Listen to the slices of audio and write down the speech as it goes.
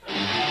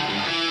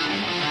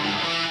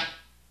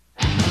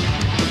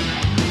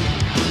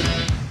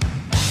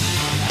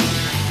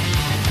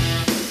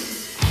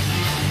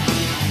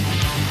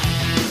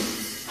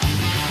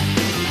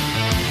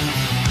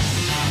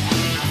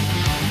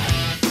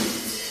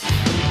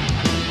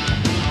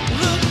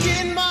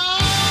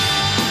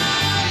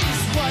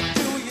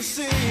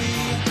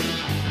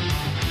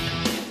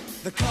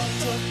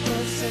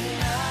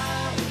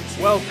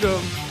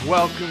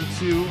Welcome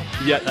to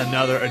yet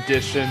another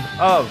edition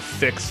of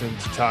Fixin'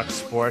 to Talk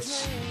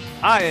Sports.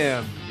 I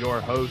am your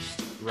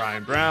host,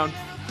 Ryan Brown,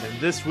 and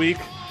this week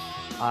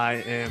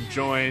I am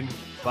joined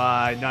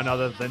by none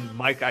other than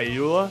Mike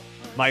Ayula.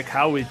 Mike,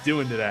 how are we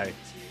doing today?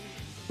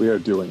 We are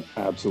doing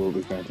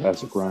absolutely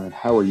fantastic, Ryan.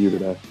 How are you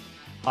today?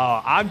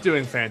 I'm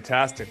doing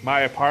fantastic.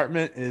 My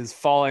apartment is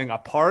falling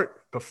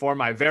apart before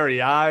my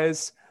very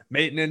eyes.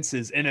 Maintenance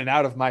is in and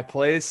out of my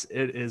place.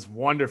 It is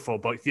wonderful.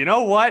 But you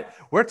know what?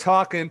 We're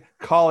talking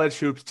college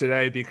hoops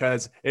today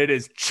because it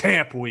is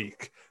champ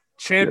week,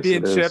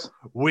 championship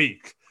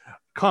week.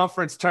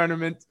 Conference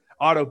tournament,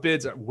 auto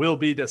bids will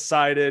be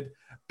decided.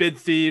 Bid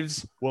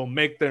thieves will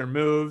make their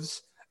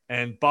moves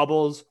and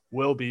bubbles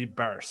will be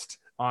burst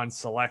on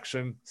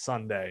Selection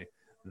Sunday,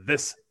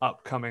 this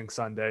upcoming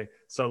Sunday.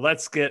 So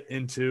let's get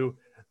into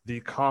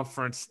the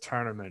conference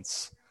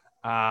tournaments.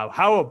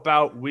 How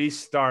about we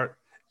start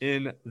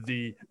in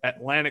the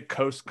Atlantic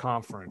Coast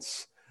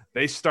Conference?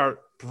 They start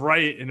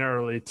bright and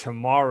early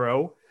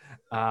tomorrow.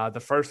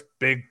 The first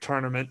big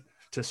tournament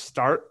to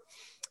start.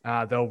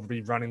 They'll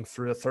be running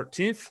through the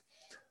 13th.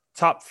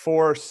 Top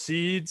four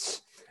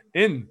seeds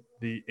in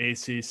the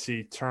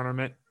ACC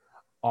tournament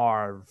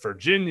are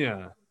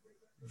Virginia,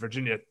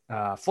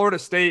 Florida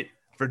State,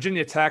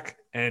 Virginia Tech,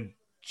 and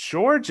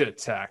Georgia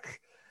Tech.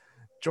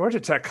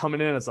 Georgia Tech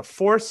coming in as a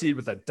 4 seed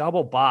with a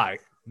double bye.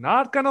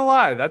 Not gonna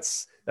lie,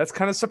 that's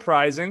kind of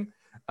surprising.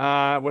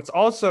 What's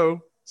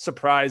also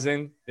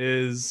surprising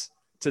is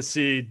to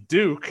see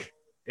Duke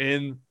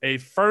in a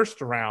first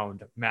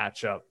round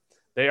matchup.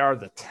 They are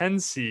the 10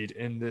 seed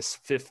in this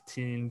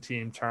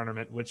 15-team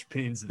tournament, which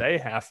means they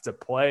have to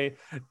play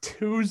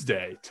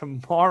Tuesday,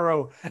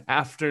 tomorrow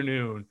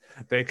afternoon.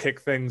 They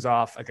kick things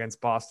off against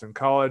Boston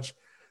College.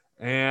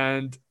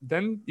 And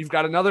then you've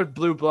got another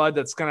blue blood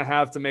that's going to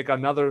have to make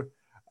another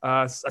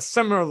a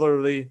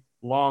similarly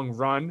long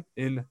run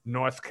in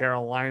North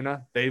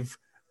Carolina. They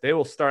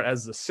will start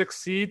as the 6th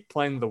seed,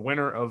 playing the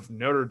winner of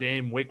Notre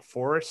Dame Wake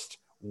Forest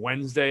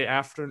Wednesday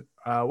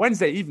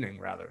evening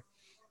rather.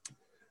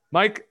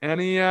 Mike,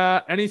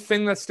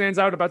 anything that stands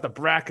out about the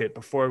bracket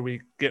before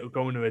we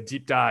go into a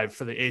deep dive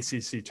for the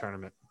ACC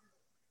tournament?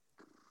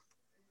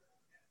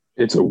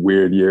 It's a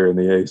weird year in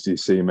the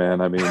ACC, man.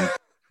 I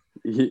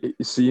mean,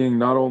 seeing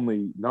not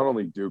only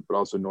Duke but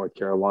also North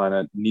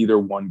Carolina, neither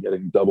one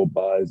getting double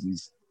byes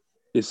is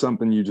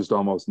something you just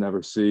almost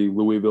never see.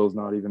 Louisville's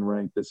not even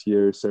ranked this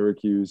year.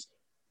 Syracuse,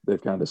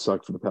 they've kind of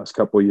sucked for the past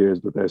couple of years,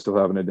 but they're still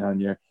having a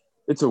down year.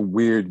 It's a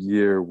weird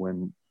year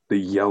when the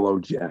Yellow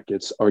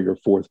Jackets are your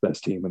 4th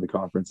best team in the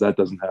conference. That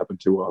doesn't happen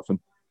too often.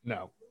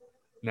 No,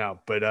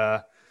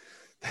 but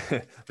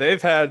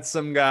they've had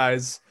some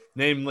guys,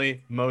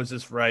 namely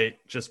Moses Wright,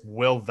 just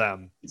will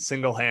them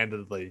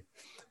single-handedly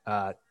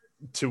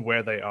to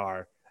where they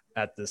are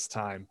at this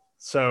time.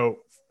 So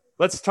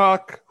let's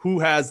talk who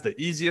has the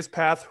easiest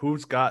path,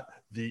 who's got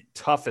the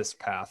toughest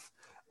path.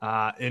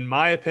 In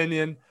my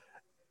opinion,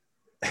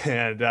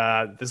 and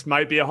this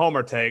might be a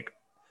homer take,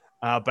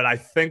 but I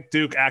think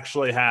Duke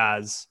actually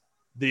has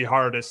the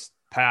hardest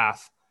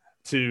path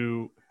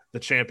to the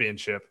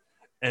championship.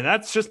 And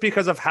that's just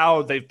because of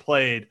how they've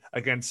played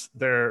against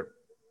their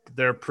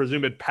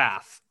presumed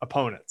path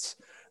opponents.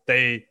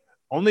 They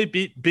only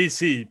beat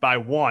BC by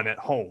 1 at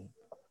home.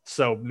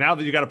 So now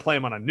that you got to play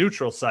them on a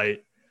neutral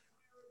site,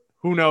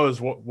 who knows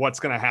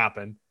what's going to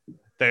happen.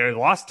 They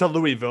lost to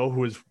Louisville,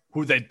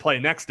 who they'd play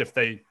next if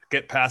they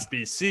get past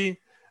BC.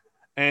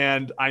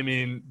 And, I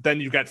mean, then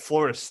you got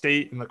Florida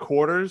State in the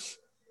quarters.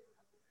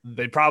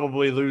 They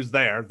probably lose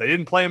there. They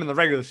didn't play them in the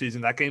regular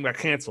season. That game got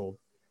canceled.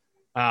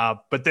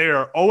 But they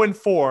are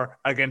 0-4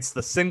 against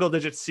the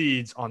single-digit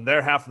seeds on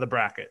their half of the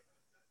bracket.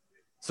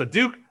 So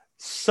Duke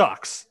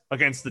sucks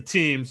against the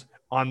teams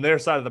on their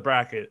side of the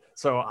bracket.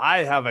 So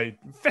I have a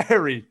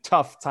very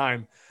tough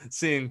time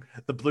seeing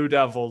the Blue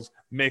Devils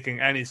making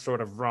any sort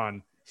of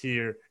run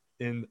here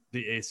in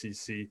the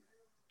ACC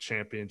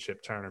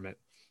championship tournament.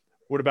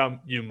 What about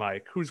you,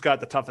 Mike? Who's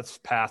got the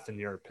toughest path in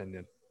your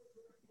opinion?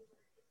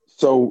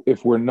 So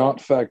if we're not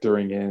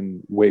factoring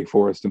in Wake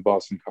Forest and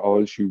Boston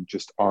College, who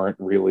just aren't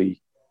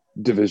really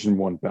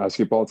Division I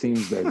basketball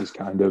teams, they're just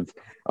kind of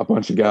a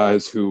bunch of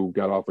guys who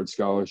got offered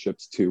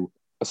scholarships to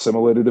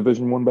assimilate a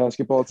Division I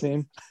basketball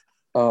team.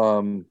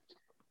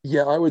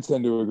 Yeah, I would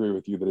tend to agree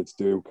with you that it's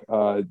Duke.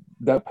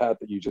 That path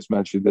that you just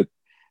mentioned,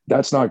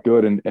 that's not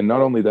good. And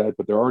not only that,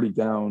 but they're already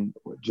down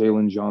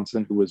Jalen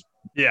Johnson, who was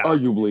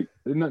arguably,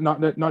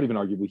 not even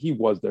arguably, he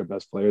was their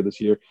best player this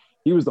year.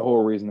 He was the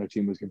whole reason their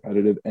team was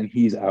competitive, and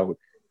he's out.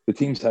 The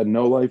team's had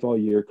no life all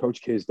year.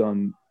 Coach K's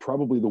done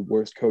probably the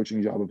worst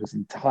coaching job of his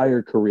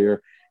entire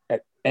career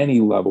at any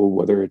level,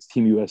 whether it's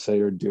Team USA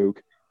or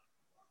Duke.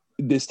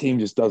 This team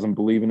just doesn't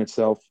believe in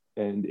itself,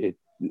 and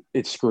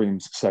it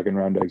screams second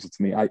round exit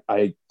to me.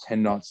 I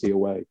cannot see a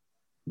way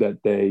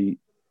that they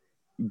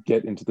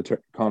get into the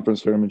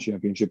conference tournament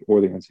championship or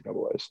the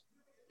NCAAs.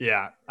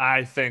 Yeah,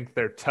 I think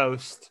they're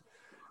toast.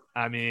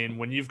 I mean,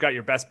 when you've got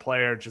your best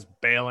player just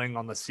bailing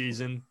on the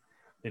season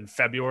in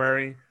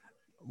February,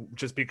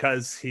 just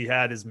because he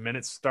had his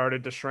minutes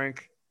started to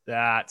shrink,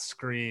 that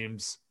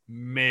screams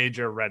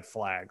major red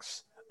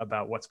flags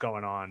about what's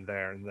going on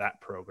there in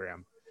that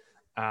program.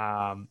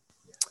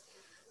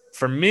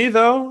 For me,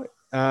 though,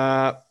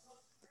 I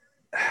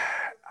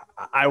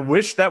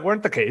wish that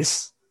weren't the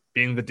case,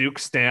 being the Duke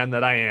stan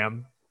that I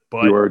am.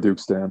 But you are a Duke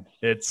stan.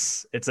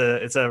 It's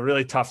a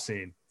really tough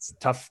scene. It's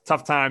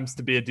tough times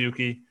to be a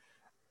Dookie.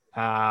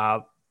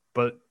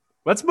 But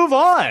let's move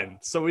on,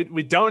 so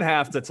we don't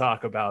have to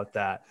talk about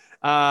that.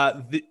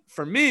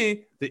 For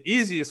me, the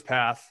easiest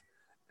path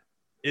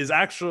is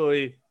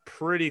actually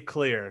pretty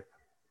clear.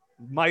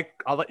 Mike,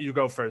 I'll let you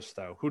go first,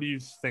 though. Who do you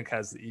think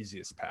has the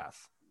easiest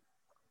path?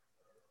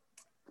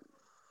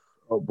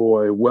 Oh,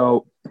 boy.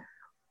 Well,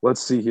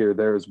 let's see here.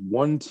 There's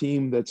one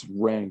team that's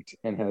ranked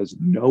and has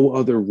no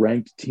other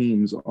ranked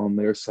teams on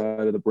their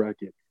side of the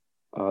bracket.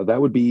 That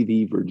would be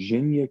the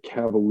Virginia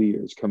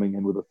Cavaliers, coming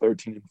in with a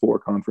 13-4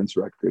 conference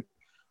record,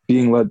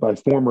 being led by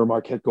former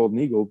Marquette Golden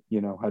Eagle.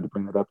 Had to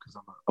bring that up because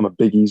I'm a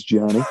Big East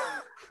Johnny.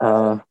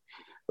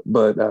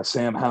 But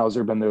Sam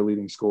Hauser been their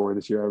leading scorer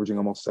this year, averaging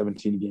almost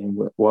 17 a game,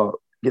 while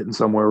getting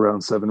somewhere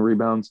around 7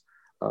 rebounds.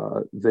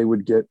 They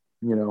would get,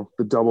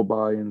 the double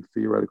bye and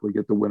theoretically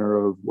get the winner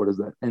of, what is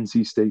that,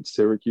 NC State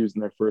Syracuse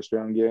in their first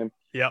round game.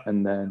 Yeah.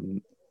 And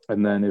then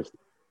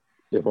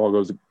if all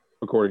goes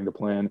according to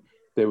plan,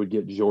 they would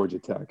get Georgia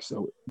Tech.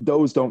 So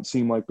those don't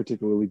seem like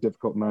particularly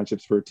difficult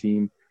matchups for a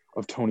team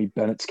of Tony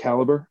Bennett's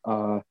caliber.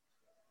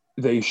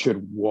 They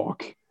should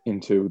walk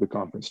into the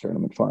conference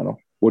tournament final.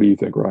 What do you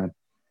think, Ryan?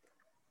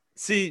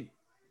 See,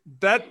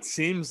 that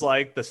seems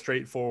like the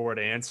straightforward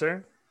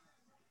answer,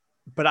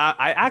 but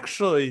I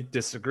actually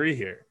disagree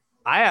here.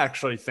 I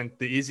actually think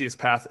the easiest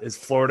path is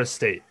Florida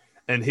State,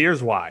 and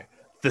here's why.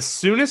 The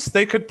soonest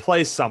they could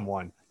play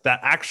someone that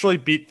actually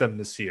beat them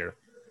this year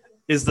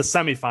is the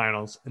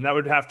semifinals, and that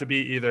would have to be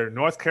either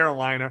North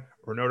Carolina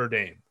or Notre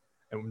Dame.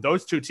 And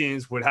those two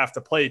teams would have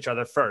to play each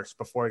other first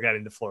before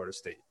getting to Florida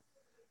State.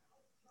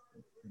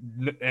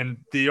 And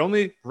the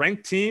only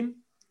ranked team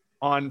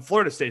on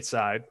Florida State's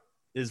side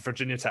is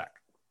Virginia Tech.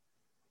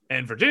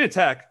 And Virginia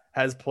Tech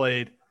has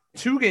played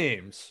 2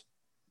 games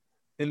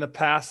in the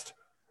past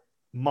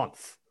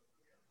month.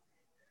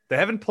 They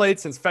haven't played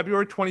since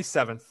February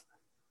 27th,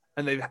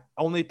 and they've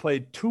only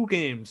played 2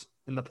 games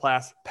in the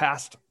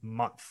past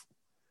month.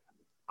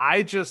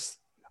 I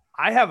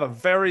have a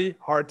very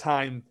hard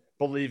time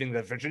believing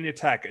that Virginia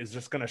Tech is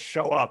just going to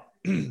show up,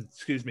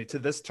 to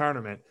this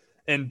tournament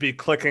and be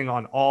clicking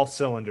on all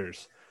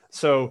cylinders.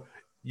 So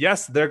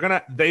yes,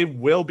 they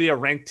will be a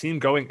ranked team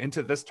going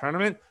into this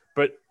tournament,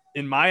 but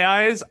in my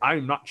eyes,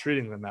 I'm not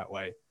treating them that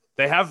way.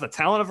 They have the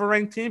talent of a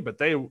ranked team, but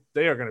they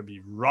are going to be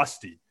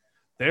rusty.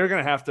 They're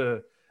going to have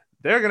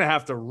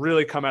to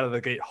really come out of the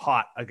gate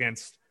hot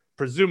against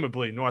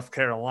presumably North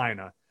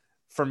Carolina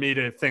for me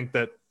to think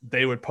that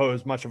they would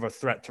pose much of a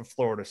threat to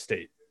Florida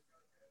State.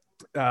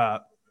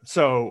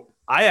 So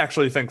I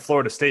actually think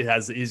Florida State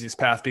has the easiest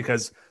path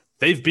because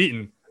they've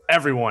beaten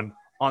everyone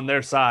on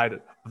their side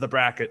of the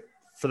bracket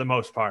for the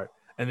most part.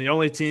 And the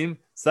only team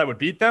that would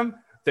beat them,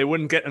 they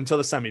wouldn't get until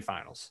the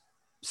semifinals.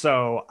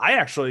 So I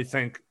actually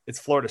think it's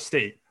Florida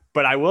State,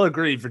 but I will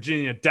agree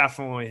Virginia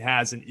definitely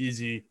has an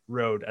easy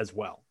road as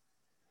well.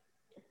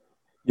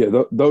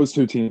 Yeah, those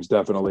two teams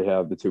definitely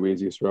have the 2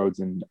 easiest roads,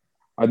 and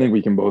I think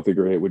we can both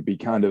agree it would be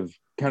kind of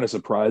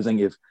surprising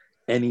if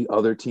any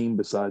other team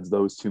besides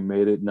those two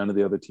made it. None of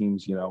the other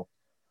teams,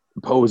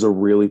 pose a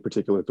really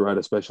particular threat,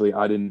 especially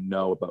I didn't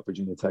know about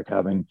Virginia Tech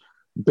having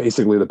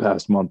basically the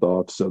past month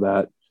off. So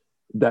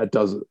that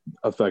does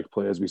affect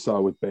play. As we saw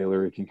with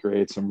Baylor, it can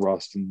create some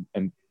rust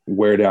and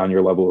wear down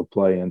your level of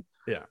play. And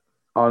yeah,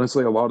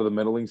 honestly, a lot of the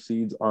middling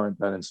seeds aren't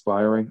that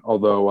inspiring,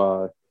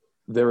 although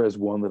there is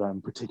one that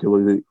I'm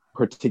particularly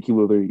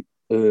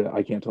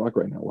I can't talk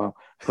right now. Wow.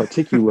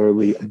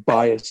 Particularly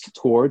biased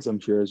towards, I'm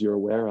sure, as you're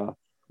aware,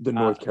 the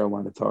North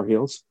Carolina Tar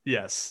Heels.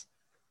 Yes.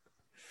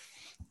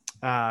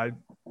 And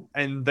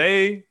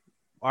they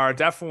are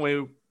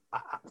definitely,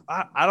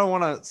 I don't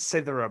want to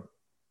say they're a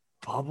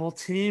bubble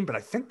team, but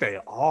I think they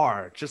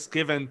are, just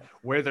given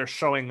where they're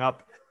showing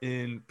up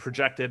in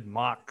projected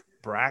mock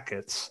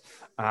brackets.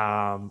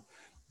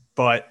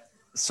 But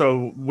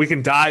so we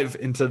can dive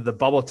into the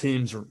bubble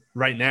teams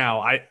right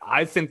now.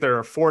 I think there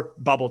are 4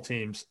 bubble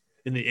teams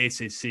in the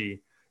ACC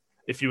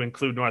if you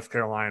include North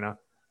Carolina,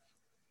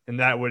 and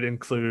that would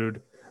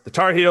include the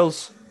Tar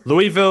Heels,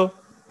 Louisville,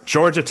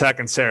 Georgia Tech,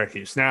 and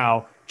Syracuse.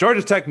 Now,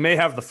 Georgia Tech may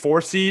have the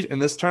 4 seed in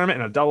this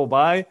tournament and a double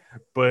bye,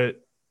 but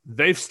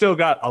they've still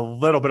got a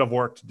little bit of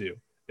work to do.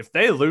 If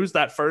they lose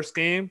that first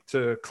game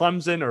to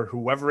Clemson or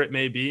whoever it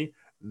may be,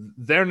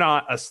 they're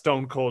not a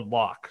stone cold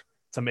lock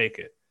to make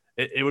it.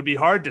 It would be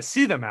hard to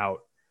see them out,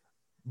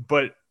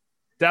 but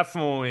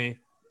definitely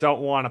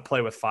don't want to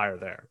play with fire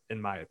there, in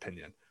my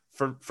opinion.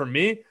 For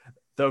me,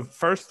 the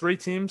first 3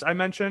 teams I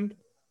mentioned,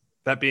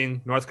 that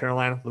being North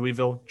Carolina,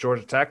 Louisville,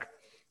 Georgia Tech,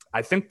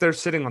 I think they're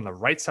sitting on the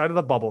right side of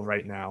the bubble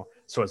right now.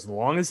 So as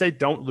long as they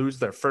don't lose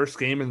their first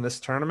game in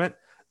this tournament,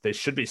 they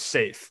should be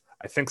safe.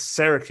 I think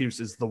Syracuse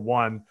is the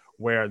one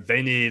where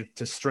they need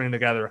to string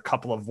together a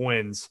couple of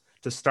wins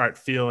to start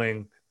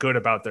feeling good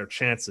about their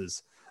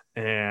chances.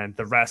 And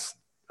the rest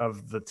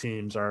of the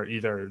teams are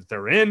either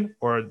they're in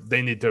or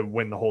they need to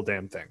win the whole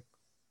damn thing.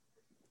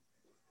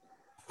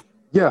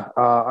 Yeah,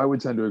 I would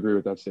tend to agree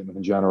with that statement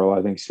in general.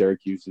 I think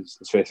Syracuse is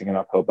facing an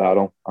uphill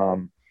battle.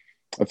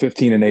 A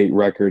 15-8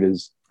 record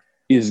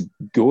is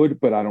good,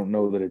 but I don't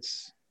know that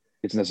it's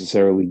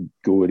necessarily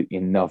good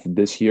enough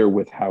this year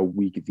with how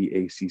weak the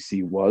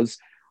ACC was.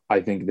 I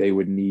think they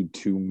would need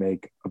to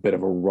make a bit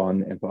of a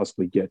run and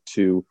possibly get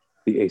to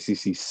the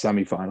ACC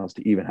semifinals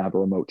to even have a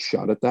remote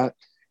shot at that.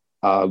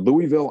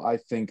 Louisville, I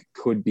think,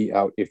 could be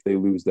out if they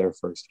lose their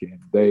first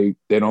game. They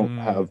don't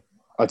have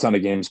a ton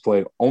of games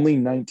played, only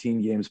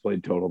 19 games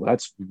played total.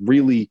 That's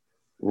really,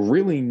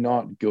 really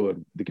not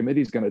good. The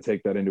committee is going to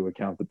take that into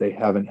account, that they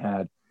haven't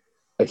had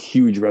a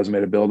huge resume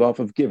to build off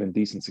of, given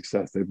decent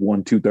success. They've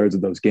won 2/3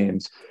 of those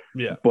games.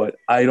 Yeah. But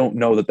I don't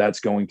know that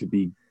that's going to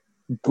be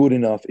good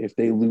enough if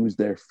they lose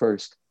their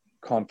first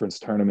conference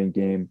tournament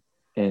game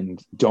and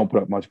don't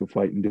put up much of a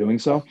fight in doing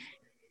so.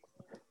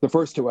 The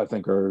first two, I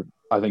think they're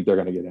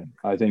going to get in.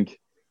 I think,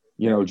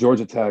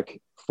 Georgia Tech,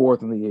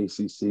 fourth in the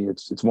ACC.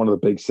 It's one of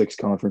the big six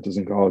conferences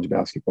in college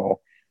basketball.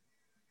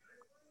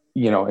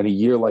 In a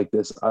year like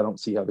this, I don't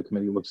see how the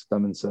committee looks at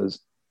them and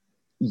says,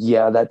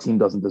 yeah, that team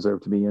doesn't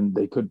deserve to be in.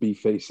 They could be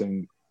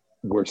facing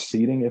worse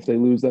seeding if they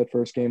lose that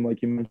first game,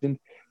 like you mentioned,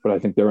 but I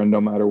think they're in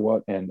no matter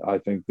what. And I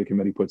think the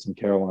committee puts in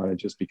Carolina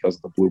just because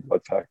of the blue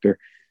blood factor.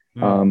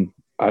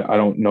 I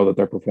don't know that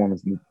their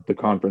performance in the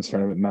conference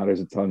tournament matters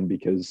a ton,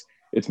 because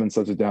it's been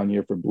such a down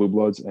year for blue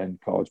bloods, and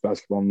college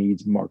basketball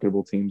needs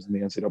marketable teams in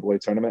the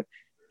NCAA tournament.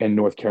 And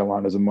North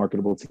Carolina is a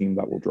marketable team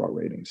that will draw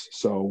ratings.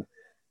 So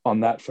on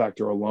that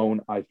factor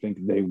alone, I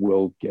think they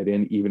will get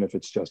in, even if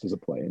it's just as a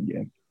play-in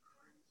game.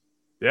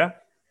 Yeah,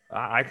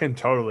 I can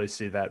totally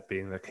see that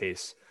being the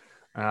case.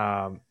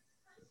 But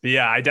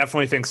yeah, I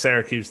definitely think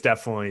Syracuse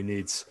definitely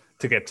needs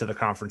to get to the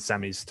conference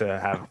semis to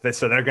have this.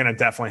 So they're going to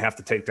definitely have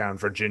to take down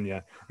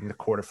Virginia in the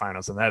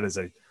quarterfinals. And that is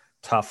a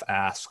tough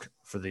ask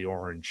for the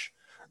Orange.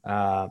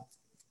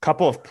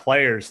 Couple of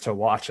players to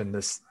watch in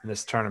this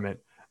tournament.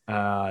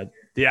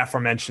 The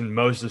aforementioned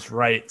Moses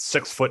Wright,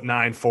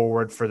 6'9"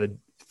 forward for the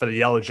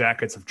Yellow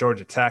Jackets of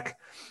Georgia Tech.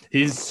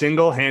 He's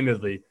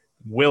single-handedly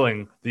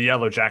willing the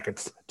Yellow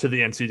Jackets to the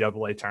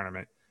NCAA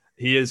tournament.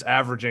 He is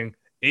averaging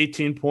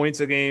 18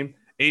 points a game,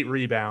 8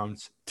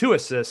 rebounds, 2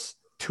 assists,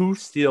 2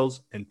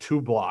 steals, and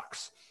 2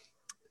 blocks.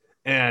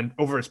 And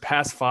over his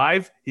past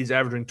 5, he's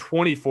averaging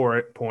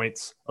 24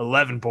 points,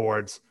 11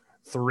 boards,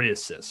 3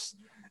 assists.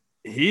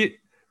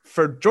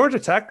 For Georgia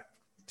Tech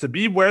to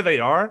be where they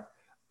are,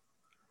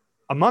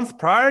 a month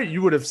prior,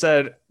 you would have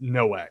said,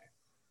 no way.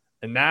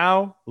 And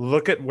now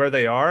look at where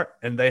they are,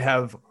 and they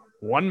have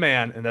one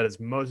man, and that is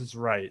Moses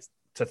Wright,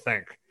 to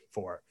thank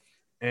for.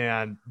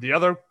 And the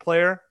other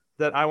player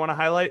that I want to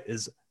highlight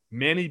is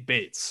Manny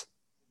Bates,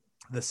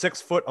 the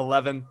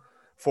 6'11"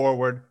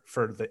 forward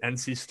for the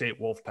NC State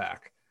Wolfpack.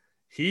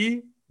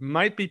 He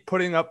might be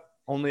putting up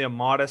only a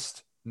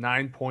modest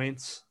 9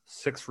 points,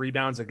 6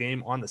 rebounds a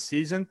game on the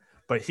season,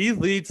 but he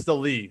leads the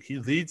league. He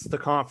leads the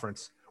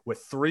conference with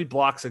 3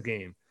 blocks a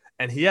game,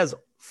 and he has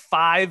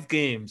 5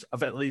 games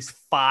of at least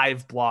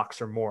 5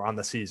 blocks or more on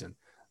the season.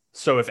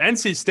 So if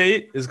NC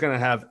State is going to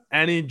have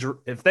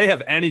if they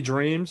have any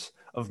dreams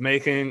of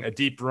making a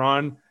deep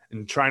run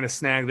and trying to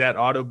snag that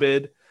auto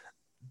bid,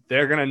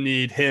 they're going to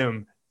need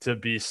him to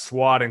be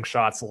swatting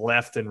shots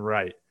left and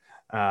right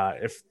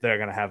if they're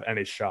going to have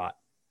any shot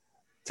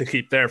to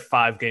keep their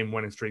 5-game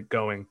winning streak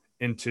going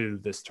into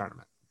this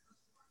tournament.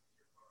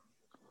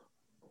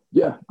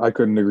 Yeah, I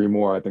couldn't agree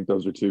more. I think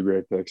those are 2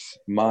 great picks.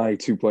 My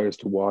 2 players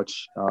to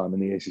watch in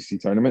the ACC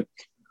tournament.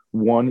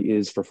 One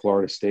is for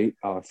Florida State,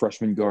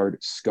 freshman guard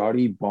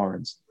Scotty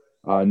Barnes.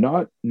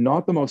 Not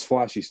the most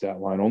flashy stat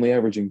line, only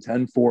averaging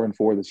 10, 4, and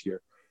 4 this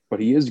year, but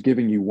he is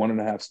giving you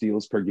 1.5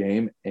 steals per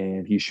game,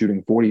 and he's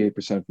shooting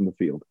 48% from the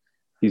field.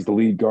 He's the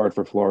lead guard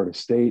for Florida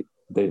State.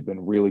 They've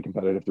been really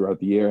competitive throughout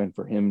the year, and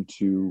for him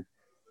to,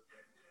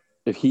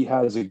 if he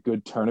has a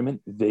good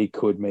tournament, they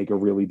could make a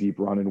really deep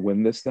run and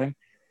win this thing.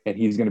 And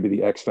he's going to be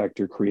the X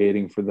factor,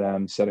 creating for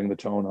them, setting the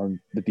tone on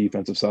the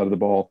defensive side of the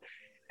ball,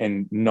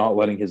 and not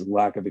letting his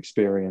lack of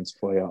experience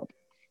play up.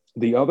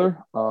 The other,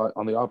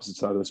 on the opposite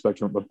side of the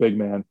spectrum, a big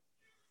man,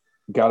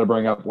 got to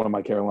bring up one of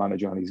my Carolina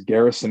Johnnies,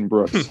 Garrison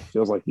Brooks.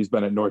 Feels like he's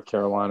been at North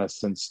Carolina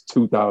since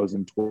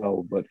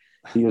 2012, but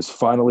he is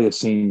finally a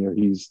senior.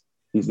 He's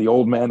the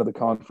old man of the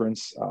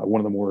conference, one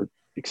of the more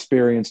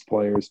experienced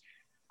players,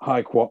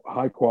 high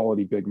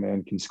quality big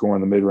man, can score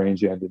on the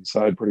mid-range and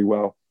inside pretty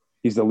well.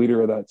 He's the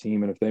leader of that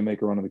team, and if they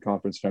make a run in the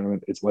conference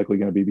tournament, it's likely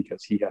going to be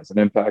because he has an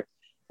impact.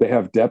 They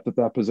have depth at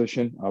that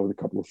position with a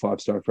couple of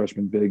 5-star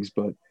freshman bigs,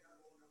 but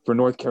for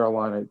North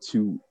Carolina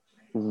to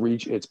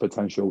reach its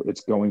potential,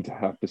 it's going to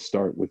have to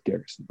start with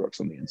Garrison Brooks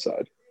on the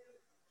inside.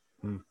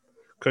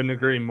 Couldn't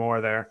agree more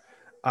there.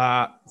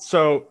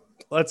 So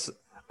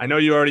I know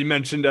you already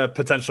mentioned a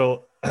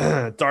potential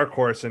dark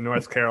horse in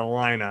North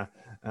Carolina.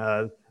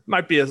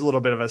 Might be a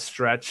little bit of a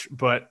stretch,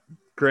 but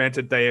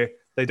granted, they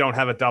don't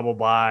have a double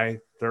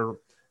bye. They're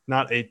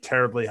not a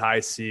terribly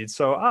high seed.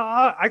 So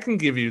I can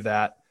give you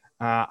that.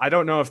 I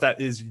don't know if that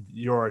is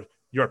your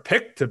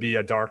pick to be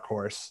a dark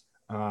horse,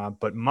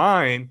 but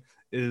mine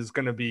is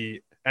going to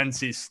be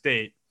NC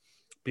State,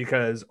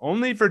 because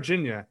only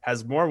Virginia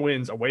has more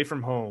wins away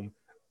from home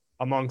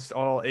amongst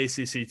all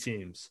ACC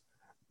teams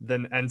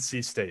than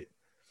NC State.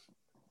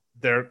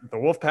 They're the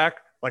Wolfpack.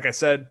 Like I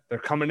said, they're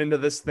coming into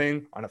this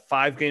thing on a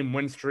 5-game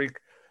win streak.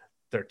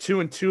 They're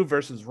 2-2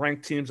 versus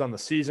ranked teams on the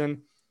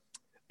season.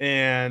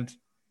 And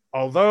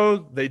although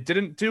they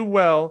didn't do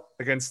well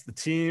against the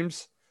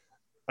teams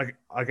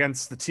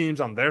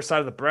on their side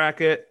of the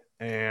bracket,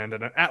 and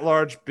an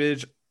at-large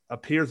bid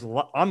appears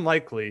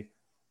unlikely,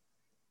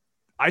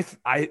 I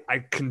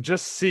can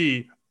just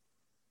see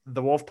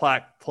the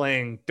Wolfpack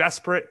playing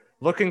desperate,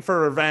 looking for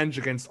revenge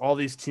against all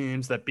these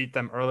teams that beat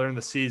them earlier in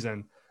the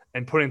season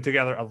and putting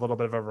together a little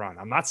bit of a run.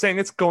 I'm not saying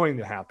it's going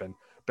to happen,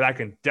 but I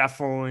can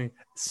definitely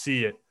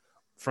see it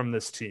from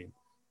this team.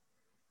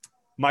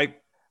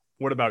 Mike,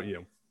 what about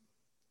you?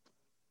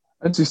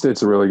 NC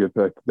State's a really good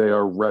pick. They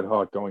are red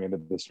hot going into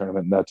this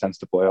tournament, and that tends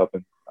to play up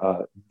in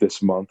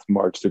this month,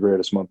 March, the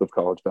greatest month of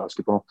college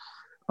basketball.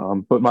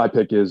 But my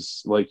pick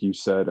is, like you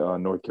said,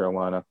 North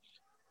Carolina.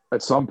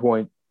 At some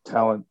point,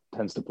 talent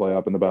tends to play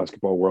up in the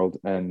basketball world.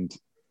 And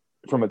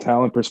from a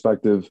talent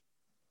perspective,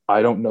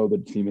 I don't know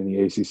that a team in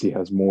the ACC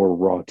has more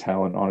raw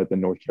talent on it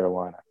than North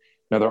Carolina.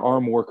 Now, there are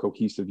more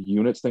cohesive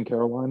units than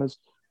Carolina's,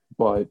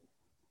 but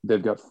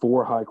they've got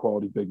 4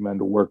 high-quality big men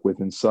to work with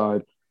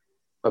inside,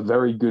 a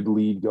very good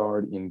lead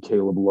guard in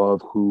Caleb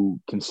Love, who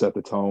can set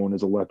the tone,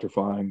 is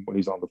electrifying when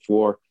he's on the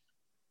floor.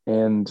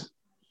 And,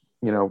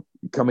 you know,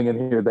 coming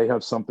in here, they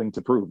have something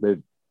to prove.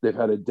 They've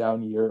had a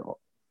down year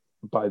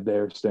by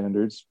their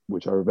standards,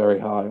 which are very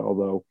high,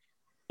 although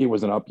it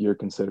was an up year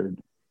considering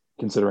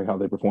how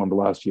they performed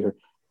last year.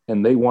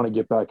 And they want to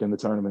get back in the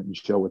tournament and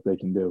show what they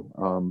can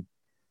do.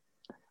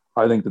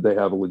 I think that they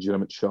have a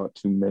legitimate shot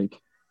to make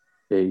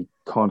a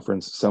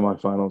conference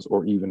semifinals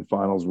or even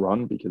finals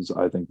run, because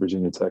I think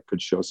Virginia Tech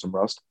could show some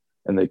rust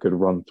and they could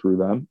run through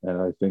them.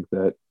 And I think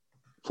that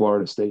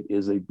Florida State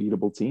is a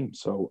beatable team.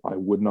 So I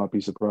would not be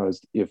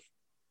surprised if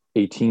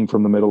a team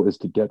from the middle is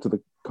to get to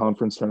the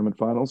conference tournament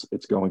finals.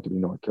 It's going to be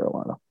North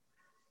Carolina.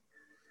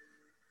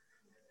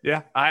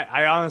 Yeah,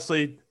 I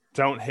honestly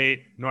don't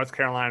hate North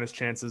Carolina's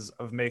chances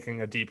of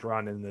making a deep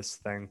run in this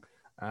thing.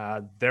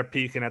 They're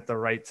peaking at the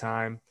right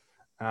time.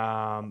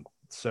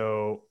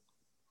 So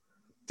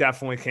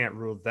definitely can't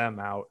rule them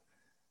out.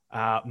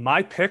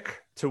 My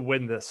pick to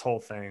win this whole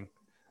thing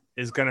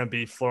is going to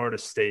be Florida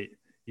State.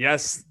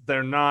 Yes,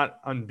 they're not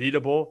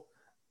unbeatable,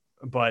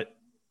 but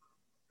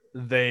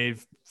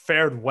they've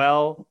fared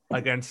well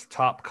against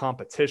top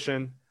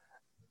competition.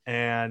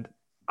 And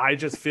I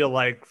just feel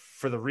like,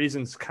 for the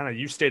reasons kind of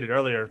you stated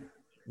earlier,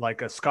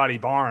 like a Scotty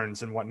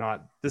Barnes and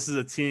whatnot, this is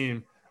a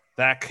team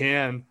that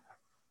can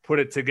put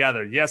it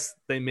together. Yes,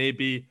 they may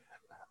be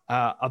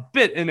a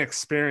bit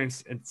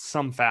inexperienced in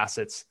some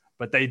facets,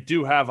 but they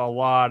do have a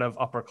lot of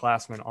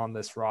upperclassmen on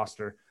this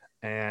roster.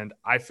 And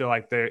I feel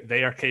like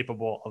they are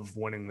capable of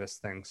winning this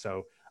thing.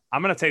 So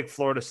I'm going to take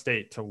Florida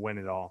State to win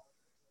it all.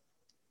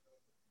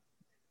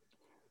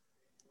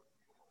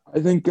 I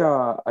think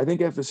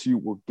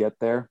FSU will get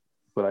there,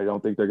 but I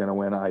don't think they're going to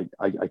win. I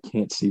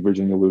can't see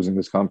Virginia losing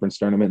this conference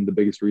tournament. And the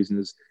biggest reason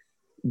is,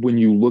 when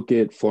you look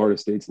at Florida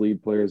State's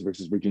lead players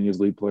versus Virginia's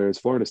lead players,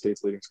 Florida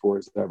State's leading scorer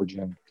is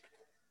averaging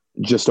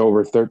just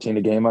over 13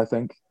 a game, I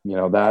think. You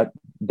know,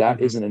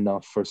 that isn't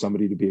enough for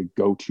somebody to be a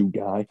go-to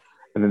guy.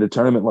 And in a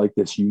tournament like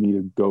this, you need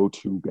a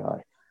go-to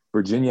guy.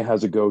 Virginia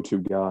has a go-to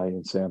guy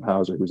in Sam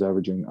Hauser, who's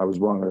averaging, I was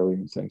wrong earlier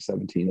in saying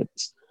 17.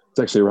 It's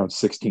actually around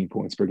 16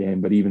 points per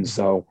game. But even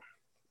so,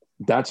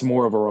 that's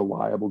more of a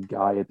reliable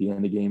guy at the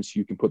end of games. So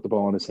you can put the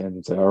ball in his hands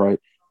and say, all right,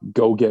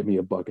 go get me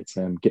a bucket,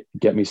 Sam.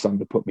 Get me something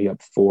to put me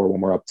up 4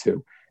 when we're up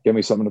 2. Get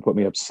me something to put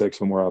me up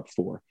 6 when we're up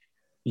 4.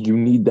 You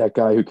need that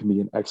guy who can be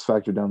an X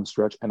factor down the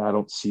stretch. And I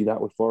don't see that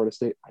with Florida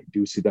State. I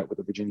do see that with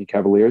the Virginia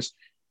Cavaliers.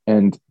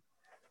 And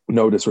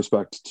no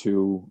disrespect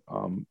to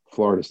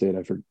Florida State.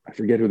 I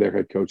forget who their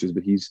head coach is,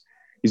 but he's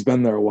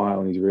been there a while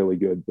and he's really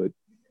good, but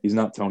he's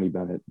not Tony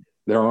Bennett.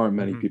 There aren't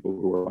many people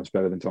who are much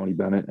better than Tony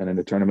Bennett. And in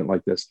a tournament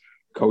like this,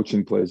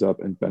 coaching plays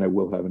up and Bennett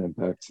will have an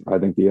impact. I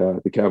think the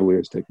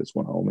Cavaliers take this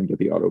one home and get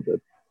the auto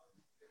bid.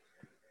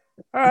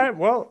 All right.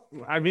 Well,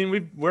 I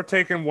mean, we're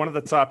taking one of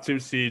the top 2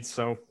 seeds,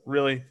 so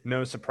really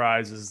no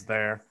surprises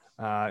there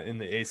in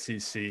the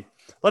ACC.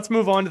 Let's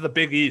move on to the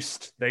Big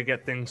East. They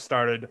get things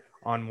started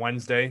on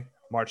Wednesday,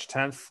 March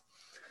 10th.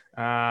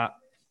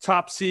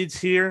 Top seeds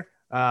here.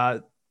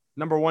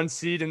 Number 1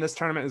 seed in this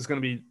tournament is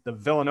going to be the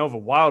Villanova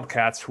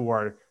Wildcats, who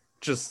are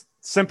just,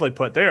 simply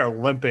put, they are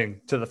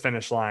limping to the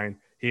finish line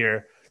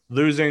here,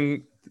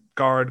 losing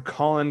guard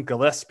Colin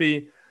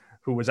Gillespie,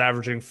 who was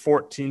averaging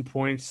 14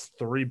 points,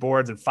 3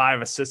 boards, and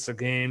 5 assists a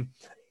game,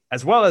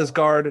 as well as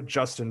guard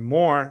Justin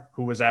Moore,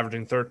 who was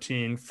averaging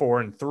 13,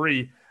 4, and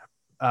 3,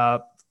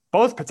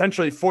 both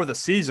potentially for the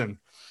season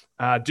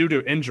due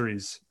to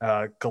injuries.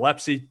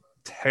 Gillespie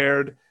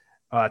tore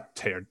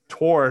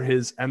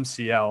his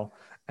MCL,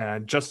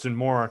 And Justin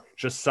Moore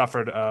just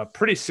suffered a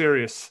pretty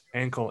serious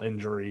ankle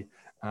injury.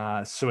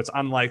 So it's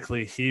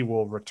unlikely he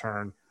will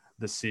return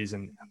this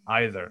season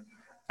either.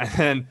 And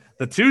then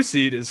the 2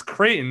 seed is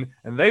Creighton,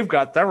 and they've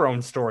got their own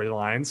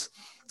storylines.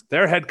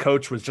 Their head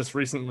coach was just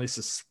recently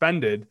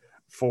suspended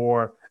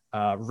for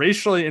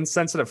racially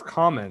insensitive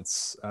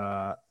comments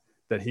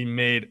that he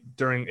made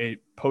during a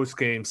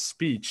post-game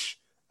speech.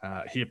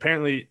 He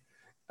apparently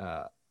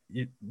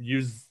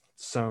used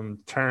some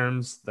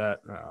terms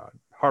that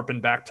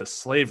harken back to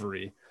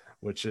slavery,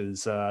 which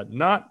is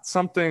not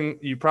something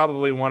you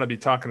probably want to be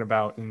talking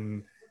about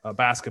in a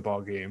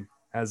basketball game.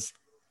 As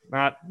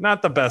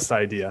not the best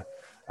idea.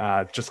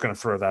 Just going to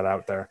throw that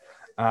out there.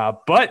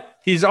 But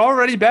he's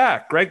already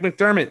back. Greg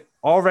McDermott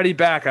already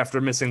back after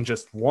missing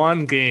just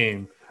 1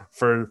 game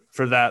for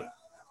that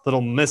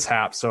little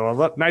mishap. So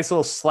a nice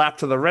little slap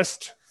to the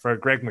wrist for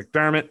Greg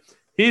McDermott.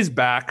 He's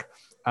back.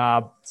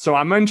 So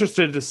I'm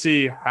interested to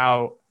see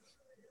how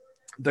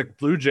the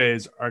Blue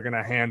Jays are going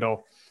to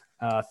handle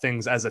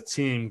things as a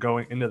team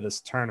going into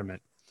this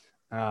tournament.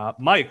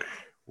 Mike,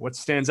 what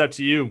stands out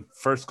to you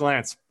first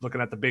glance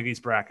looking at the Big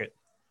East bracket?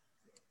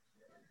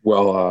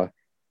 Well,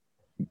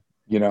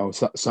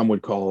 some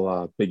would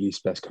call Big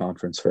East best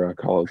conference for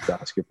college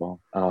basketball.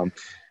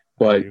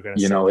 But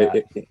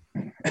it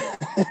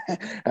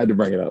had to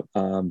bring it up.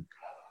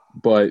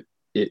 But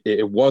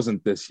it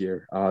wasn't this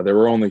year. There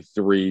were only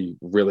 3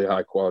 really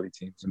high quality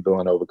teams in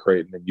Villanova,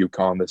 Creighton, and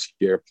UConn this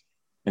year.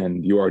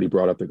 And you already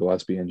brought up the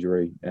Gillespie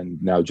injury,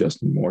 and now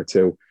Justin Moore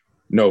too.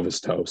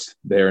 Nova's toast.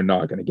 They are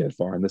not going to get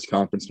far in this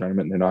conference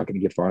tournament, and they're not going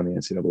to get far in the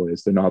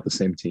NCAAs. They're not the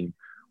same team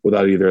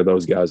without either of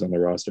those guys on their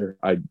roster.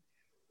 I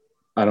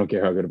don't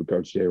care how good of a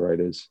coach Jay Wright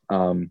is.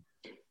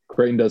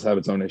 Creighton does have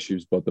its own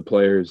issues, but the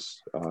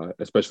players,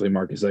 especially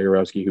Marcus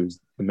Zagorowski, who's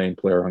the main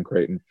player on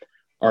Creighton,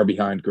 are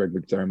behind Greg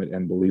McDermott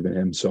and believe in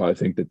him. So I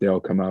think that they'll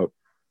come out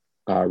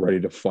ready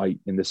to fight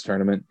in this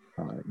tournament.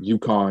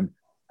 UConn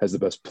has the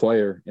best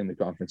player in the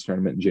conference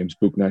tournament, James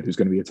Bouknight, who's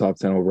going to be a top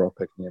 10 overall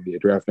pick in the NBA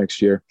draft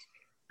next year.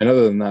 And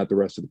other than that, the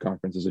rest of the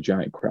conference is a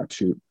giant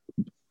crapshoot.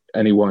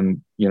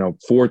 Anyone,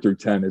 4 through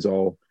 10 is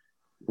all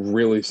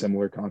really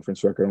similar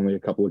conference record, only a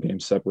couple of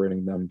games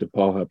separating them.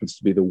 DePaul happens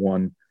to be the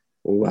one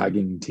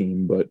lagging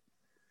team, but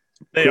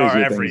they are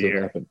every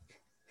year.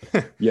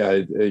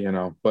 Yeah,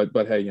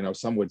 but hey,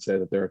 some would say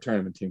that they're a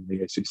tournament team in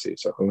the ACC,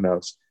 so who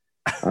knows?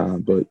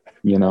 But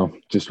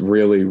just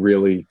really,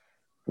 really,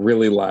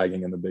 really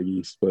lagging in the Big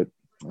East. But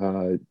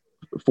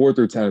 4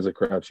 through 10 is a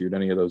crapshoot.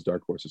 Any of those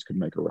dark horses could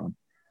make a run.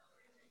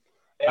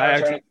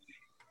 I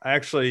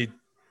actually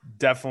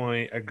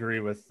definitely agree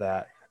with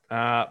that.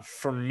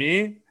 For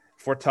me,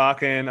 if we're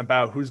talking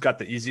about who's got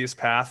the easiest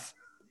path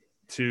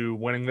to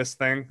winning this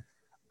thing,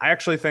 I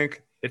actually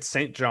think it's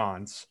St.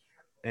 John's.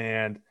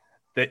 And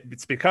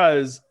it's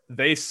because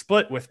they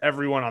split with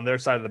everyone on their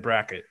side of the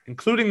bracket,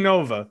 including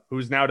Nova,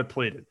 who's now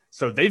depleted.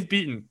 So they've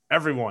beaten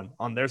everyone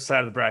on their side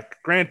of the bracket.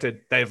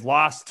 Granted, they've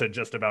lost to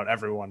just about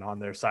everyone on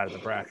their side of the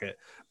bracket,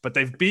 but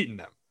they've beaten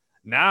them.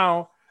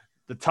 Now,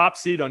 the top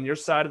seed on your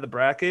side of the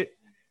bracket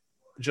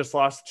just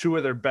lost 2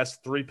 of their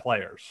best 3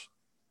 players.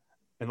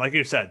 And like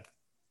you said,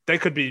 they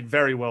could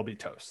very well be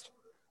toast.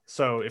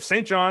 So if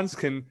St. John's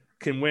can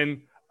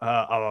win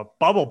a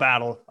bubble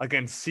battle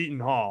against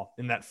Seton Hall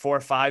in that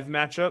 4-5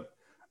 matchup,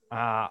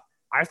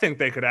 I think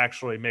they could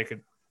actually make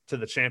it to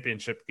the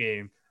championship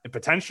game and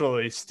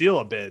potentially steal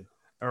a bid,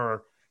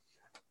 or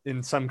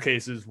in some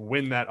cases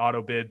win that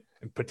auto bid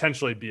and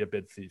potentially be a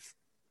bid thief.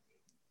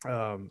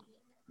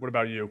 What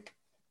about you?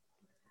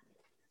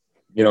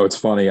 It's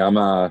funny.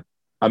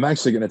 I'm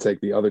actually going to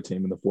take the other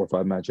team in the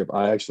 4-5 matchup.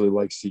 I actually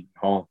like Seton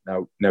Hall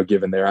now,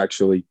 given they're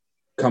actually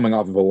coming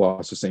off of a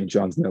loss to St.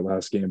 John's in their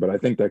last game, but I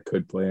think that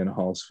could play in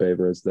Hall's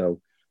favor, as they'll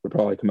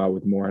probably come out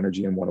with more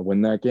energy and want to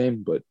win that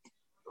game. But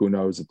who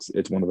knows?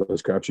 It's one of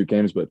those crapshoot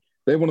games. But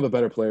they have one of the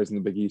better players in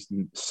the Big East,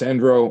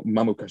 Sandro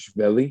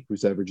Mamukashvili,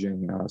 who's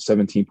averaging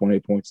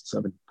 17.8 points,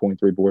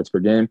 7.3 boards per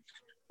game.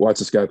 Watched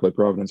this guy play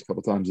Providence a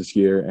couple times this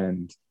year,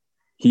 and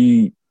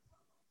he,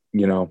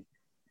 to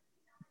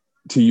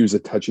use a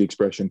touchy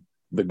expression,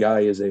 the guy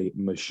is a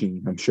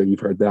machine. I'm sure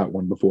you've heard that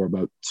one before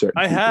about certain.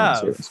 I have.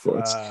 Certain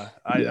sports.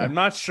 I'm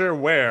not sure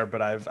where,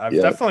 but I've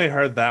definitely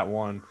heard that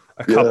one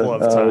a couple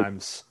of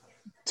times.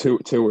 Two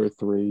or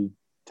 3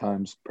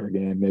 times per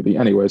game, maybe.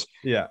 Anyways,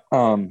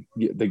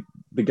 the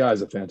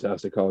guy's a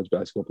fantastic college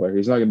basketball player.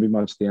 He's not going to be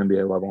much at the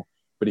NBA level,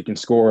 but he can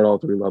score at all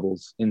 3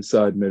 levels,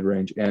 inside,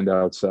 mid-range, and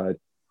outside.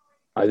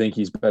 I think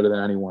he's better than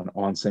anyone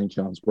on St.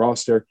 John's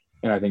roster,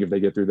 and I think if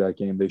they get through that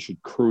game, they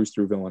should cruise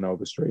through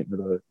Villanova straight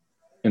into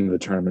the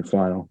tournament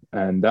final,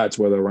 and that's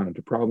where they'll run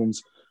into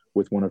problems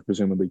with one of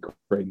presumably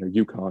Creighton or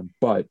UConn.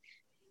 But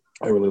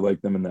I really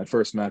like them in that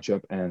first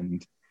matchup,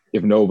 and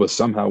if Nova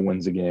somehow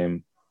wins a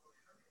game,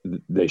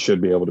 they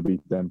should be able to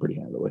beat them pretty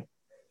handily.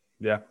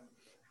 Yeah,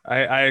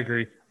 I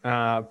agree.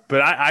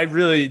 But I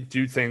really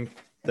do think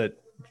that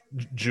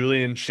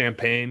Julian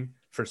Champagne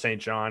for St.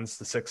 John's,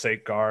 the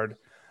 6'8" guard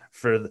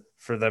for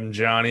them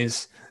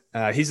Johnnies,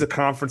 he's the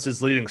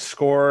conference's leading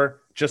scorer,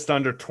 just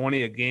under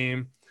 20 a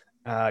game.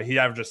 He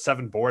averages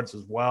 7 boards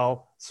as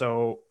well.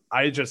 So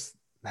I just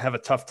have a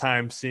tough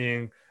time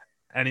seeing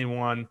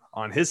anyone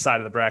on his side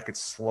of the bracket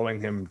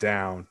slowing him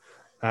down.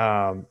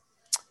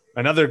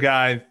 Another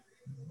guy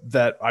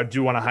that I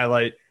do want to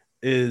highlight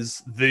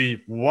is the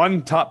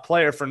one top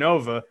player for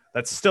Nova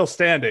that's still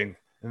standing,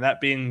 and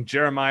that being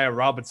Jeremiah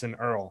Robinson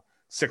Earl,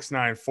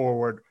 6'9"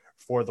 forward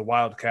for the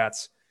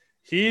Wildcats.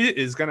 He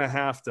is going to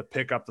have to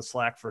pick up the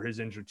slack for his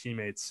injured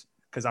teammates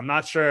because I'm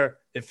not sure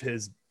if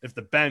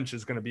the bench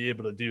is going to be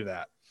able to do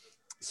that.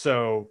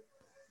 So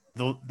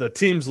the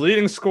team's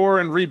leading scorer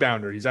and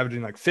rebounder, he's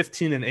averaging like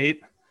 15 and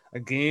 8 a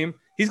game.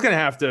 He's going to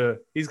have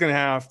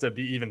to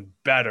be even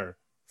better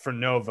for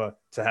Nova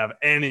to have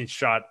any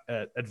shot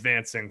at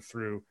advancing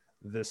through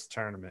this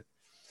tournament.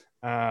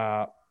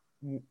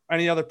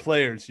 Any other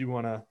players you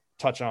want to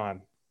touch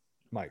on,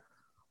 Mike?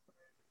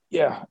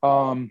 Yeah.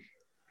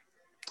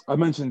 I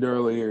mentioned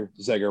earlier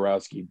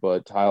Zagorowski,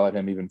 but to highlight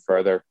him even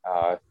further,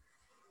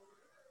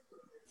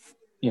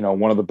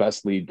 one of the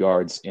best lead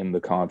guards in the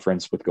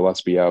conference with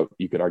Gillespie out.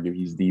 You could argue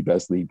he's the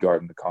best lead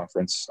guard in the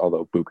conference,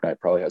 although Bouknight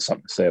probably has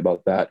something to say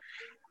about that.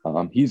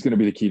 He's going to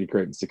be the key to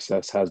Creighton's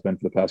success, has been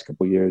for the past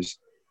couple of years.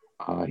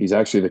 He's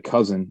actually the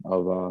cousin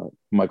of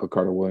Michael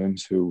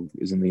Carter-Williams, who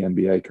is in the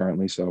NBA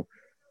currently. So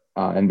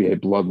NBA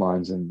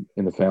bloodlines in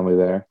the family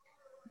there.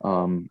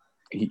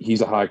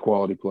 He's a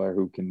high-quality player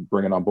who can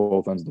bring it on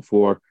both ends of the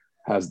floor,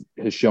 has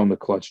shown the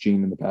clutch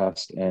gene in the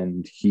past,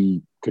 and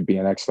he could be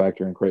an X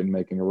factor in Creighton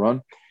making a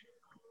run.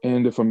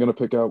 And if I'm going to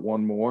pick out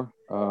one more,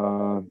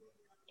 I'll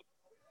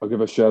give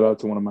a shout-out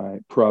to one of my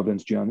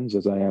Providence Johnnies,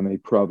 as I am a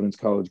Providence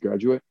College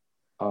graduate,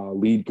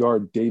 lead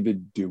guard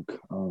David Duke.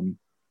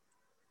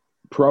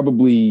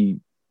 Probably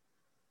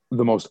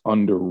the most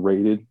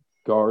underrated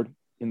guard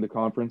in the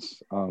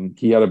conference.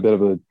 He had a bit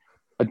of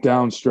a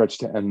down stretch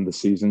to end the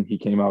season. He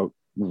came out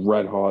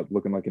red hot,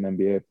 looking like an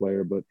NBA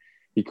player, but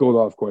he cooled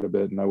off quite a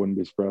bit, and I wouldn't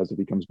be surprised if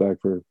he comes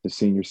back for the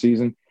senior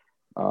season.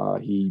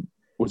 He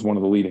was one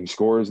of the leading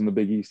scorers in the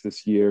Big East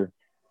this year.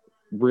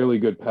 Really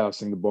good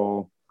passing the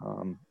ball.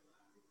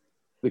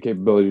 The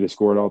capability to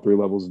score at all three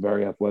levels,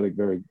 very athletic,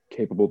 very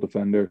capable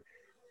defender.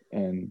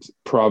 And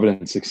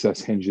Providence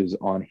success hinges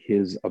on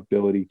his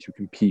ability to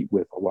compete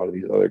with a lot of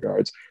these other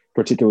guards,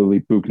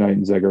 particularly Bouknight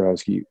and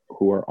Zagorowski,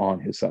 who are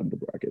on his side of the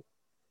bracket.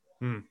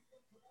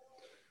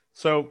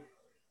 So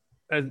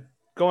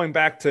going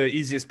back to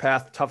easiest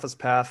path, toughest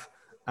path,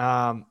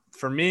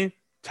 for me,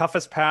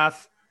 toughest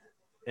path,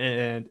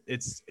 and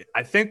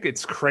I think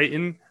it's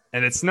Creighton,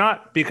 and it's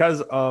not because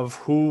of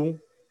who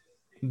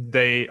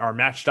they are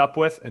matched up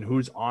with and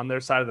who's on their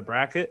side of the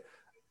bracket.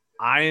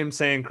 I am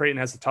saying Creighton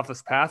has the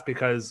toughest path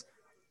because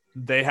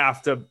they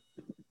have to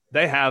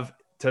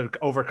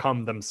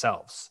overcome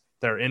themselves.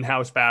 Their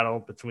in-house battle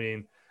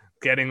between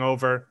getting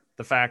over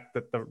the fact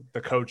that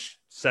the coach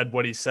said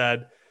what he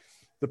said.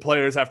 The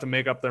players have to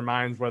make up their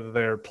minds whether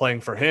they're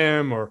playing for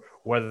him or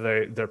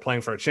whether they're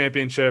playing for a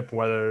championship,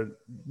 whatever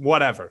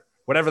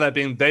that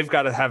being, they've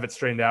got to have it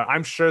straightened out.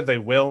 I'm sure they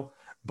will,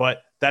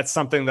 but that's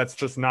something that's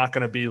just not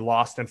going to be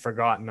lost and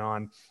forgotten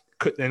on,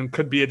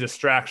 could be a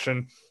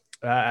distraction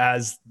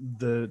as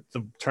the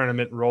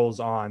tournament rolls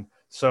on.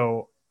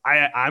 So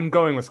I'm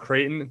going with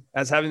Creighton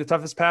as having the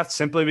toughest path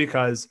simply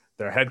because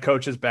their head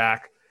coach is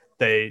back.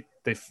 They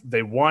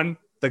won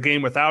the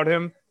game without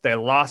him. They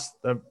lost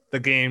the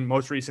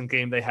most recent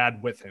game they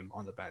had with him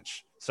on the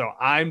bench. So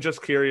I'm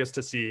just curious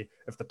to see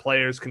if the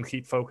players can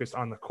keep focused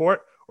on the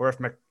court or if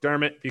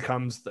McDermott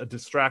becomes a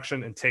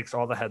distraction and takes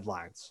all the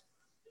headlines.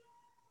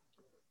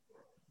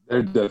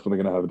 They're definitely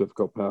going to have a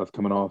difficult path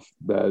coming off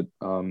that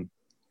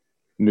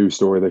news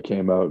story that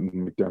came out in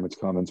McDermott's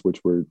comments,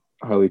 which were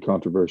highly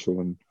controversial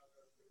and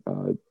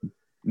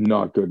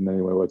not good in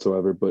any way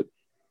whatsoever. But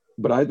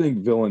I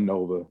think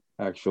Villanova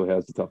actually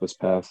has the toughest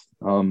path.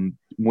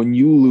 When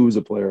you lose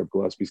a player of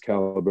Gillespie's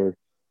caliber,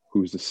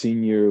 who's the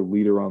senior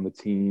leader on the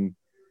team,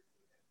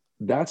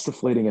 that's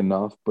deflating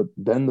enough. But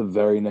then the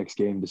very next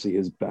game to see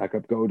his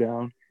backup go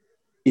down,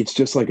 it's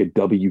just like a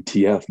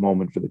WTF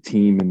moment for the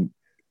team. And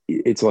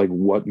it's like,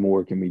 what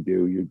more can we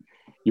do?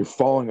 You're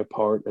falling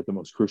apart at the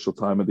most crucial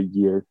time of the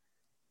year.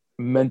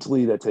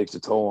 Mentally, that takes a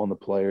toll on the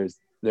players.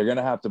 They're going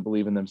to have to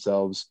believe in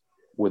themselves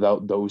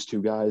without those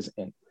two guys.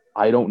 And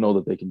I don't know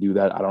that they can do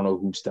that. I don't know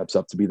who steps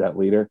up to be that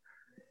leader.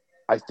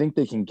 I think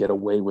they can get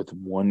away with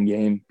one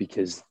game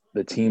because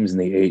the teams in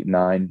the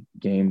 8-9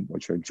 game,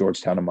 which are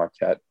Georgetown and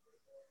Marquette,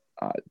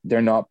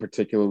 they're not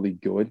particularly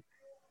good.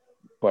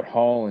 But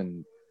Hall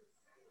and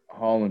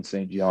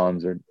St.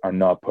 John's are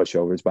not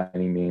pushovers by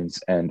any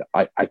means. And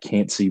I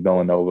can't see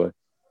Villanova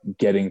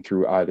getting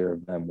through either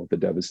of them with the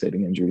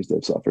devastating injuries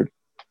they've suffered.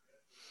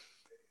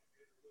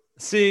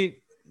 See,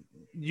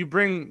 you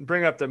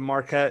bring up that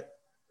Marquette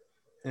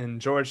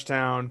and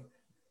Georgetown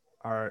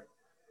are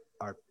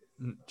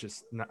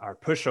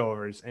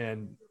pushovers,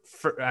 and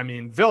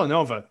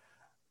Villanova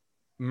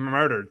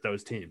murdered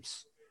those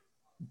teams,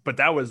 but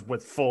that was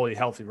with fully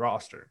healthy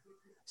roster.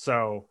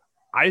 So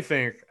I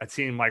think a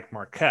team like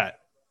Marquette,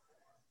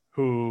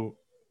 who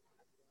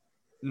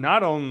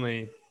not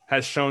only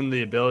has shown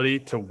the ability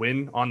to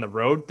win on the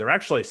road. They're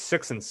actually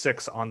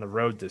 6-6 on the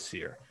road this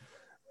year.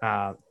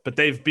 But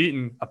they've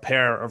beaten a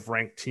pair of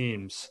ranked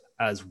teams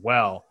as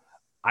well.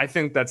 I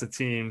think that's a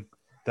team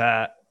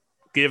that,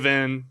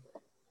 given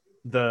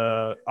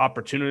the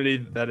opportunity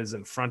that is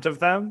in front of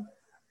them,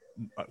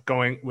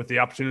 going with the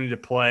opportunity to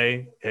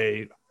play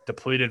a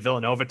depleted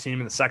Villanova team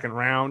in the second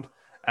round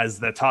as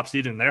the top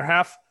seed in their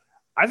half,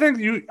 I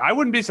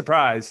wouldn't be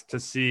surprised to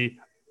see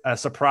a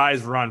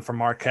surprise run from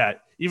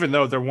Marquette, even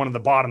though they're one of the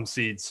bottom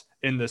seeds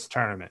in this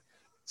tournament.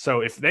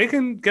 So if they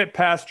can get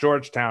past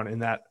Georgetown in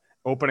that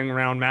opening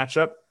round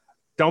matchup,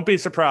 don't be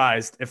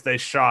surprised if they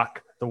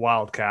shock the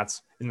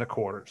Wildcats in the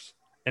quarters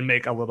and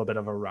make a little bit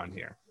of a run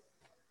here.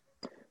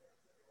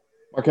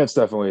 Marquette's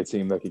definitely a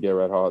team that could get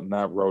red hot, and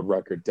that road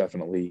record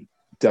definitely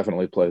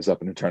plays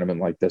up in a tournament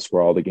like this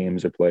where all the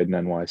games are played in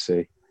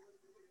NYC.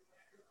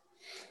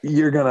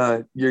 You're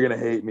gonna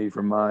hate me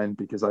for mine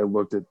because I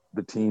looked at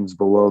the teams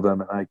below them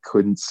and I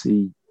couldn't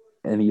see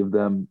any of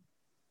them,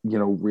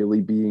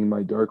 really being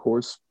my dark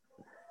horse.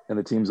 And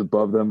the teams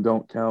above them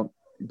don't count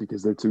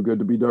because they're too good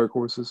to be dark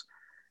horses.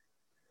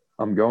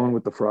 I'm going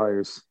with the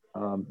Friars.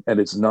 And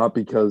it's not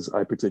because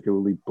I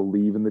particularly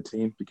believe in the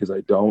team, because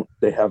I don't.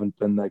 They haven't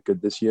been that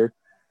good this year,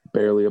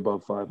 barely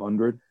above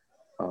 500.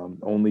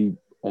 Only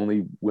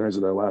winners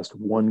of their last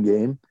one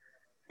game.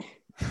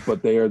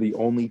 But they are the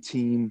only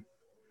team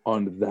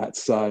on that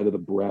side of the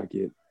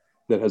bracket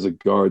that has a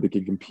guard that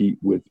can compete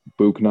with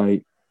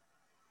Bouknight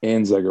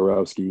and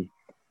Zagorowski.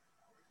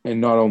 And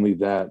not only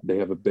that, they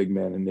have a big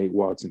man in Nate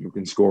Watson who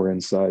can score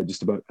inside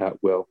just about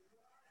at will.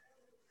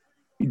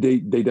 They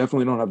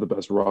definitely don't have the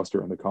best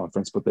roster in the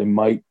conference, but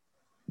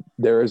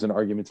there is an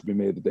argument to be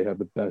made that they have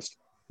the best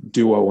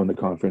duo in the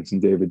conference in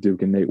David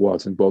Duke and Nate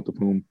Watson, both of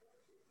whom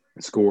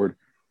scored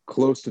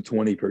close to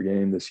 20 per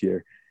game this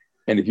year.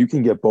 And if you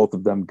can get both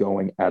of them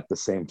going at the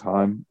same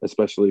time,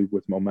 especially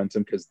with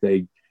momentum, because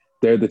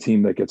they're the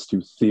team that gets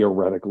to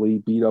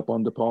theoretically beat up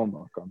on DePaul,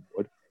 knock on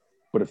wood.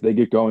 But if they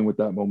get going with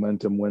that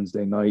momentum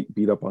Wednesday night,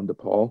 beat up on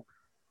DePaul,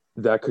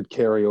 that could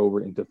carry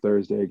over into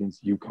Thursday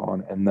against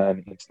UConn and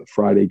then into the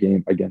Friday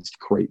game against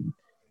Creighton.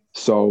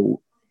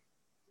 So,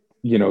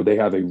 they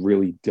have a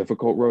really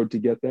difficult road to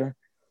get there.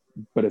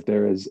 But if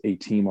there is a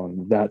team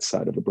on that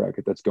side of the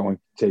bracket that's going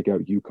to take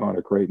out UConn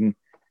or Creighton,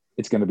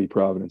 it's going to be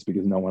Providence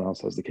because no one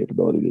else has the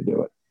capability to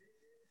do it.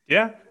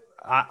 Yeah,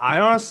 I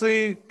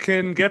honestly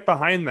can get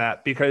behind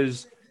that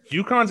because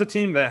UConn's a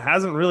team that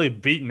hasn't really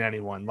beaten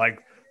anyone.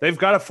 Like, they've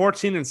got a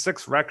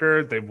 14-6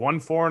 record. They've won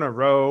 4 in a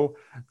row.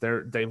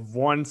 They've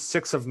won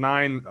 6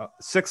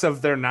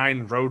 of their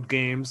 9 road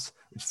games,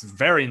 which is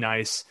very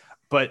nice.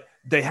 But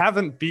they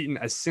haven't beaten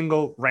a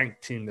single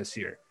ranked team this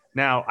year.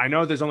 Now, I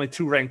know there's only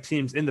 2 ranked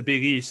teams in the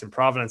Big East, and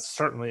Providence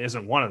certainly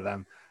isn't one of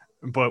them.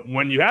 But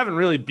when you haven't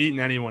really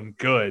beaten anyone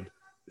good,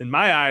 in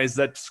my eyes,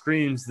 that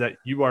screams that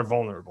you are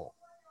vulnerable.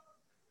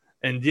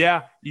 And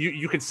yeah,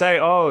 you could say,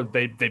 oh,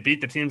 they beat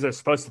the teams they're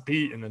supposed to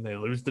beat, and then they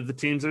lose to the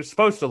teams they're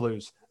supposed to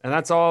lose. And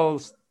that's all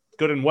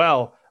good and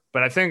well.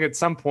 But I think at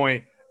some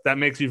point that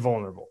makes you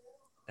vulnerable.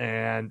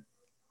 And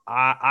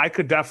I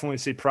could definitely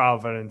see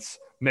Providence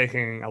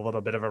making a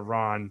little bit of a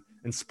run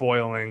and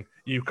spoiling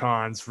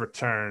UConn's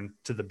return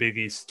to the Big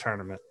East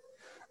tournament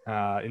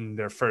in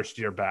their first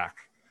year back.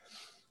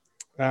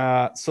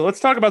 So let's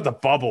talk about the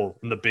bubble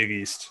in the Big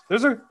East.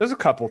 There's a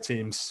couple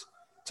teams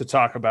to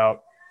talk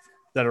about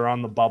that are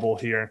on the bubble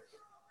here.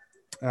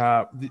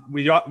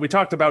 We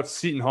talked about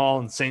Seton Hall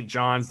and St.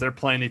 John's. They're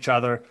playing each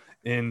other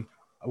in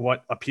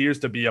what appears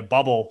to be a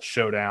bubble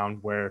showdown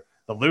where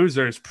the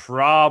loser is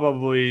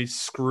probably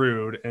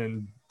screwed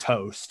and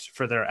toast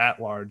for their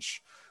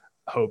at-large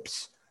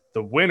hopes.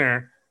 The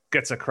winner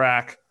gets a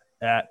crack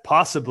at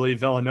possibly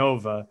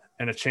Villanova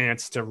and a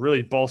chance to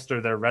really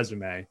bolster their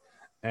resume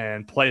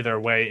and play their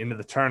way into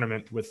the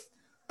tournament with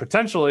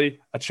potentially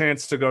a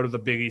chance to go to the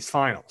Big East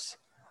Finals.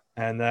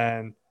 And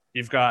then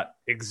you've got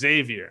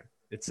Xavier.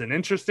 It's an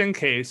interesting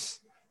case.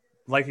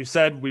 Like you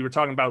said, we were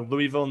talking about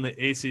Louisville and the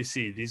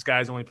ACC. These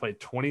guys only played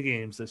 20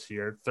 games this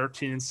year,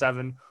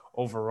 13-7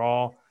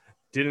 overall.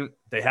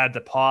 They had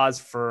to pause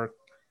for a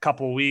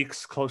couple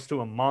weeks, close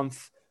to a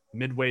month,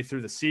 midway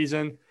through the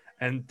season.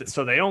 And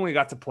so they only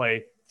got to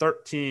play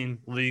 13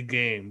 league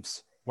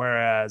games,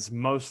 whereas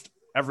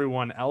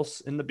everyone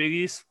else in the Big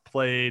East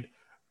played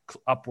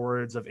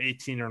upwards of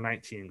 18 or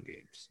 19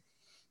 games.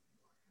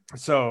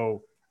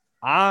 So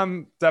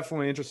I'm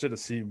definitely interested to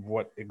see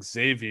what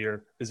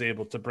Xavier is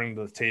able to bring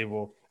to the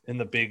table in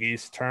the Big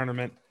East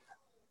tournament.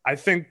 I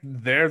think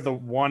they're the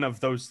one of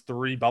those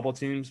 3 bubble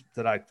teams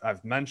that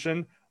I've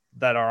mentioned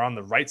that are on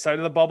the right side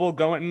of the bubble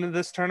going into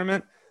this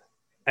tournament.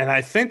 And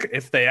I think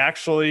if they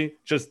actually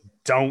just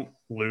don't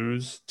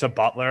lose to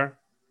Butler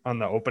on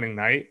the opening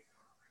night,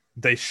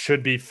 they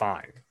should be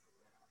fine.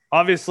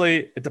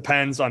 Obviously, it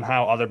depends on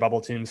how other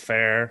bubble teams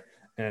fare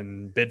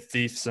and bid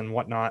thieves and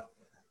whatnot.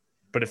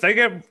 But if they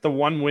get the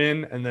one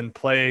win and then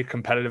play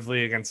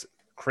competitively against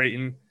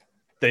Creighton,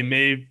 they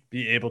may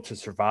be able to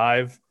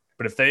survive.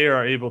 But if they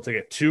are able to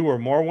get 2 or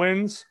more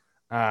wins,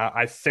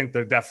 I think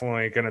they're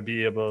definitely going to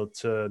be able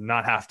to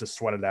not have to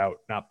sweat it out,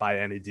 not buy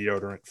any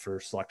deodorant for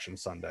Selection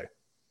Sunday.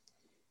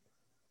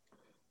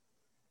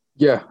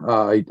 Yeah,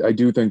 I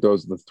do think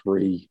those are the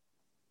three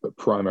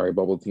primary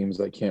bubble teams.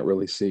 I can't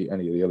really see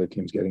any of the other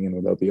teams getting in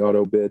without the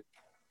auto bid.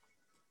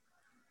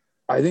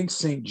 I think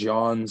St.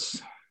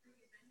 John's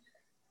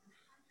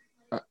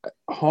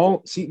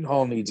Seton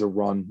Hall needs a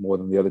run more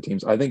than the other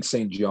teams. I think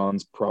St.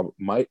 John's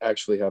might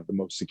actually have the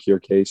most secure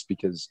case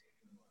because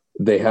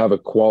they have a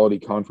quality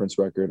conference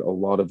record, a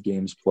lot of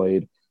games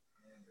played,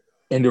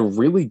 and a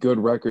really good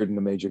record in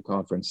the major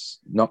conference.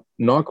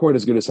 Not quite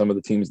as good as some of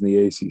the teams in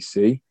the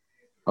ACC,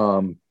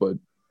 but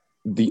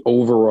the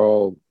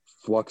overall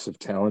flux of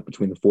talent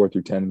between the 4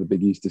 through 10 in the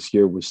Big East this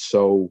year was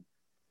so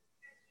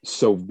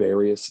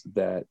various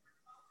that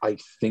I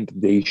think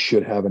they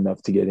should have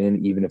enough to get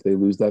in. Even if they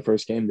lose that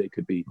first game, they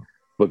could be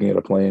looking at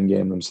a play-in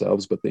game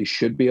themselves, but they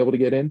should be able to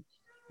get in.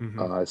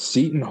 Mm-hmm.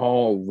 Seton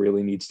Hall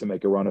really needs to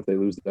make a run. If they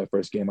lose that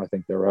first game, I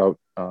think they're out.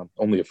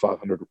 Only a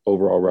 500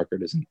 overall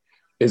record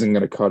isn't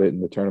going to cut it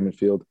in the tournament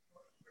field.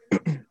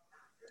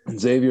 And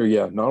Xavier,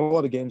 yeah, not a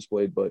lot of games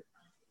played, but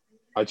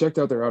I checked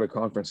out their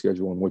out-of-conference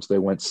schedule in which they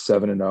went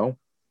 7-0,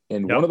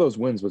 and one of those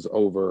wins was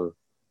over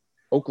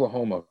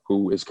Oklahoma,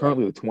 who is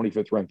currently the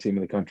 25th ranked team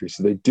in the country.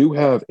 So they do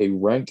have a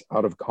ranked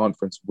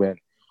out-of-conference win,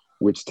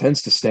 which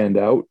tends to stand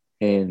out,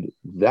 and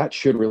that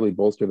should really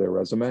bolster their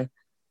resume.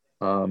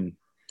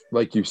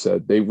 Like you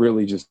said, they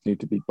really just need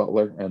to beat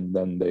Butler, and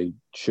then they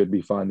should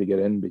be fine to get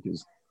in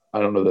because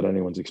I don't know that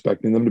anyone's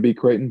expecting them to beat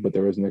Creighton, but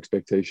there is an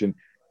expectation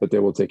that they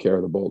will take care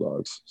of the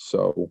Bulldogs.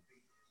 So,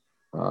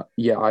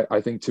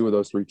 I think two of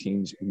those three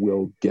teams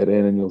will get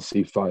in, and you'll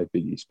see 5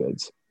 Big East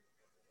bids.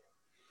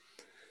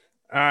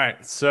 All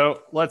right,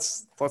 so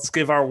let's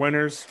give our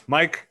winners.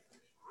 Mike,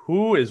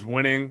 who is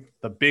winning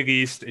the Big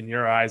East in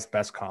your eyes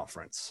best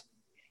conference?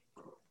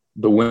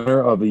 The winner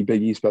of the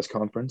Big East best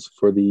conference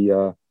for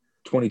the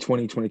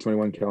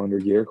 2020-2021 calendar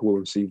year, who will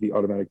receive the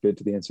automatic bid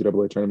to the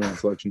NCAA tournament on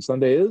Selection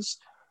Sunday, is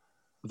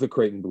the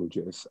Creighton Blue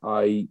Jays.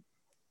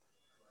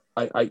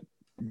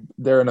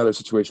 They're another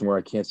situation where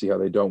I can't see how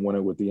they don't win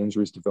it with the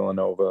injuries to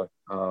Villanova.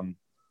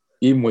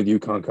 Even with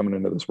UConn coming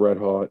into this red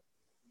hot,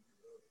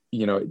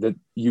 that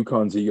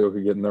UConn's ego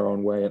could get in their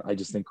own way. And I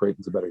just think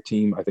Creighton's a better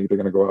team. I think they're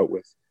going to go out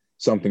with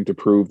something to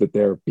prove that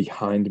they're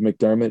behind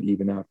McDermott,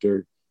 even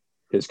after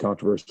his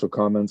controversial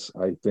comments.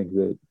 I think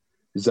that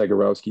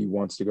Zagorowski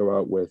wants to go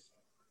out with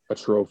a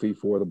trophy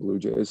for the Blue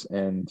Jays,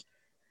 and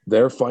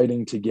they're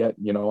fighting to get,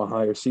 a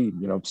higher seed,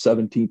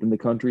 17th in the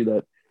country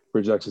that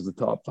projects as the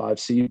top 5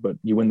 seed, but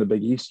you win the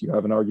Big East, you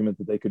have an argument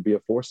that they could be a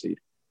 4 seed.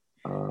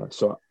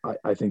 So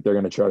I think they're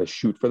going to try to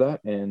shoot for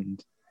that.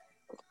 And,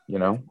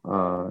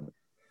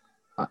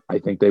 I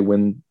think they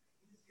win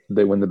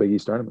the Big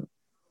East tournament.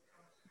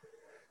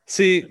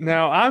 See,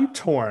 now I'm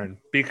torn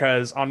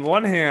because on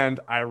one hand,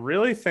 I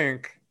really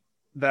think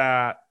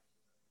that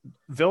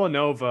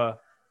Villanova,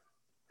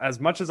 as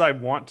much as I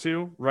want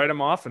to write them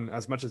off and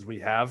as much as we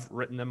have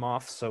written them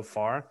off so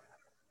far,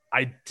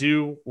 I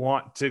do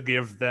want to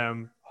give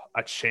them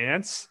a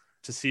chance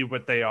to see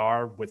what they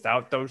are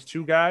without those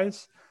two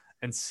guys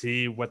and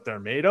see what they're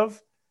made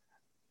of.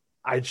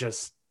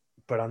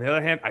 But on the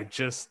other hand,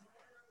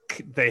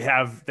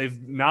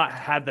 they've not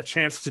had the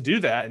chance to do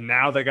that, and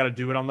now they got to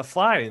do it on the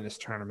fly in this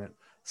tournament.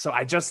 So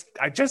I just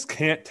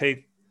can't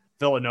take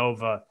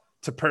Villanova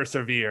to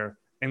persevere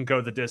and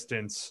go the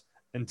distance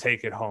and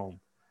take it home.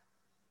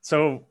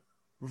 So,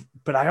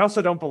 but I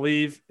also don't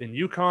believe in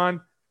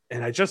UConn,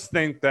 and I just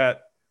think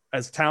that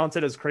as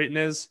talented as Creighton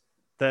is,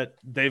 that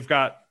they've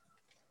got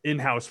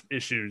in-house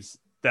issues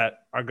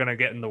that are going to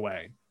get in the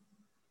way.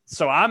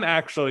 So I'm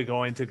actually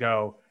going to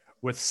go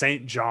with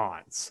St.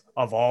 John's,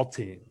 of all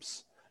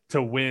teams,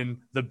 to win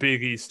the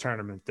Big East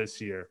tournament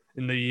this year,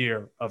 in the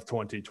year of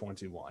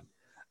 2021.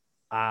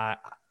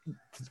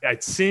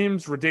 It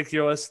seems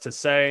ridiculous to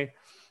say,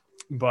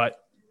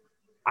 but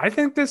I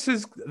think this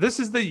is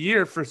the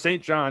year for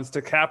St. John's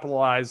to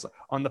capitalize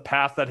on the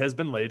path that has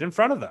been laid in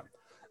front of them.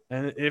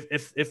 And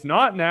if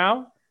not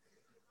now,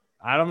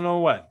 I don't know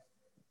when.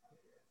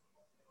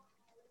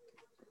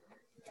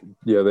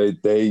 Yeah,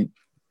 they've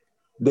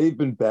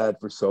been bad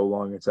for so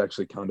long. It's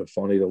actually kind of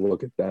funny to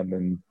look at them,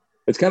 and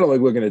it's kind of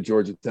like looking at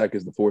Georgia Tech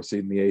as the 4th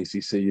seed in the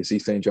ACC. You see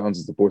St. John's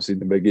as the 4th seed in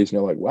the Big East, and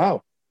you're like,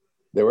 wow,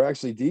 they were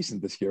actually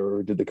decent this year,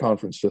 or did the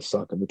conference just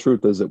suck? And the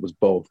truth is, it was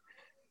both.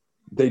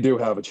 They do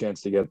have a chance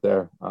to get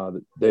there.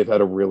 They've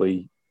had a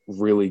really,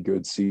 really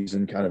good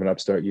season, kind of an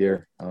upstart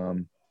year.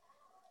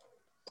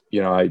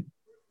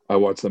 I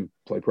watched them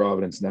play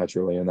Providence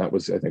naturally, and that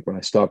was, I think, when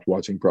I stopped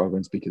watching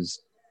Providence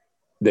because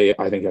they,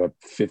 I think, had a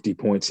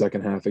 50-point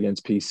second half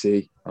against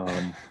PC.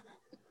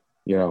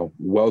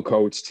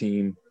 Well-coached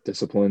team,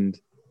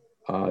 disciplined.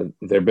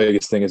 Their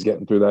biggest thing is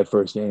getting through that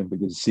first game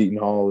because Seton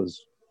Hall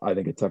is, I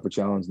think, a tougher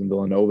challenge than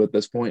Villanova at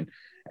this point,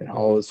 and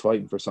Hall is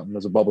fighting for something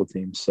as a bubble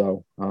team.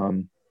 So,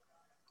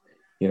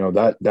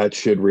 that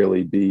should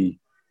really be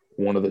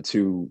one of the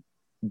two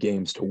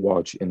games to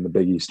watch in the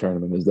Big East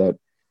tournament, is that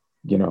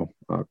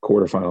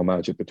quarterfinal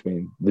matchup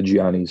between the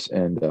Giannis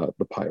and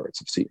the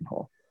Pirates of Seton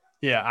Hall.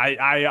 Yeah,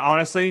 I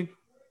honestly,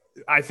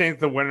 I think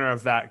the winner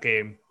of that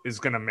game is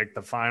going to make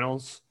the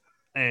finals,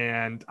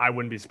 and I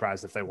wouldn't be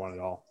surprised if they won it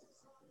all.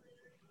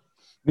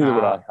 Neither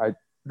would I.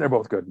 They're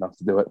both good enough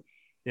to do it.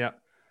 Yeah.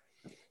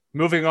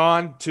 Moving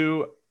on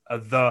to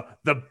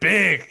the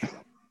Big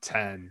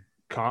Ten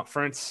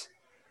Conference.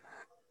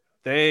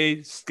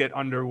 They get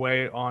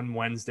underway on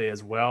Wednesday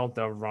as well.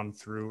 They'll run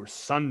through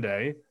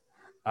Sunday.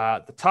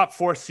 The top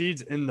 4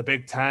 seeds in the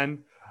Big Ten,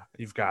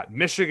 you've got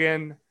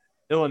Michigan,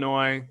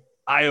 Illinois,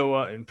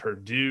 Iowa, and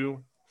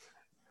Purdue.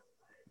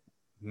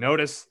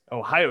 Notice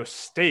Ohio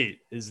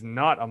State is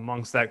not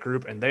amongst that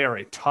group, and they are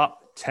a top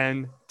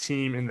 10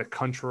 team in the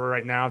country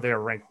right now. They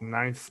are ranked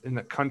 9th in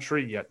the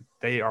country, yet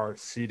they are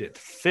seeded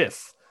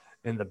 5th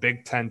in the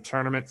Big Ten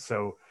tournament.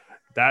 So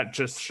that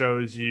just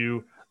shows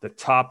you the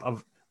top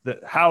of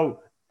how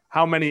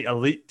many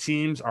elite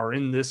teams are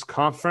in this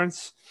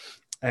conference.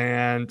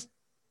 And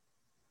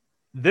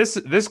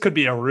this could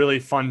be a really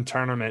fun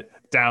tournament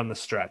down the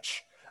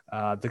stretch.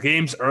 The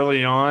games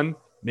early on,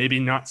 maybe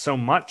not so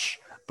much,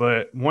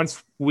 but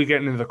once we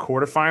get into the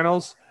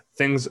quarterfinals,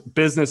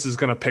 business is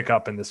going to pick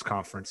up in this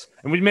conference,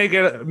 and we may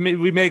get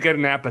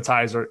an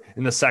appetizer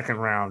in the second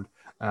round,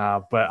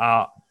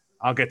 but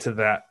I'll get to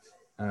that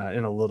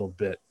in a little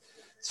bit.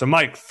 So,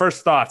 Mike,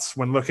 first thoughts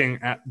when looking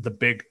at the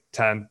Big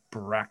Ten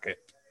bracket.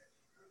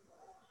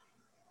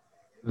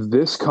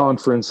 This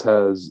conference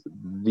has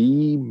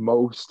the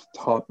most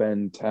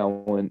top-end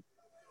talent,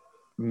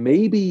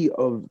 maybe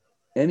of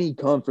any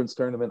conference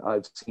tournament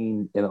I've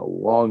seen in a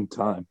long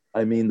time.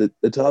 I mean,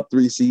 the top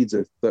 3 seeds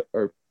are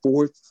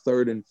 4th,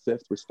 3rd, and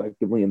 5th,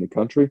 respectively, in the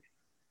country.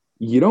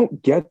 You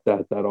don't get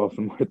that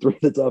often where 3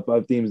 of the top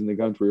 5 teams in the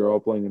country are all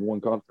playing in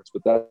one conference,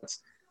 but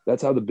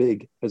that's how the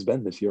Big has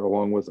been this year,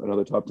 along with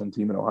another top 10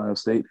 team in Ohio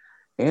State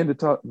and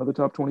another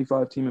top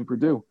 25 team in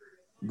Purdue.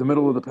 The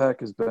middle of the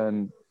pack has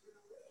been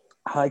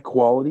high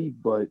quality,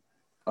 but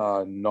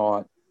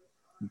not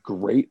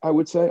great, I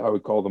would say. I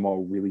would call them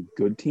all really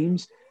good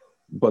teams,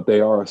 but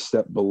they are a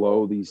step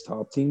below these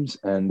top teams.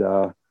 And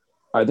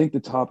I think the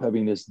top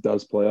heaviness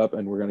does play up,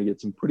 and we're going to get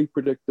some pretty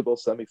predictable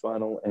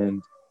semifinal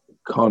and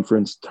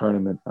conference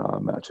tournament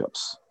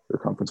matchups or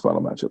conference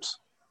final matchups.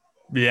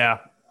 Yeah,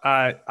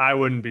 I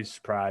wouldn't be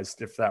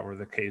surprised if that were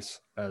the case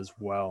as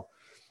well.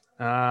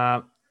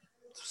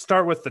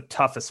 Start with the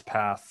toughest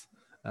path.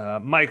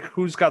 Mike,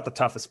 who's got the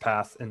toughest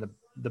path in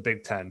the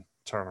Big Ten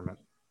tournament?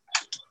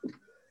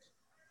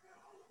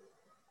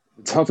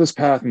 The toughest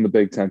path in the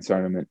Big Ten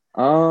tournament.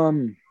 All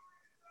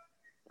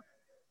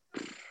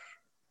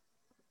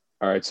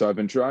right, so I've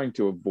been trying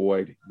to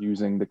avoid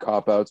using the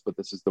cop-outs, but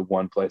this is the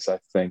one place I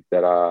think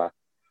that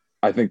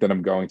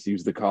I'm going to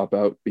use the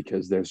cop-out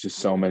because there's just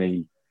so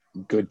many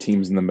good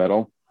teams in the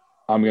middle.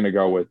 I'm going to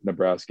go with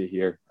Nebraska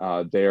here.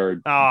 They're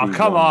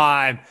come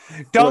on.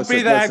 Don't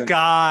be that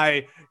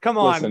guy. Come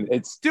on.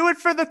 Do it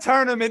for the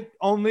tournament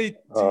only.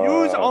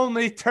 Use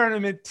only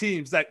tournament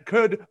teams that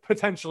could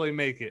potentially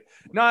make it.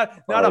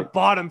 Not right. A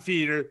bottom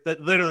feeder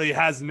that literally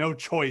has no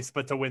choice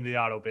but to win the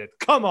auto bid.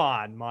 Come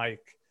on,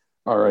 Mike.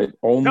 All right.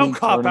 No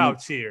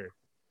cop-outs here.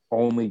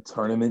 Only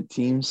tournament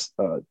teams.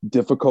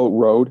 Difficult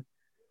road.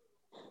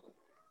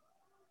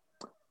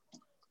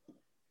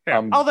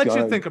 Yeah, I'll let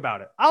you think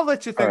about it.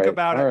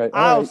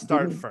 I'll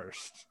start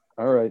first.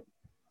 All right.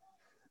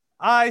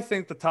 I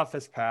think the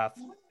toughest path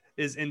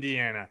is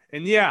Indiana.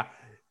 And yeah,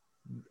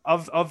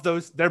 of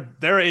those,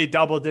 they're a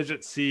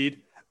double-digit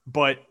seed,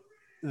 but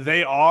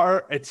they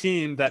are a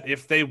team that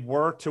if they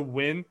were to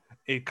win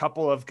a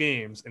couple of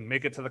games and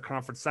make it to the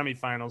conference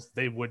semifinals,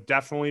 they would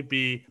definitely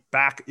be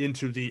back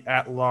into the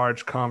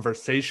at-large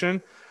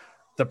conversation.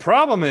 The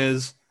problem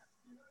is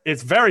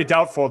it's very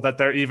doubtful that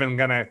they're even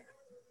going to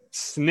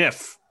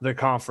sniff the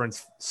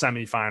conference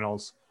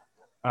semifinals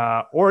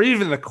or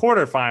even the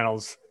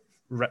quarterfinals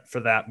for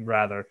that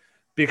rather,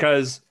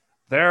 because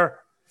their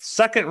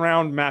second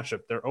round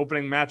matchup, their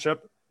opening matchup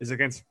is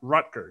against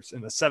Rutgers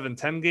in the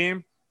 7-10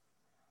 game.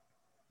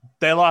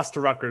 They lost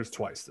to Rutgers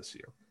twice this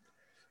year.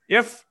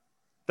 If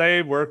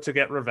they were to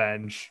get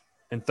revenge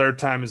and third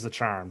time is the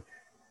charm,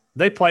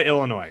 they play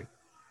Illinois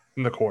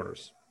in the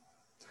quarters.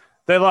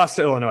 They lost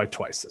to Illinois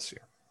twice this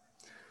year.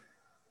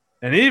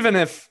 And even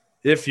if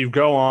you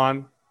go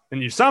on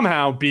and you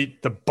somehow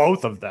beat the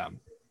both of them,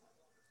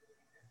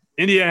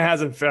 Indiana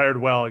hasn't fared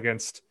well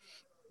against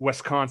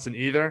Wisconsin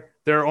either.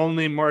 Their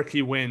only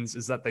marquee wins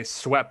is that they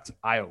swept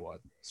Iowa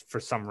for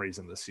some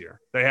reason this year.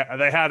 They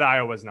had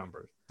Iowa's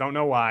number. Don't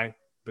know why,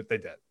 but they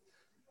did.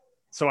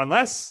 So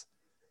unless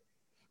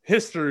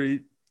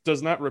history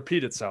does not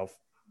repeat itself,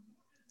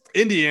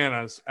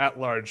 Indiana's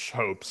at-large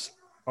hopes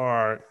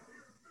are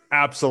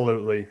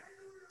absolutely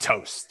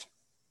toast.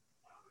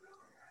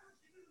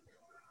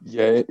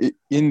 Yeah,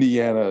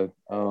 Indiana,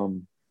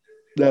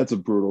 that's a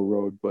brutal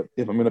road. But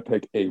if I'm going to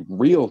pick a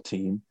real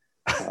team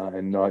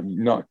and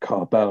not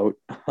cop out,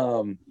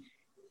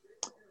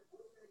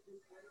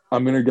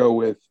 I'm going to go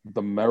with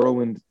the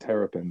Maryland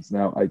Terrapins.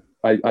 Now,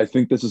 I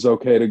think this is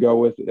okay to go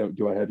with.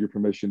 Do I have your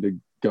permission to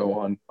go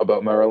on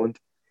about Maryland?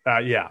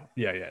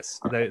 Yes.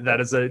 That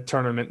is a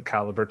tournament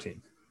caliber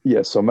team.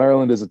 Yes, so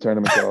Maryland is a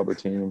tournament caliber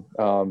team.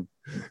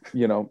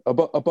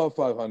 Above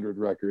 500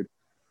 record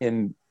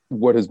in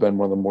what has been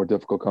one of the more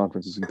difficult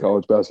conferences in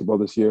college basketball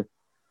this year.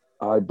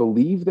 I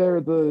believe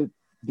they're the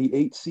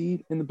 8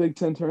 seed in the Big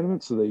Ten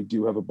tournament, so they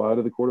do have a bye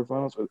to the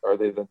quarterfinals. Or are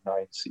they the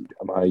 9 seed?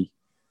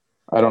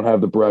 I don't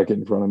have the bracket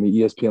in front of me.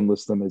 ESPN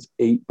lists them as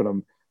 8, but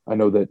I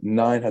know that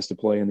 9 has to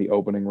play in the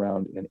opening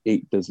round and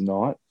 8 does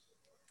not.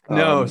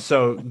 No,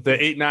 so the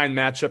 8-9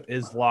 matchup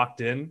is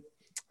locked in.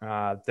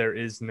 There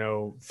is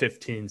no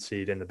 15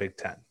 seed in the Big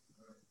Ten.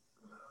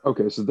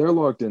 Okay, so they're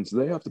locked in. So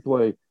they have to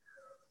play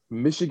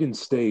Michigan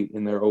State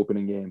in their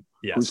opening game,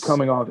 who's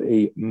coming off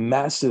a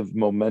massive,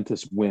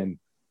 momentous win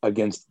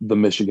against the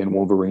Michigan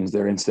Wolverines,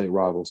 their in-state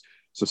rivals.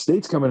 So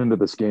State's coming into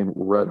this game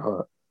red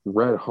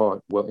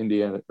hot. Well,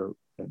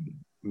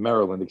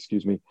 Maryland,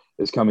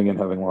 is coming in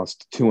having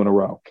lost 2 in a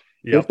row.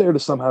 Yep. If they're to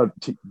somehow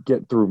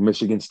get through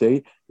Michigan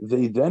State,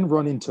 they then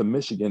run into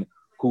Michigan,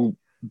 who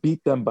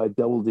beat them by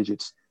double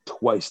digits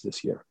twice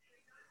this year.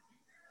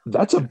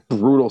 That's a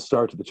brutal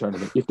start to the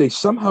tournament. If they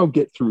somehow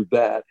get through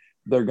that,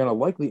 they're going to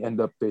likely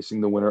end up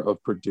facing the winner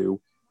of Purdue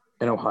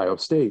and Ohio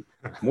State.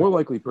 More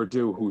likely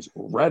Purdue, who's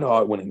red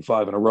hot, winning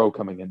 5 in a row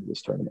coming into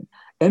this tournament.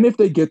 And if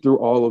they get through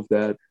all of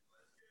that,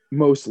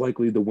 most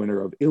likely the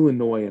winner of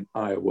Illinois and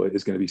Iowa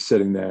is going to be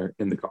sitting there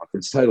in the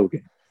conference title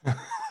game.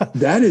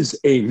 That is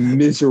a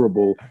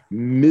miserable,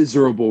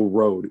 miserable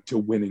road to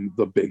winning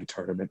the big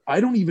tournament. I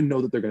don't even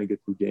know that they're going to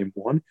get through game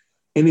 1.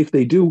 And if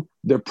they do,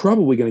 they're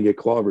probably going to get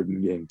clobbered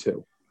in game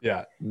 2.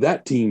 Yeah.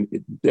 That team,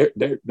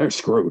 they're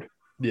screwed.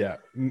 Yeah.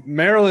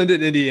 Maryland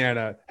and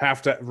Indiana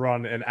have to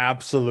run an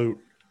absolute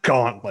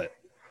gauntlet.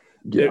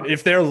 Yeah.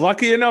 If they're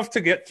lucky enough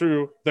to get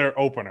through their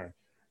opener,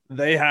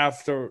 they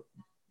have to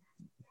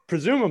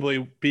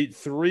presumably beat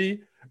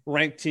 3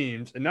 ranked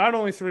teams, and not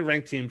only 3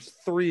 ranked teams,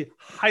 3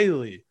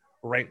 highly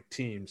ranked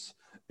teams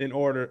in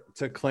order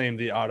to claim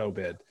the auto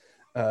bid.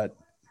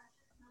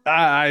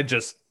 I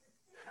just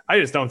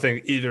don't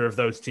think either of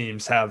those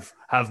teams have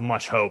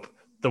much hope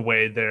the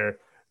way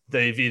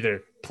they've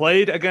either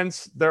played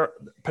against their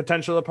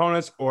potential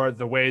opponents or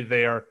the way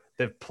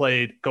they've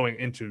played going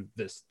into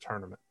this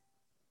tournament.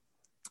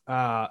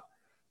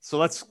 So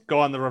let's go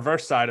on the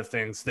reverse side of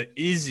things, the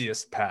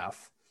easiest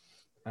path.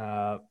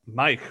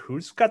 Mike,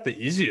 who's got the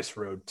easiest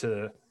road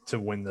to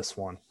win this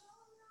one?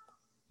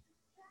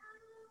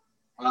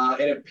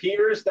 It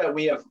appears that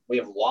we have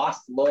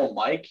lost Lil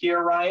Mike here,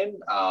 Ryan.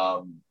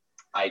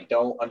 I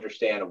don't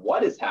understand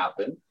what has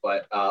happened,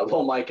 but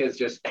Lil Mike has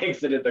just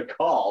exited the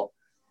call.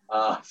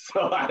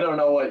 So I don't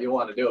know what you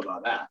want to do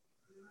about that.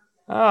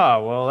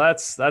 Oh, well,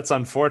 that's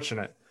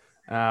unfortunate.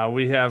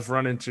 We have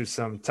run into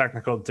some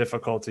technical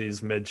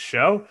difficulties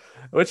mid-show,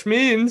 which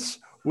means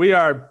we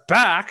are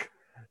back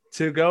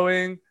to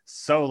going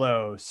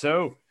solo.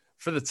 So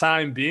for the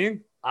time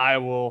being, I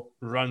will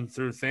run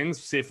through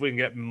things, see if we can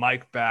get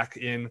Mike back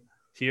in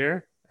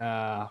here.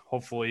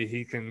 Hopefully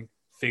he can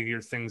figure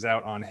things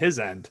out on his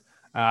end.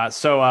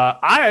 So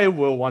I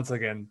will once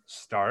again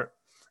start.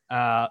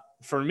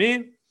 For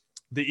me,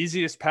 the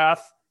easiest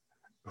path,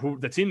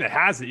 the team that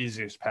has the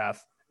easiest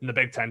path in the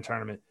Big Ten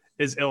tournament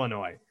is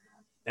Illinois.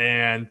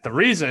 And the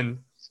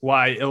reason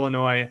why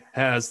Illinois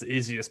has the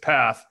easiest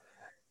path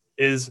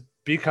is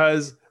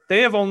because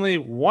they have only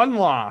 1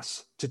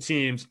 loss to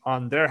teams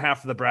on their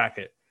half of the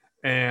bracket.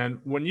 And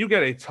when you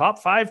get a top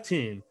 5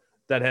 team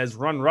that has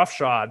run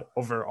roughshod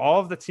over all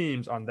of the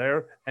teams on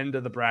their end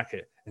of the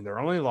bracket, and their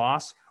only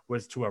loss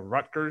was to a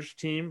Rutgers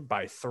team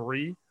by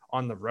 3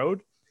 on the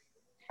road,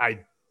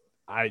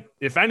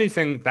 if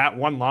anything, that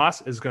 1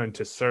 loss is going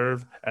to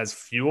serve as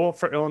fuel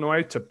for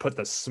Illinois to put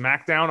the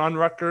smackdown on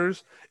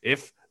Rutgers.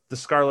 If the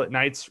Scarlet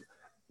Knights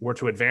were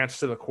to advance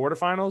to the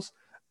quarterfinals,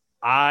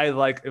 I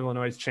like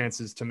Illinois'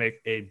 chances to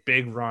make a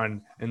big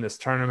run in this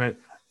tournament.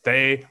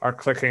 They are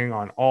clicking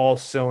on all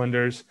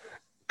cylinders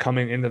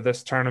coming into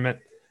this tournament.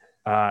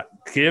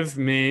 Give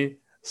me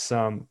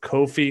some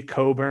Kofi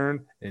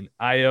Cockburn and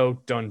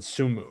Ayo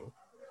Dosunmu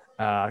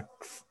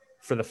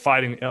for the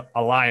Fighting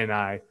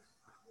Illini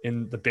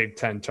in the Big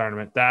Ten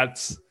tournament. That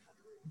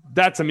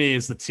to me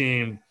is the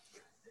team,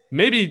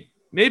 maybe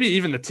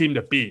even the team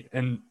to beat.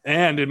 And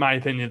in my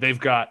opinion, they've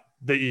got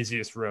the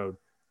easiest road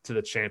to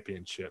the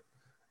championship.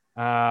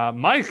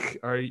 Mike,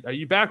 are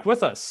you back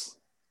with us?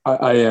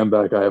 I am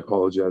back. I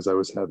apologize. I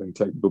was having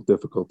technical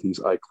difficulties.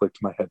 I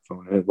clicked my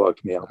headphone and it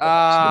locked me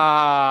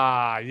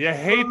out. You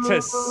hate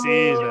to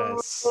see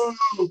this.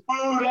 Boo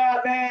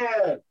that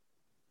man.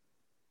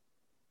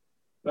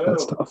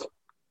 That's tough.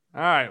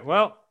 All right.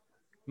 Well,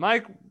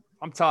 Mike,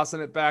 I'm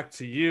tossing it back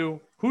to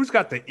you. Who's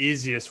got the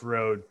easiest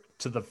road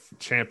to the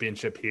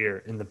championship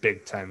here in the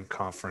Big Ten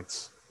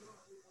Conference?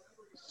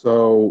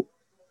 So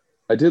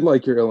I did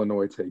like your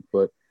Illinois take,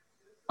 but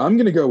I'm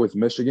going to go with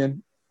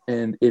Michigan.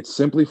 And it's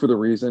simply for the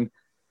reason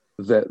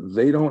that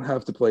they don't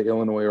have to play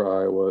Illinois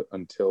or Iowa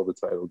until the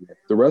title game.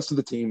 The rest of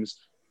the teams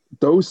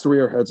those three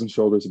are heads and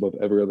shoulders above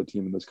every other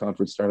team in this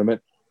conference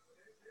tournament.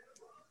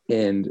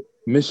 And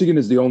Michigan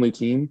is the only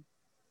team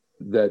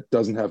that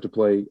doesn't have to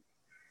play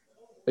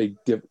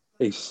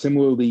a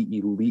similarly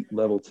elite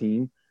level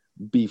team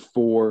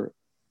before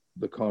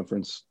the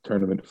conference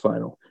tournament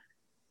final.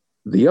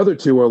 The other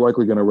two are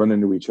likely going to run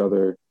into each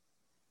other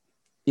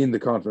in the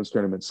conference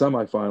tournament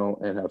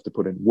semifinal and have to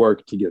put in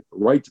work to get the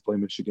right to play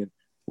Michigan.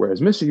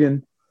 Whereas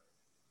Michigan,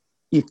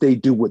 if they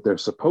do what they're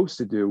supposed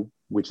to do,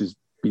 which is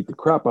beat the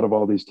crap out of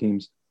all these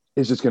teams,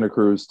 is just going to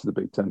cruise to the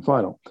Big Ten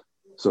final.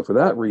 So for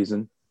that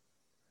reason,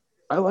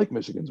 I like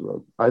Michigan's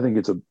road. I think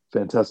it's a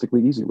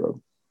fantastically easy road.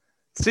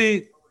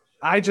 See,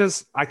 I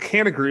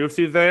can't agree with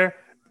you there,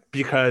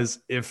 because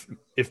if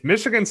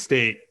Michigan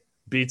State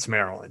beats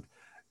Maryland,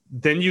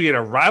 then you get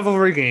a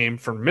rivalry game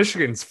for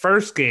Michigan's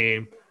first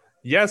game.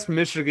 Yes,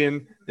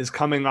 Michigan is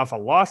coming off a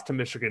loss to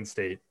Michigan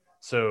State,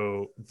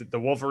 so the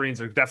Wolverines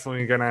are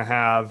definitely going to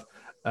have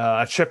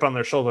a chip on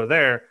their shoulder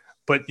there.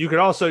 But you could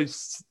also,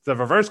 the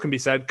reverse can be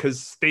said, because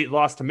State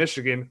lost to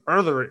Michigan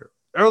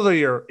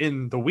earlier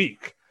in the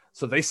week,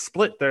 so they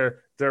split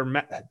their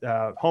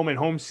home and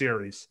home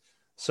series.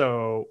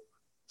 So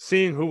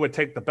seeing who would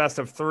take the best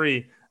of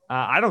three,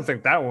 I don't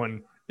think that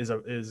one is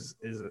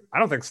I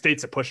don't think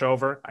State's a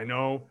pushover. I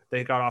know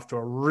they got off to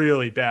a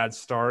really bad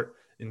start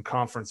in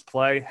conference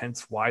play,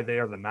 hence why they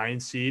are the 9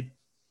 seed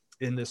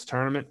in this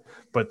tournament.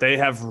 But they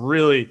have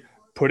really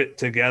put it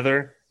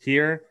together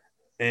here.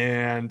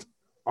 And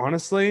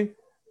honestly,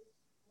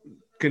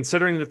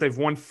 considering that they've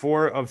won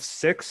 4 of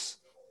 6,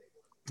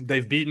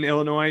 they've beaten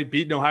Illinois,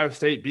 beaten Ohio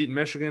State, beaten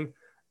Michigan,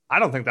 I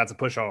don't think that's a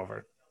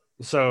pushover.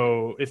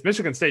 So if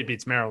Michigan State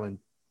beats Maryland,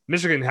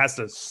 Michigan has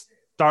to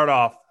start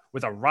off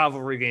with a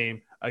rivalry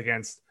game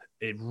against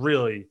a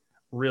really,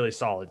 really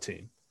solid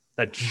team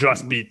that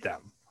just beat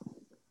them.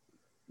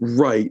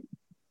 Right.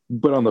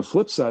 But on the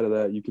flip side of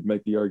that, you could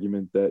make the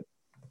argument that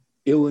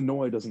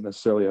Illinois doesn't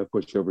necessarily have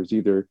pushovers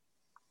either,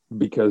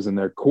 because in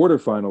their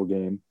quarterfinal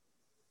game,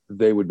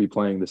 they would be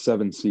playing the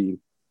 7 seed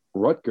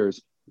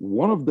Rutgers,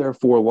 one of their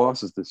 4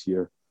 losses this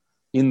year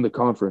in the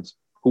conference,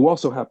 who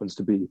also happens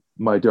to be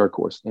my dark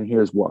horse. And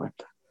here's why.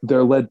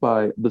 They're led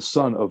by the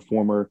son of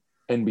former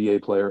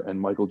NBA player and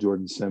Michael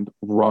Jordan simp,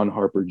 Ron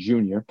Harper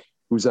Jr.,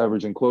 who's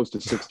averaging close to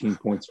 16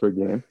 points per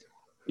game.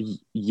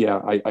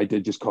 Yeah, I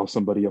did just call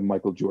somebody a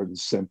Michael Jordan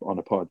simp on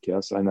a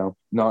podcast. I know,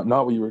 not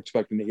what you were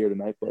expecting to hear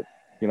tonight, but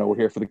we're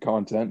here for the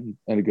content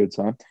and a good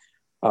time.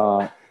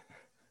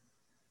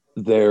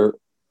 They're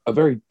a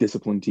very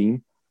disciplined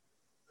team.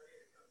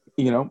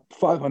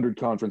 500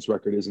 conference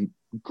record isn't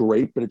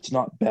great, but it's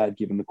not bad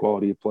given the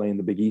quality of play in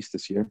the Big East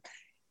this year.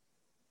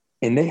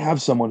 And they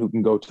have someone who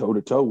can go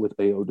toe-to-toe with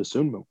Ayo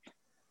Dosunmu.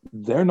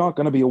 They're not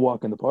going to be a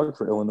walk in the park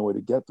for Illinois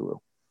to get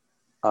through.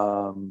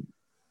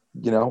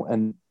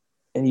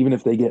 And even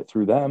if they get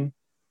through them,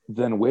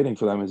 then waiting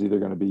for them is either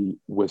going to be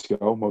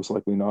Wisco, most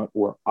likely not,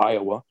 or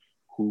Iowa,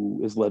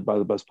 who is led by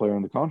the best player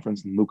in the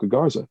conference, Luka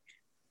Garza.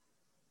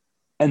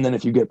 And then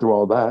if you get through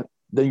all that,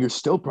 then you're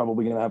still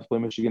probably going to have to play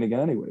Michigan again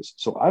anyways.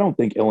 So I don't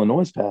think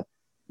Illinois' path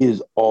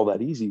is all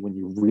that easy when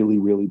you really,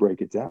 really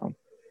break it down.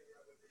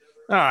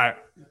 All right.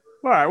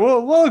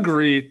 We'll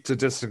agree to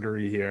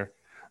disagree here.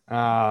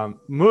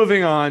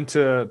 Moving on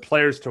to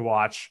players to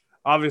watch.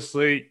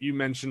 Obviously, you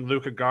mentioned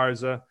Luka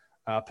Garza,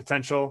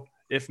 potential,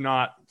 if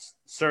not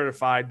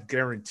certified,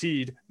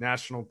 guaranteed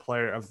National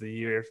Player of the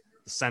Year,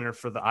 the center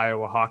for the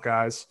Iowa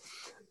Hawkeyes.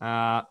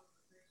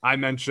 I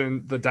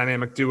mentioned the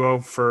dynamic duo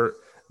for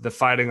the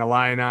Fighting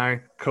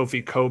Illini,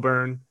 Kofi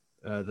Cockburn,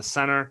 the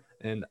center,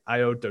 and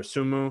Ayo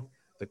Dosunmu,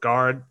 the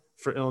guard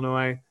for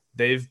Illinois.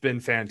 They've been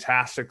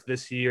fantastic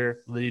this year,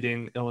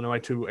 leading Illinois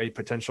to a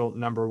potential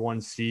number 1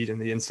 seed in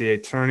the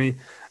NCAA tourney.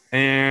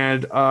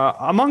 And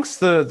amongst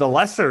the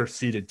lesser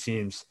seeded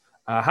teams,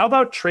 how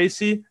about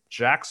Tracy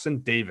Jackson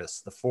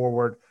Davis, the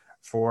forward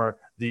for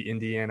the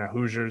Indiana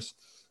Hoosiers?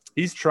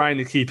 He's trying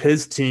to keep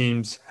his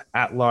team's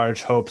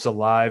at-large hopes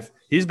alive.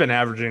 He's been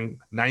averaging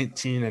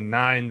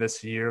 19-9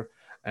 this year,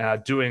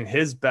 doing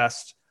his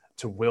best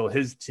to will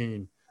his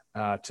team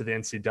to the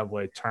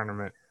NCAA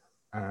tournament.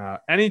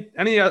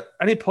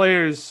 Any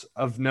players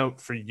of note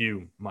for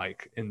you,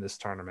 Mike, in this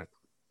tournament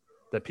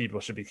that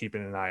people should be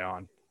keeping an eye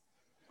on?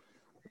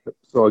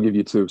 So I'll give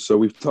you 2. So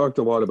we've talked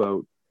a lot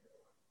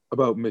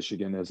about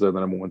Michigan as the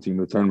number 1 team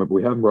in the tournament, but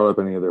we haven't brought up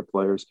any of their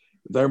players.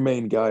 Their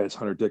main guy is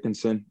Hunter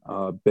Dickinson,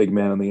 big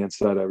man on the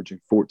inside,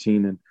 averaging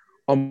 14 and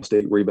almost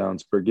 8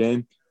 rebounds per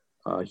game.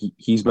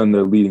 He's been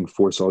their leading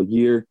force all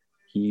year.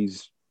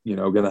 He's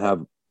going to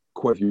have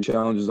quite a few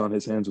challenges on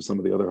his hands with some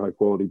of the other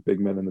high-quality big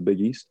men in the Big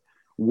East,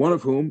 one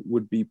of whom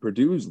would be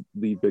Purdue's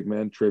lead big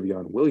man,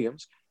 Trevion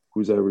Williams,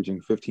 who's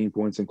averaging 15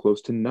 points and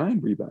close to 9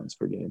 rebounds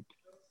per game.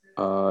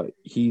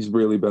 He's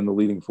really been the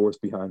leading force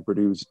behind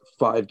Purdue's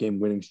 5-game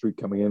winning streak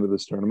coming into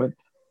this tournament.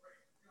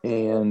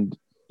 And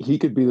he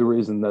could be the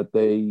reason that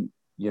they,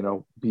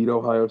 beat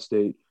Ohio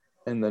State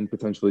and then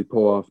potentially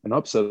pull off an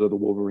upset of the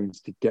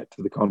Wolverines to get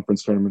to the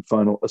conference tournament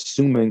final,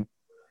 assuming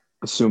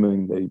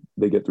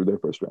they get through their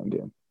first round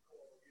game.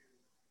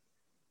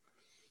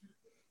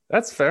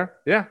 That's fair.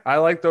 Yeah, I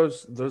like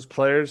those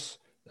players.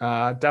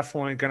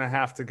 Definitely gonna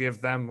have to give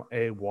them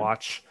a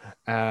watch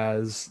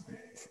as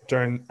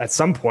during at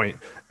some point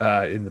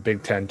in the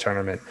Big Ten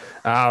tournament.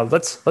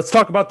 Let's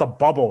talk about the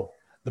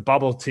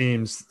bubble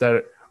teams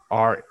that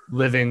are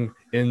living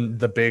in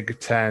the Big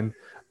Ten.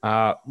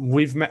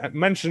 We've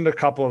mentioned a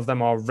couple of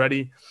them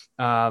already.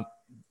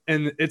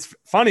 And it's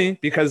funny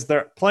because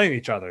they're playing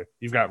each other.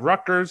 You've got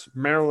Rutgers,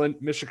 Maryland,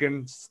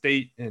 Michigan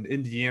State, and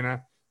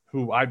Indiana,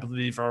 who I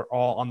believe are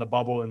all on the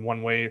bubble in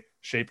one way,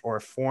 shape, or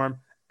form.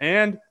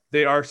 And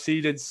they are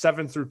seeded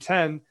 7 through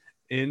 10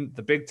 in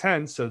the Big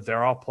Ten. So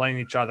they're all playing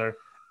each other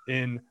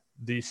in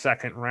the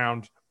second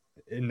round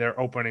in their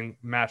opening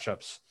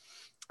matchups.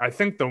 I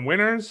think the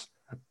winners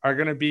are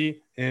going to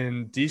be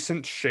in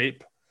decent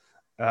shape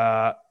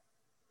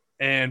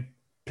and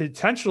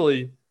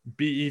potentially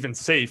be even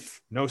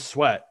safe, no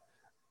sweat.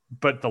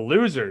 But the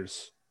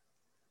losers,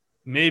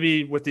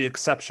 maybe with the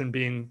exception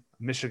being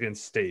Michigan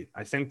State,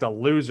 I think the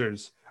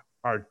losers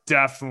are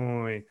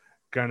definitely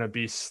going to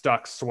be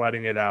stuck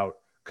sweating it out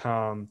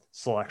come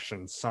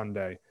Selection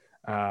Sunday.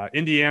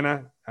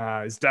 Indiana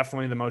is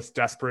definitely the most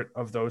desperate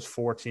of those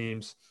four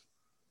teams.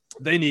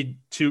 They need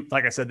two,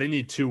 like I said, they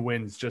need 2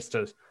 wins just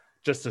to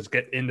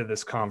get into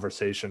this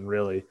conversation,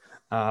 really.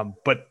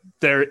 But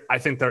I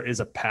think there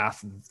is a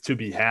path to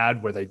be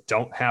had where they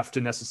don't have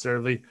to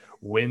necessarily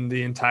win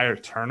the entire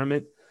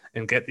tournament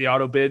and get the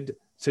auto bid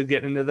to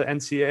get into the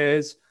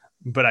NCAAs.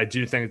 But I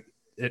do think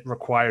it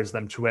requires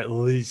them to at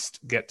least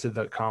get to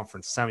the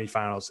conference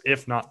semifinals,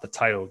 if not the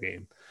title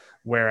game.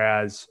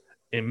 Whereas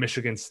in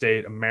Michigan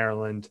State, a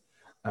Maryland,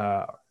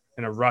 and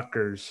a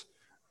Rutgers,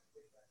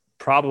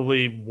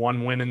 probably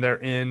 1 win and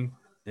they're in.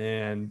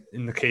 And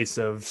in the case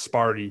of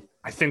Sparty,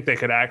 I think they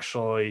could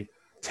actually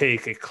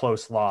take a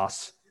close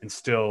loss and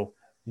still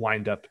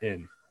wind up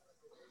in.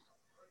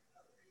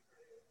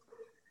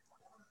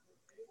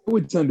 I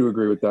would tend to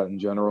agree with that in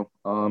general.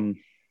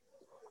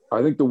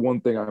 I think the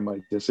one thing I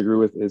might disagree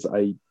with is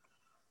I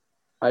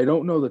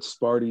don't know that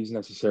Sparty's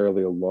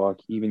necessarily a lock,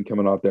 even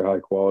coming off their high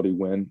quality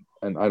win.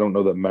 And I don't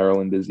know that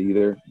Maryland is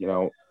either. You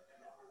know,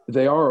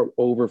 they are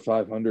over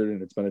 500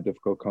 and it's been a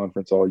difficult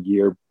conference all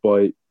year,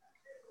 but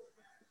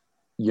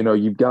you know,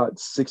 you've got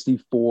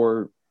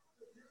 64,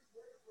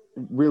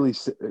 really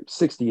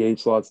 68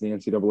 slots in the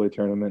NCAA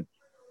tournament.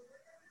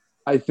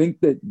 I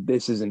think that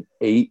this is an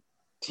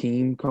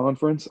 8-team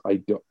conference.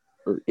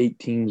 Or 8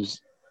 teams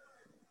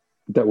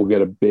that will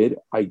get a bid.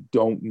 I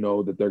don't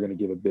know that they're going to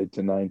give a bid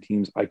to 9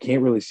 teams. I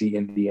can't really see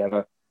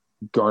Indiana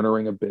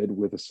garnering a bid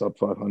with a sub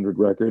 500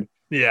 record.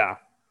 Yeah.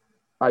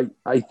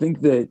 I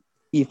think that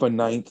if a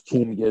 9th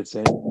team gets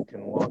in, you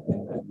can lock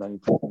in that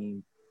 9th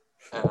team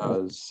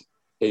as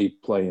a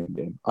play-in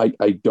game.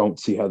 I don't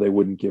see how they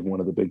wouldn't give one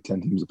of the Big Ten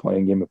teams a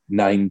play-in game if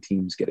 9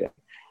 teams get in.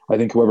 I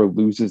think whoever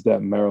loses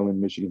that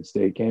Maryland-Michigan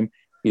State game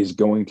is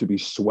going to be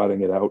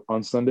sweating it out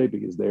on Sunday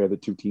because they are the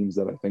 2 teams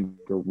that I think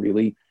are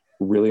really,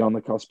 really on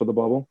the cusp of the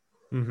bubble.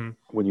 Mm-hmm.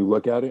 When you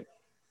look at it,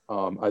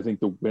 I think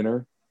the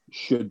winner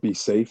should be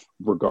safe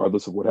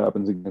regardless of what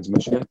happens against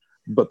Michigan.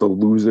 But the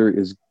loser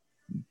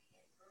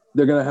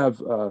they're going to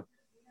have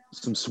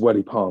some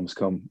sweaty palms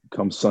come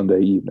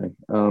Sunday evening.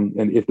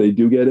 And if they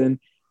do get in,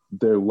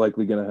 they're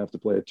likely going to have to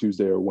play a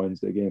Tuesday or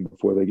Wednesday game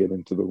before they get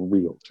into the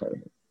real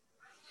tournament.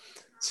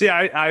 See,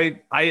 I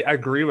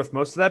agree with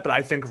most of that, but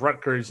I think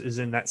Rutgers is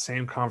in that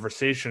same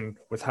conversation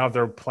with how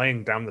they're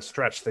playing down the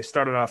stretch. They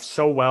started off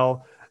so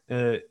well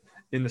in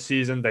the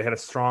season. They had a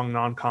strong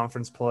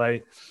non-conference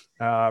play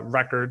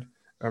record,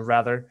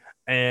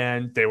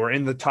 and they were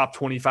in the top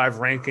 25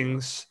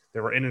 rankings. They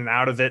were in and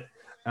out of it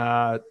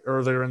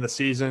earlier in the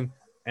season,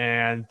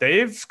 and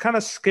they've kind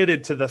of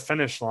skidded to the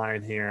finish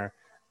line here.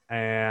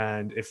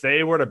 And if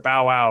they were to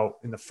bow out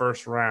in the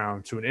first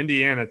round to an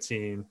Indiana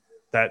team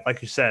that,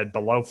 like you said,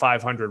 below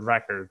 500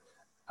 record,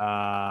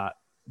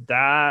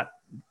 that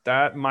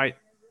might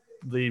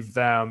leave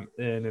them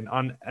in an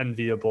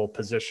unenviable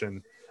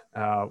position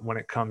when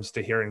it comes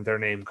to hearing their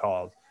name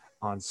called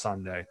on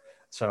Sunday.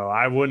 So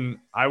I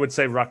would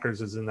say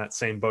Rutgers is in that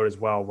same boat as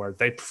well, where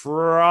they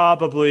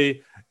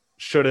probably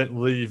shouldn't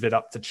leave it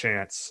up to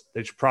chance.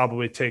 They should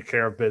probably take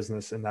care of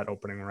business in that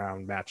opening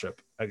round matchup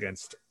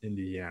against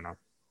Indiana.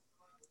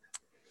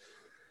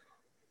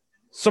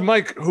 So,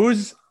 Mike,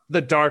 who's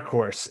the dark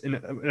horse in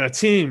a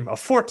team, a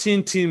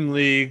 14-team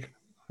league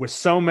with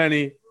so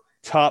many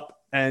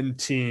top-end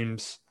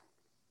teams?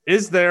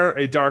 Is there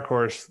a dark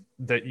horse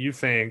that you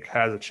think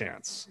has a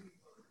chance?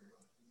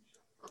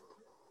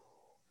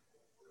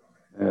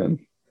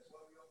 Man,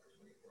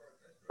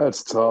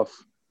 that's tough.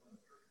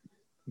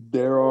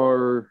 There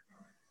are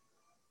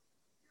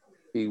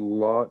a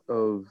lot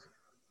of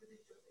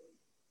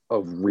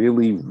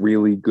really,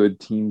 really good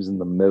teams in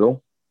the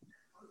middle.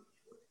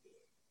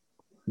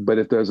 But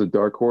if there's a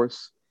dark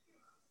horse,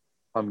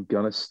 I'm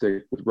going to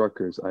stick with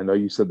Rutgers. I know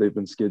you said they've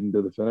been skidding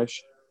to the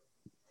finish,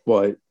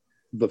 but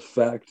the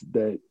fact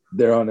that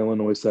they're on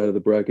Illinois' side of the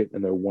bracket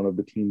and they're one of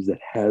the teams that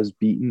has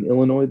beaten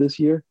Illinois this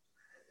year,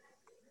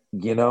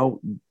 You know,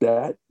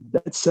 that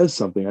says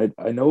something.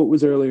 I know it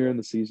was earlier in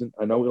the season.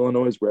 I know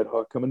Illinois is red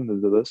hot coming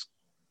into this,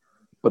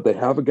 but they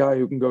have a guy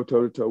who can go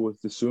toe to toe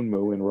with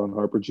Dosunmu and Ron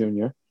Harper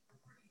Jr.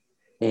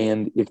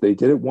 And if they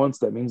did it once,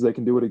 that means they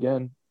can do it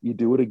again. You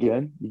do it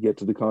again, you get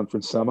to the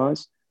conference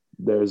semis.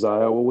 There's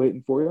Iowa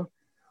waiting for you.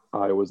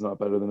 Iowa's not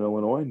better than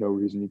Illinois. No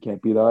reason you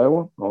can't beat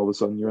Iowa. All of a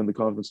sudden, you're in the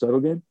conference title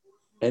game.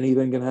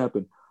 Anything can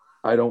happen.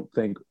 I don't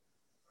think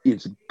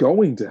it's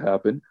going to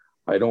happen.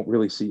 I don't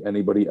really see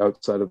anybody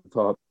outside of the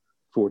top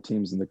four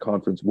teams in the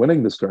conference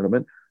winning this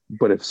tournament.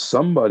 But if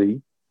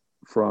somebody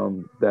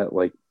from that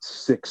like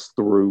 6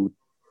 through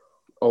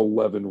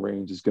 11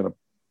 range is going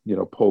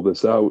to, pull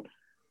this out,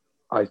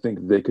 I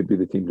think they could be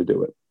the team to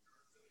do it.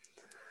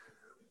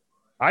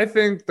 I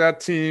think that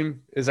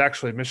team is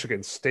actually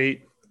Michigan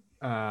State.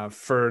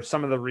 For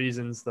some of the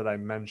reasons that I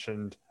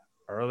mentioned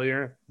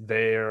earlier,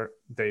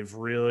 they've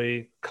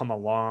really come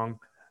along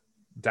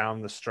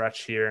down the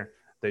stretch here.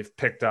 They've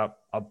picked up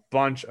a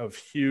bunch of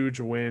huge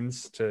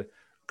wins to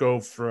go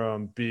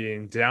from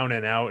being down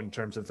and out in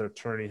terms of their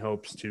tourney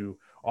hopes to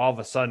all of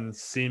a sudden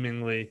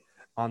seemingly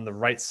on the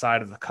right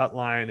side of the cut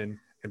line and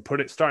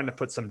starting to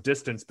put some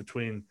distance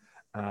between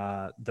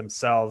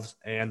themselves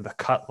and the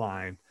cut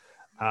line.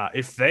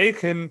 If they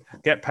can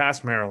get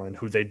past Maryland,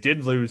 who they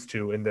did lose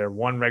to in their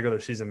one regular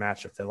season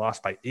matchup, they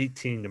lost by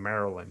 18 to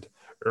Maryland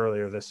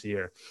earlier this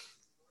year,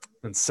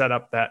 and set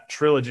up that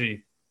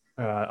trilogy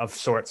of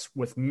sorts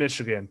with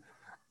Michigan,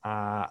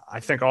 I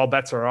think all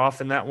bets are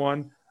off in that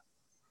one.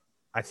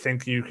 I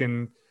think you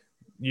can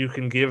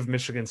give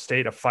Michigan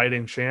State a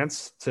fighting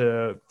chance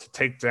to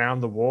take down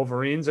the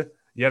Wolverines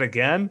yet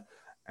again.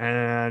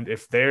 And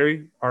if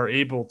they are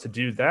able to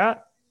do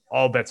that,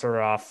 all bets are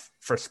off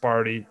for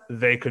Sparty.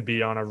 They could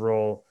be on a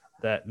roll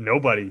that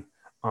nobody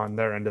on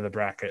their end of the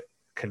bracket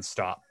can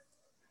stop.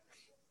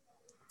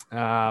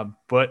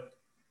 But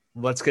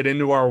let's get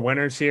into our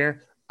winners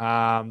here.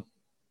 For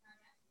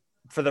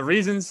the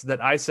reasons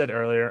that I said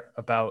earlier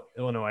about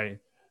Illinois,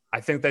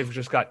 I think they've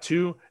just got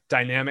two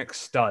dynamic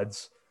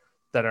studs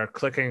that are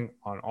clicking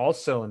on all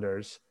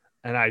cylinders.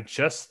 And I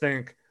just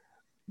think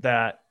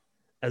that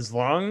as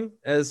long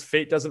as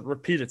fate doesn't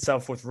repeat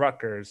itself with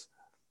Rutgers,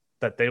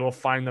 that they will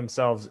find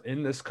themselves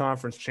in this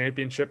conference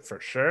championship for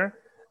sure.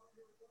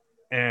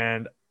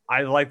 And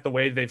I like the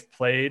way they've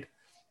played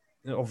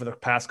over the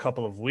past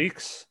couple of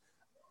weeks.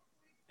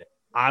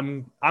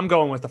 I'm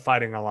going with the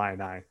Fighting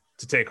Illini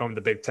to take home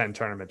the Big Ten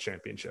tournament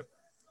championship.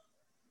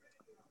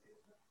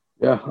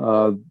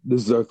 Yeah,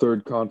 this is our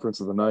third conference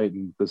of the night,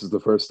 and this is the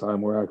first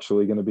time we're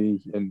actually going to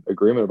be in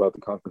agreement about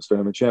the conference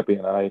tournament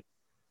champion. I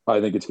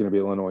think it's going to be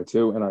Illinois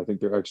too, and I think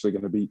they're actually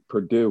going to beat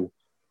Purdue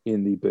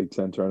in the Big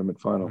Ten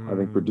tournament final. I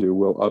think Purdue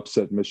will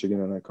upset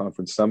Michigan in that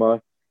conference semi.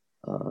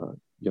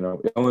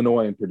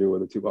 Illinois and Purdue are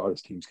the two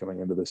hottest teams coming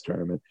into this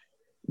tournament.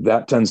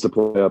 That tends to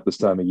play out this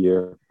time of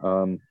year.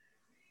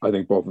 I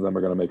think both of them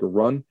are going to make a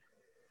run,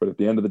 but at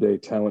the end of the day,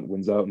 talent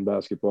wins out in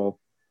basketball,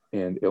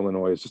 and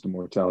Illinois is just a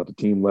more talented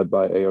team led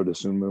by Ayo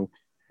Dosunmu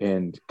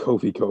and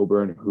Kofi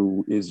Cockburn,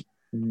 who is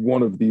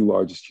one of the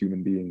largest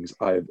human beings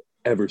I've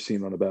ever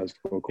seen on a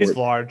basketball court. He's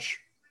large.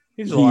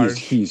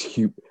 He's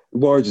huge.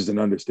 Large is an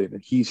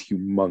understatement. He's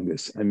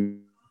humongous. I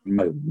mean,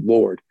 my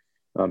Lord.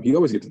 He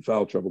always gets in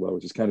foul trouble, though,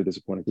 which is kind of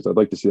disappointing because I'd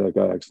like to see that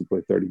guy actually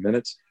play 30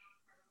 minutes.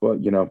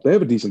 But, they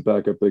have a decent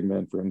backup big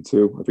man for him,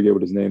 too. I forget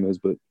what his name is,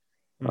 but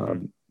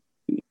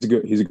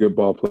he's a good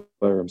ball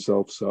player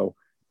himself. So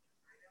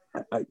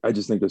I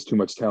just think there's too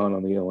much talent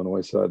on the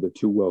Illinois side. They're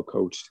too well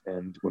coached.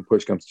 And when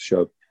push comes to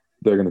shove,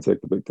 they're going to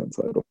take the Big Ten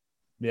title.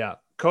 Yeah.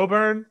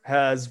 Cockburn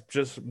has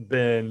just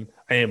been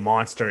a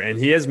monster, and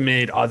he has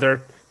made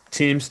other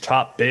teams'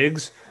 top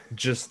bigs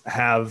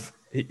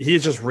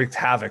he's just wreaked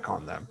havoc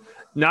on them.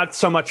 Not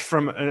so much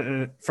from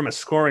a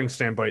scoring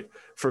standpoint,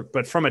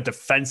 but from a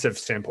defensive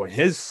standpoint.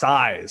 His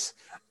size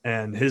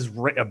and his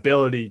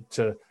ability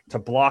to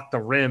block the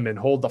rim and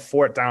hold the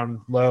fort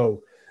down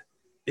low.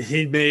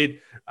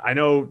 I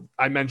know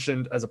I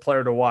mentioned as a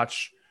player to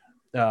watch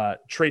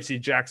Tracy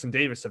Jackson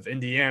Davis of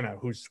Indiana,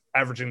 who's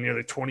averaging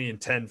nearly 20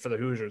 and 10 for the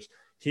Hoosiers.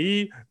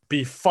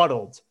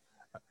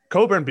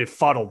 Cockburn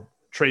befuddled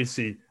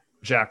Tracy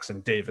Jackson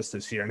Davis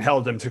this year and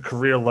held him to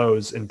career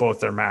lows in both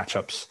their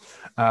matchups.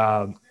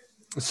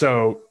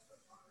 So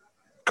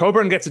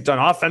Cockburn gets it done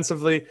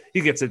offensively.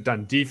 He gets it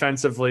done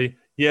defensively.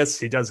 Yes,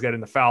 he does get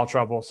into foul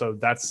trouble. So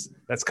that's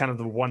kind of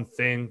the one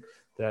thing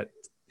that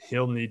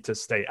he'll need to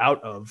stay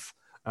out of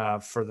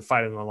for the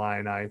Fighting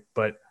Illini.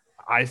 But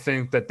I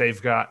think that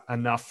they've got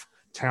enough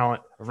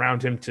talent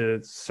around him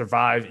to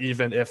survive,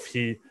 even if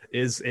he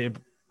is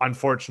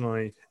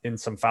unfortunately in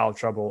some foul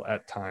trouble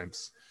at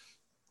times.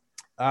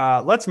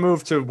 Let's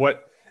move to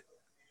what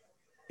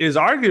is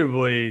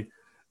arguably,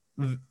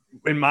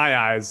 in my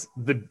eyes,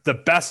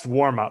 the best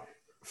warm-up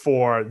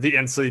for the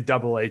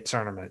NCAA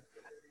tournament,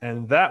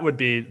 and that would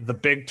be the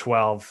Big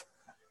 12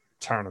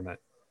 tournament.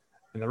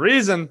 And the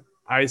reason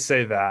I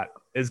say that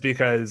is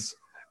because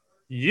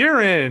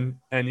year in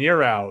and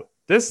year out,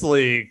 this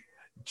league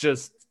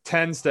just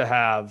tends to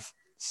have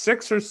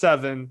 6 or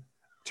 7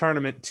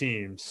 tournament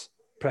teams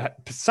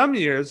Some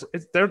years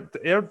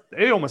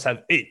they almost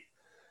have 8,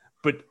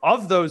 but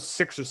of those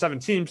 6 or 7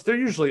 teams, they're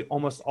usually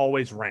almost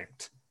always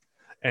ranked.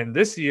 And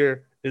this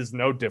year is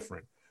no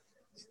different.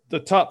 The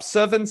top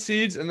 7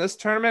 seeds in this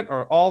tournament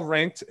are all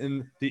ranked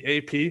in the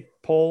AP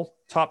poll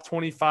top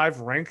 25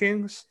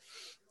 rankings.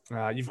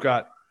 You've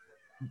got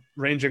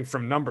ranging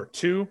from number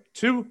 2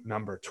 to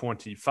number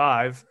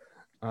 25.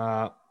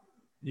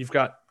 You've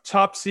got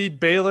top seed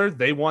Baylor.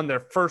 They won their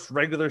first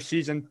regular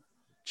season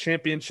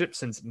championship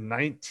since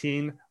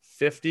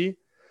 1950.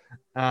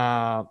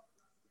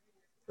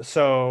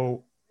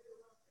 So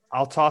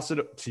I'll toss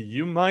it to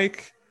you,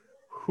 Mike.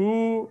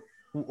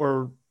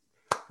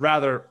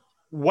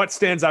 What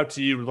stands out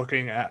to you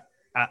looking at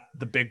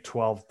the Big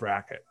 12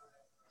 bracket?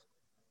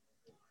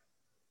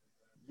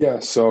 Yeah,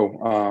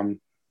 so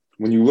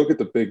when you look at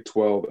the Big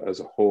 12 as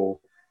a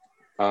whole,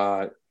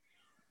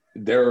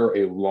 there are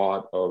a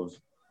lot of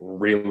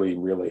really,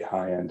 really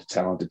high-end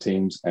talented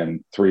teams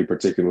and 3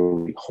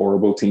 particularly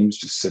horrible teams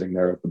just sitting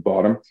there at the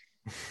bottom.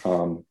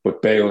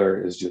 But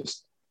Baylor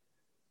is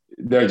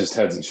they're just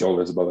heads and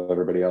shoulders above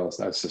everybody else.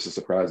 That's just a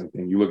surprising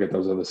thing. You look at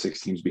those other 6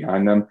 teams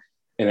behind them,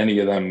 and any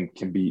of them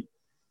can beat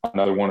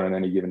another one on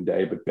any given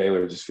day, but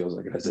Baylor just feels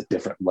like it has a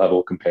different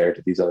level compared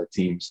to these other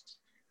teams.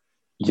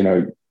 You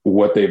know,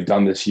 what they've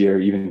done this year,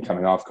 even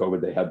coming off COVID,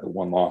 they had the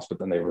 1 loss, but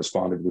then they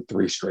responded with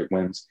 3 straight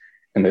wins,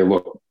 and they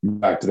look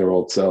back to their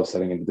old selves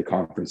heading into the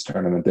conference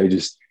tournament.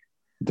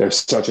 They're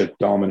such a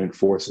dominant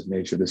force of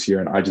nature this year,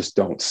 and I just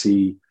don't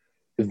see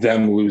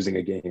them losing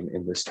a game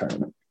in this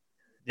tournament.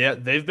 Yeah,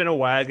 they've been a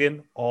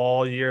wagon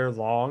all year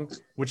long,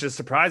 which is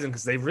surprising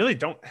because they really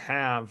don't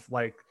have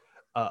like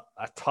a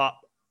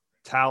top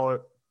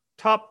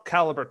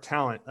caliber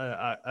talent,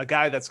 a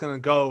guy that's going to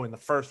go in the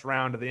first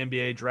round of the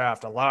NBA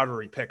draft, a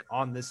lottery pick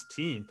on this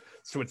team.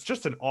 So it's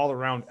just an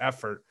all-around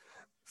effort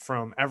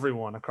from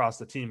everyone across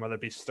the team, whether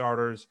it be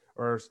starters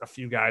or a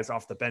few guys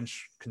off the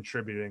bench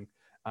contributing.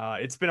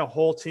 It's been a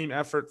whole team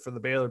effort for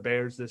the Baylor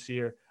Bears this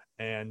year,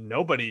 and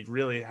nobody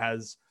really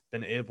has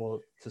been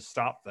able to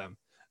stop them.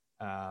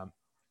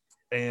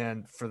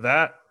 And for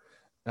that,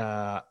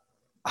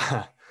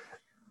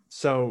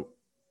 so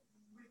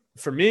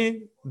for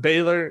me,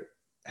 Baylor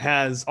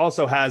has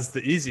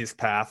the easiest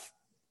path.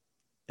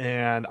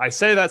 And I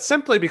say that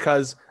simply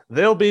because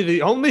they'll be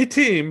the only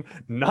team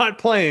not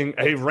playing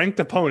a ranked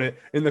opponent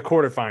in the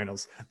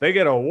quarterfinals. They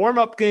get a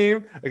warm-up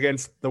game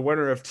against the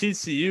winner of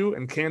TCU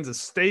and Kansas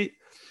State.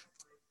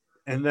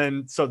 And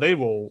then so they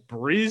will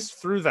breeze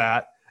through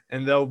that,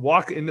 and they'll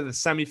walk into the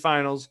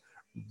semifinals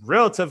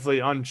relatively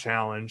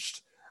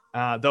unchallenged.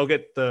 They'll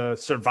get the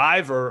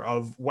survivor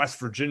of West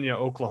Virginia,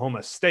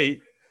 Oklahoma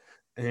State.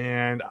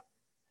 And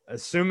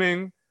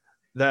assuming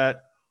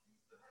that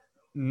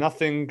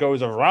nothing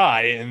goes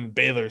awry in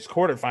Baylor's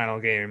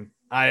quarterfinal game,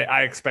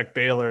 I expect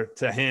Baylor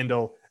to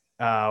handle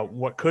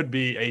what could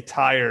be a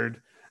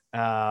tired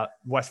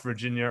West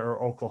Virginia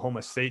or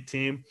Oklahoma State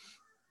team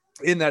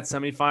in that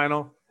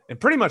semifinal, and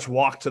pretty much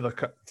walk to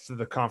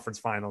the conference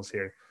finals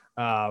here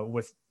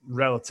with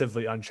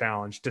relatively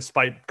unchallenged,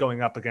 despite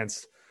going up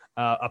against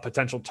a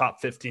potential top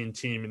 15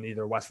 team in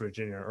either West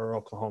Virginia or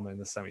Oklahoma in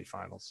the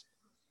semifinals.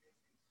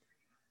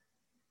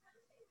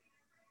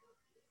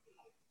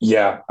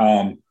 Yeah,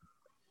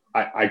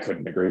 I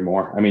couldn't agree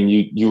more. I mean,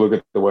 you look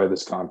at the way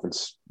this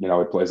conference,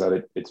 it plays out.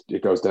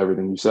 It goes to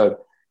everything you said.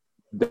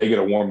 They get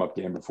a warm-up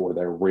game before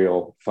their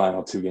real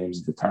final 2 games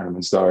of the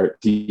tournament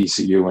start.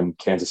 TCU and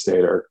Kansas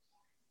State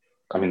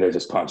they're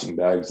just punching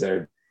bags.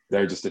 They're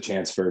just a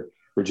chance for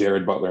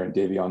Jared Butler and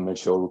Davion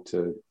Mitchell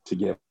to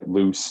get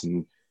loose,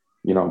 and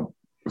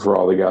for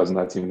all the guys on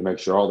that team to make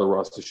sure all the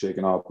rust is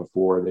shaken off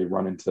before they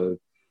run into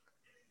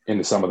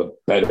some of the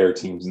better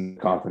teams in the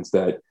conference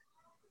that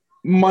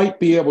might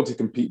be able to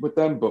compete with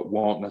them, but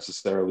won't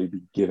necessarily be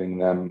giving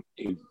them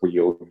a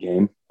real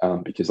game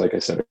because, like I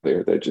said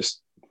earlier, they're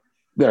just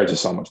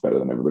so much better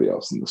than everybody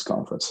else in this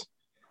conference.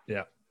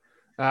 Yeah.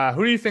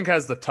 Who do you think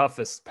has the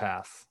toughest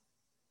path?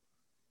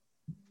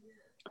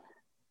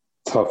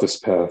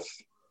 Toughest path?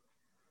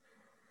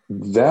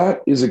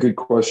 That is a good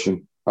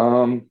question.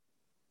 I'm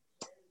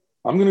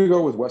going to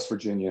go with West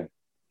Virginia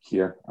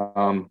here.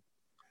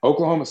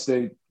 Oklahoma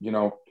State,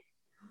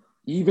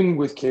 even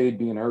with Cade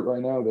being hurt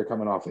right now, they're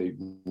coming off a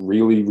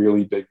really,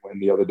 really big win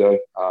the other day.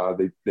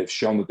 They've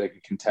shown that they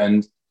can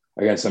contend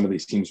against some of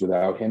these teams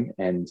without him.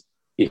 And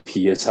if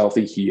he is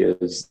healthy, he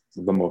is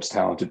the most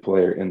talented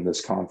player in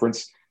this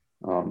conference.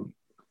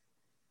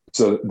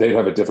 So they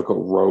have a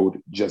difficult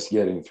road just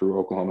getting through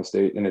Oklahoma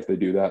State. And if they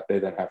do that, they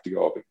then have to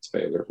go up against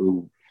Baylor,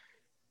 who,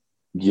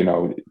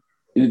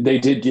 they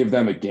did give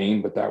them a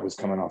game, but that was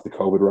coming off the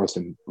COVID rust.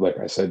 And like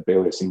I said,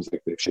 Baylor seems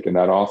like they've shaken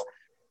that off.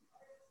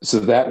 So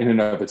that in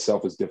and of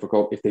itself is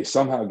difficult. If they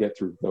somehow get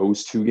through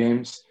those 2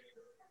 games,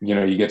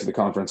 you get to the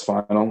conference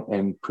final,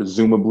 and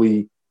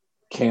presumably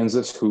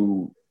Kansas,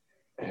 who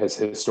has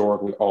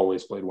historically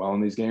always played well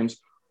in these games,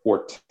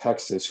 or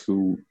Texas,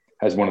 who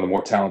has one of the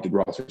more talented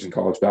rosters in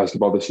college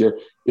basketball this year,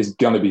 is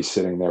going to be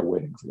sitting there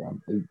waiting for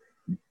them.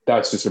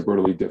 That's just a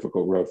brutally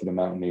difficult road for the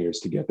Mountaineers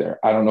to get there.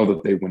 I don't know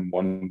that they win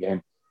 1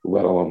 game,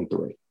 let alone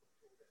 3.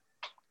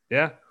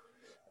 Yeah.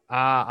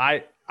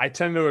 I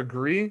tend to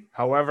agree.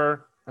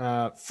 However,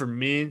 for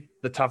me,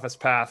 the toughest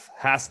path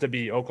has to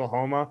be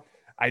Oklahoma.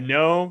 I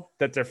know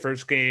that their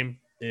first game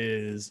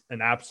is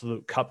an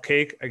absolute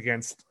cupcake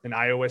against an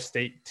Iowa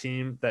State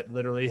team that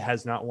literally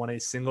has not won a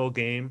single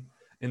game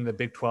in the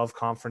Big 12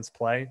 conference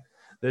play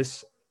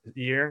this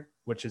year,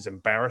 which is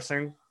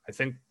embarrassing. I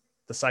think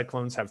the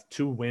Cyclones have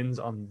 2 wins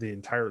on the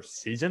entire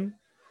season,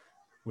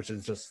 which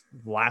is just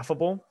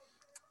laughable.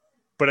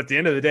 But at the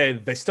end of the day,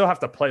 they still have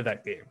to play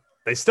that game.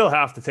 They still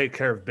have to take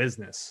care of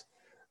business.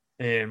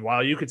 And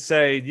while you could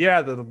say,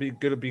 yeah, that'll be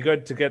good, it'll be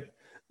good to get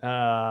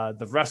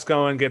the rest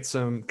going,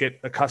 get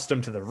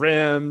accustomed to the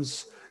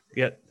rims,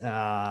 get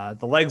the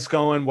legs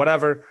going,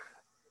 whatever.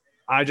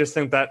 I just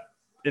think that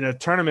in a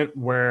tournament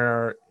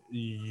where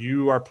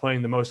you are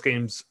playing the most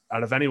games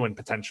out of anyone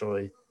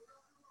potentially,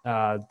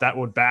 that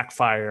would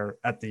backfire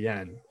at the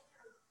end.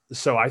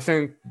 So I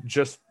think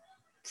just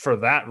for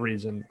that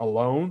reason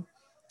alone,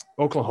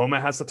 Oklahoma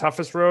has the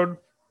toughest road,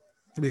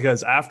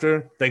 because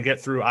after they get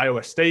through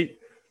Iowa State,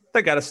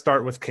 they got to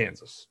start with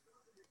Kansas.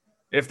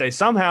 If they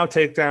somehow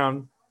take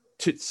down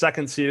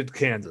second-seeded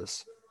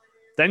Kansas,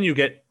 then you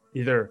get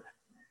either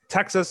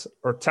Texas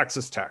or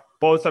Texas Tech,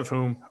 both of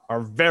whom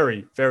are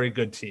very, very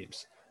good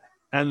teams.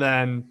 And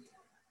then,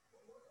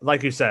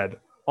 like you said,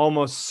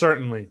 almost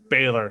certainly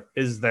Baylor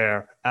is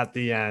there at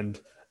the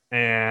end.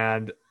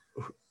 And,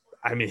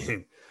 I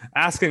mean,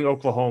 asking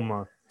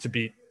Oklahoma to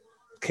beat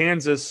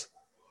Kansas,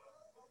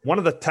 one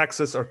of the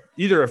Texas, or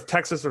either of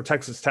Texas or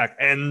Texas Tech,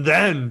 and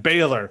then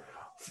Baylor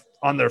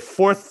on their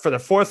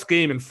fourth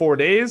game in 4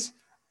 days,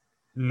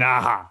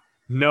 nah,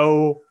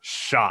 no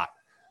shot.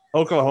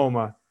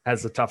 Oklahoma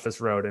has the toughest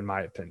road, in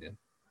my opinion.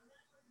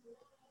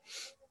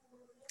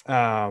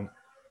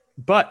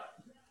 But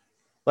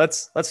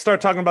let's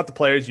start talking about the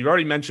players. You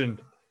already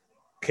mentioned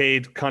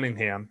Cade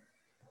Cunningham,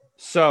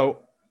 so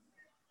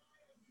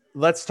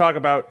let's talk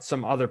about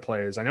some other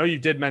players. I know you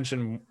did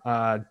mention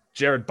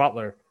Jared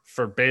Butler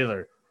for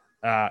Baylor.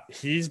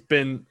 He's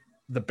been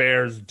the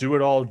Bears'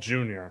 do-it-all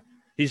junior.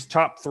 He's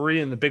top 3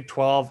 in the Big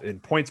 12 in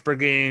points per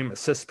game,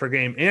 assists per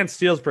game, and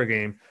steals per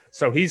game.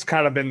 So he's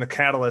kind of been the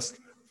catalyst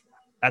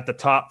at the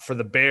top for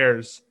the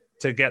Bears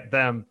to get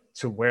them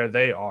to where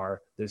they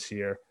are this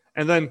year.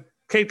 And then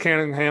Cade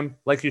Cunningham,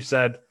 like you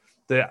said,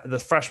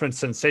 the freshman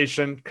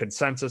sensation,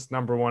 consensus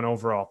number 1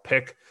 overall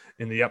pick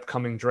in the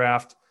upcoming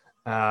draft.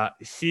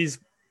 He's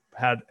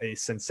had a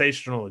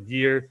sensational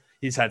year.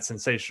 He's had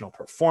sensational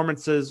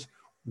performances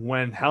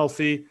when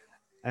healthy,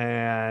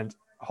 and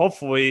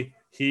hopefully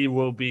he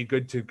will be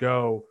good to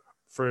go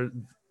for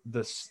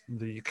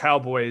the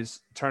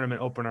Cowboys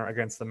tournament opener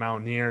against the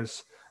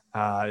Mountaineers.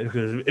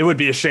 It would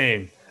be a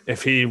shame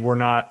if he were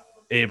not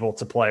able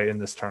to play in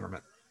this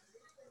tournament.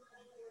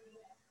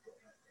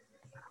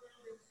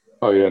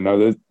 Oh yeah,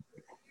 no,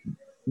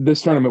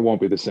 this tournament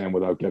won't be the same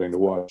without getting to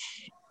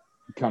watch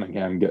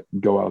Cunningham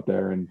go out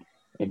there and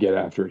get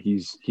after it.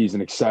 He's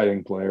an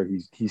exciting player.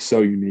 He's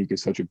so unique.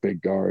 He's such a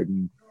big guard,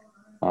 and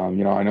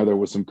I know there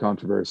was some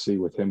controversy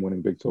with him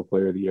winning Big 12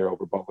 Player of the Year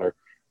over Butler.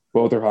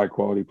 Both are high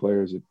quality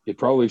players. It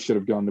probably should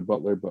have gone to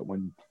Butler, but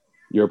when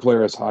you're a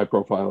player as high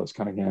profile as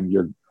Cunningham,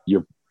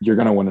 you're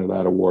going to win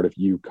that award if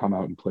you come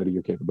out and play to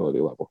your capability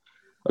level.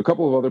 A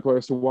couple of other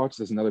players to watch.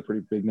 There's another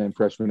pretty big name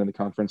freshman in the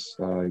conference,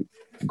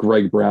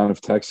 Greg Brown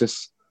of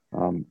Texas.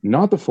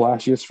 Not the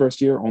flashiest first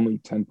year, only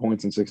 10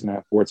 points and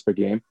 6.5 boards per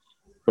game,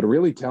 but a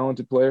really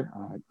talented player.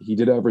 He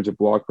did average a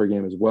block per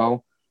game as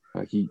well.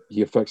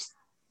 He affects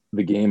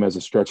the game as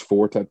a stretch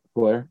 4 type of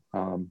player,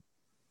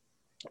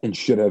 and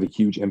should have a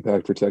huge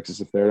impact for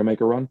Texas if they're to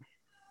make a run.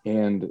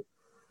 And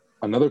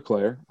another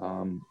player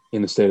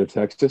in the state of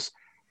Texas,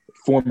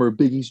 former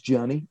Big East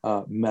Johnny,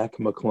 Mac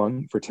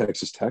McClung for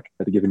Texas Tech. I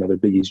had to give another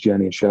Big East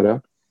Johnny a shout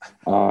out.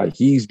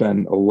 He's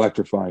been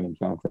electrifying in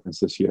conference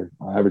this year,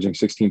 averaging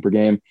 16 per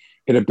game.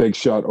 Hit a big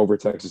shot over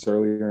Texas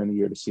earlier in the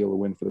year to seal a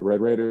win for the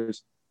Red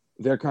Raiders.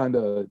 They're kind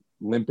of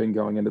limping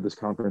going into this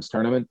conference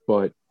tournament,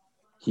 but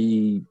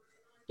he's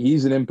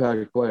an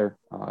impact player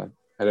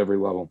at every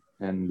level.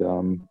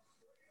 And,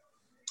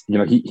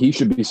 he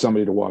should be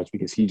somebody to watch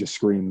because he just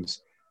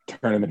screams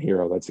tournament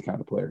hero. That's the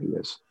kind of player he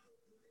is.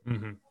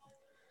 Mm-hmm.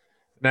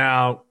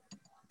 Now,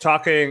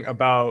 talking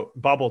about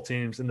bubble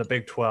teams in the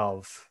Big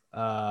 12,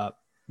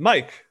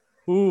 Mike,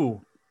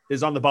 who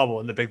is on the bubble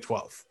in the Big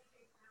 12?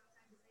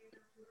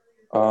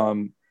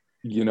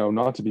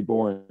 Not to be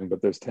boring,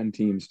 but there's 10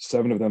 teams.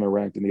 7 of them are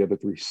ranked and the other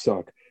 3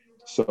 suck.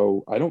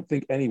 So I don't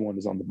think anyone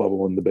is on the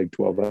bubble in the Big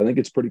 12. I think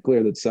it's pretty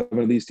clear that 7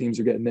 of these teams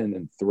are getting in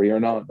and 3 are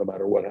not, no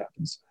matter what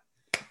happens.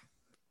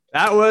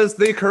 That was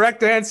the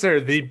correct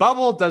answer. The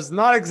bubble does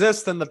not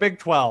exist in the Big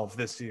 12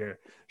 this year.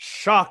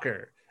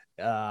 Shocker.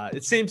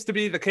 It seems to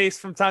be the case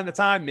from time to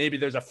time. Maybe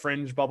there's a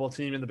fringe bubble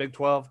team in the Big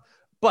 12.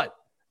 But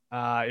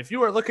if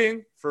you are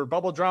looking for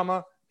bubble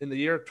drama in the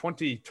year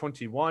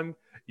 2021,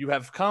 you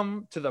have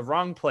come to the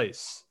wrong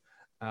place.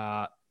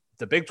 The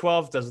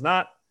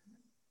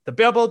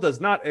bubble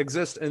does not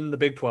exist in the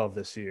Big 12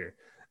 this year.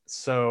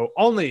 So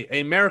only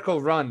a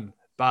miracle run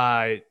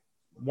by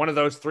one of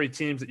those three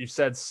teams that you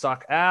said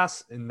suck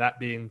ass, and that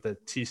being the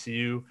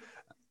TCU,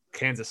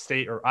 Kansas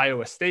State, or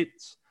Iowa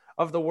States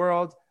of the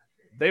world,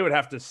 they would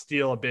have to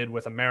steal a bid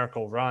with a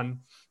Miracle Run,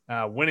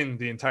 winning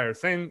the entire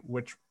thing,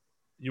 which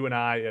you and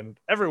I and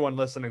everyone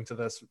listening to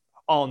this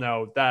all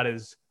know that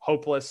is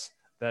hopeless.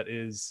 That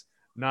is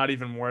not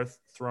even worth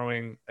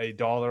throwing a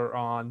dollar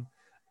on,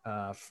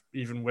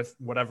 even with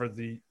whatever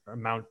the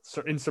amount,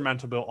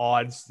 insurmountable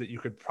odds that you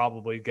could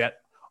probably get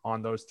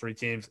on those three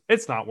teams.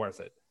 It's not worth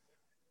it.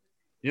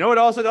 You know what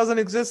also doesn't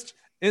exist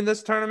in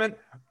this tournament?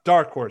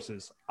 Dark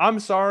horses. I'm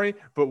sorry,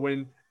 but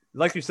when,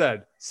 like you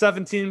said,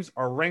 7 teams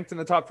are ranked in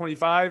the top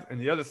 25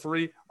 and the other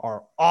 3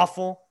 are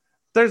awful,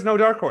 there's no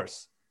dark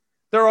horse.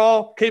 They're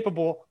all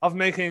capable of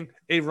making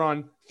a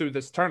run through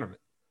this tournament.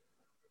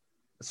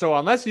 So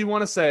unless you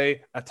want to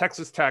say a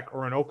Texas Tech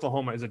or an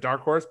Oklahoma is a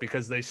dark horse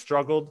because they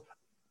struggled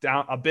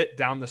down a bit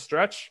down the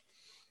stretch,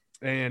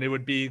 and it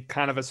would be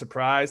kind of a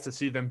surprise to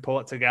see them pull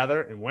it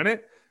together and win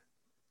it,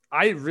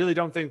 I really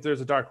don't think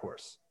there's a dark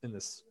horse in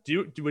this.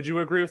 Would you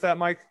agree with that,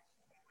 Mike?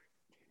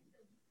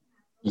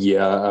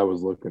 Yeah, I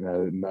was looking at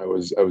it, and I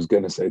was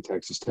going to say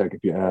Texas Tech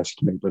if you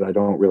asked me, but I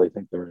don't really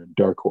think they're a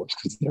dark horse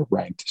because they're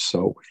ranked.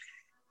 So,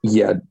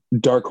 yeah,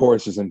 dark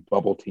horses and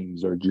bubble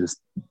teams are just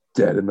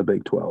dead in the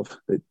Big 12.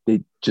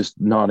 They just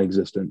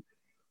non-existent.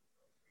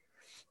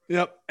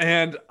 Yep,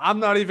 and I'm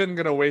not even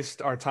going to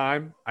waste our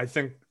time. I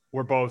think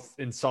we're both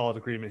in solid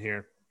agreement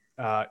here.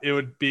 It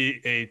would be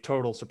a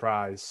total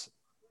surprise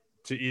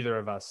to either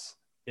of us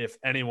if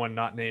anyone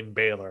not named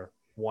Baylor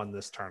won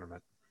this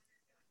tournament.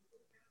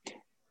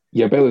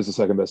 Yeah, Baylor's the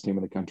second best team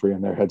in the country,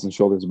 and they're heads and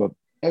shoulders above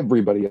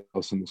everybody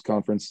else in this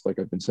conference, like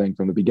I've been saying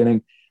from the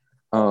beginning.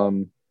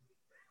 I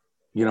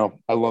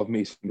love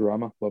me some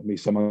drama, love me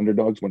some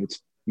underdogs when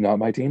it's not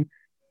my team,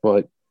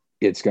 but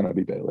it's going to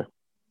be Baylor.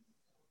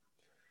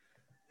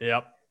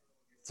 Yep.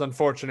 It's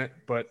unfortunate,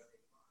 but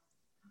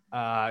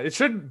it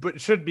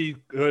should be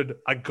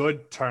a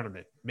good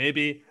tournament.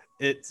 Maybe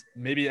it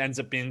ends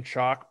up being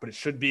chalk, but it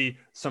should be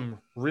some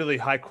really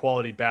high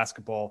quality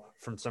basketball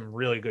from some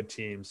really good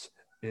teams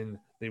in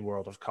the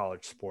world of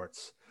college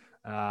sports.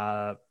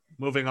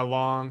 Moving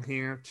along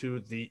here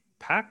to the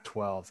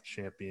Pac-12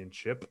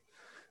 championship,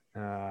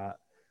 a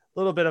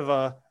little bit of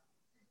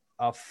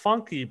a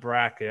funky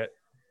bracket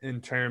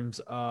in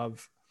terms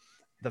of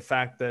the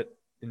fact that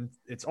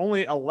it's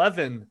only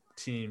 11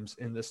 teams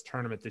in this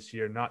tournament this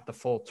year, not the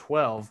full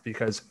 12,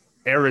 because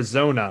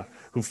Arizona,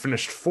 who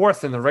finished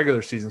 4th in the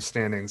regular season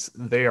standings,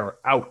 they are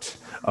out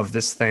of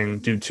this thing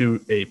due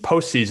to a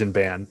postseason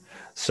ban.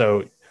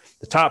 So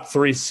the top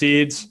 3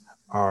 seeds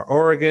are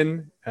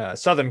Oregon,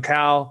 Southern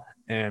Cal,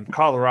 and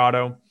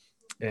Colorado.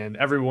 And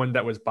everyone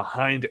that was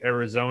behind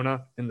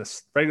Arizona in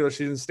the regular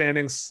season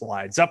standings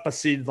slides up a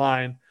seed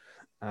line.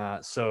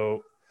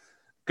 So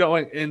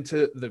going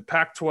into the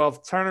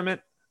Pac-12 tournament,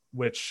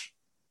 which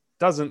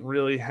doesn't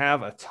really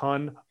have a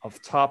ton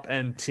of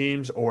top-end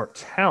teams or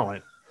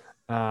talent,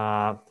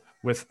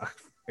 with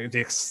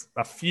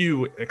a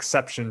few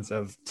exceptions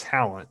of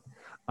talent.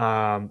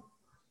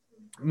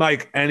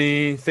 Mike,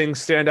 anything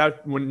stand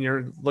out when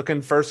you're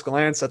looking first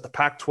glance at the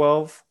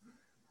Pac-12?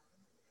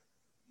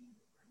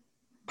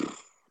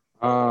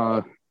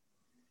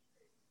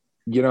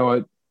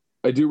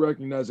 I do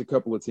recognize a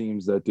couple of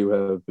teams that do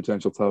have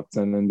potential top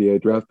 10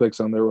 NBA draft picks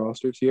on their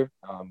rosters here,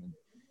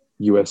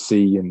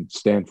 USC and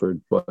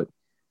Stanford. But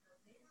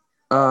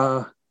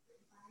other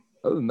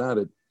than that,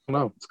 I don't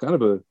know. It's kind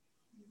of a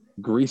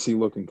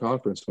greasy-looking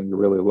conference when you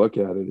really look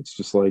at it. It's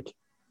just like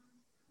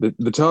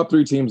the top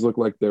 3 teams look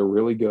like they're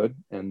really good,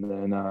 and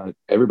then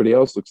everybody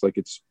else looks like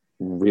it's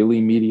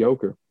really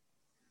mediocre.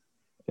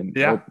 And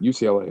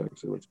UCLA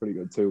actually looks pretty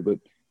good too, but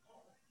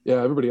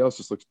yeah, everybody else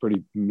just looks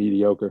pretty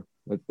mediocre.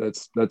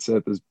 That's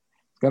it. It's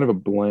kind of a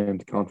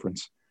bland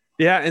conference.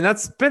 Yeah, and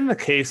that's been the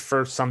case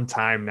for some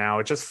time now.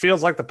 It just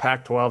feels like the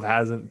Pac-12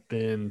 hasn't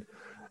been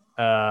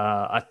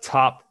a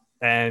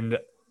top-end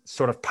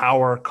sort of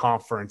power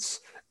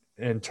conference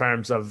in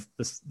terms of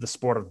the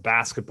sport of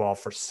basketball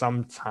for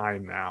some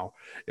time now.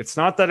 It's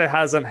not that it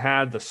hasn't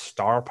had the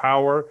star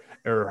power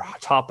or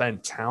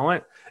top-end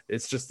talent.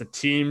 It's just the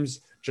teams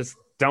just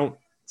don't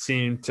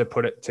seem to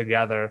put it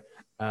together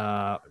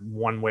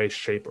one way,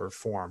 shape, or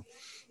form.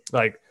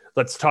 Like,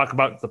 let's talk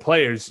about the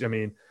players. I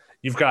mean,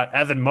 you've got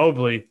Evan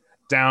Mobley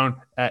down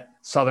at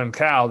Southern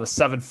Cal, the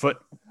 7-foot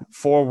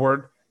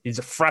forward. He's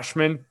a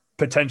freshman,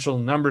 potential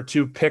number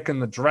 2 pick in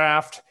the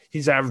draft.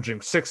 He's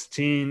averaging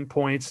 16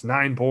 points,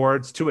 9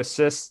 boards, 2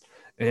 assists,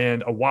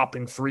 and a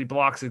whopping 3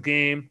 blocks a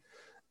game.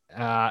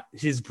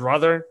 His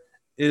brother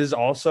is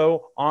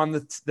also on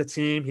the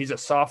team. He's a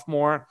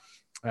sophomore.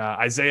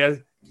 Isaiah,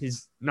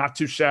 he's not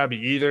too shabby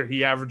either.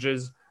 He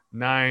averages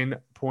 9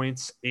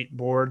 points, 8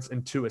 boards,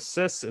 and 2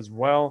 assists as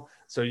well.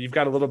 So you've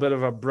got a little bit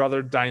of a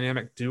brother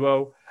dynamic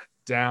duo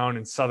down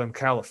in Southern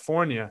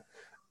California.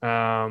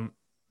 And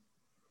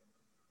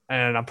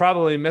I'm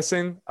probably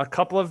missing a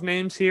couple of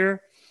names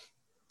here.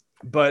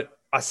 But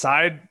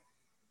aside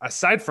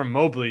from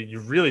Mobley, you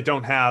really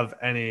don't have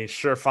any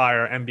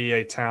surefire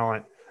NBA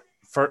talent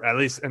for at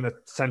least in the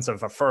sense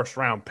of a first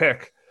round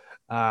pick.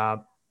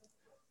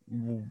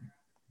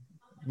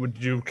 Would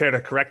you care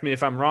to correct me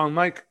if I'm wrong,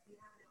 Mike?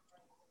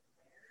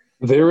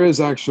 There is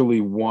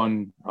actually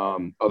one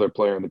other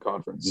player in the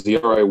conference,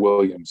 Zri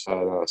Williams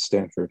at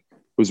Stanford,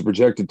 who's a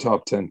projected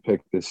top 10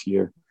 pick this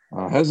year.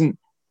 Hasn't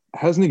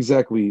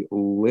exactly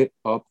lit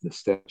up the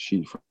stat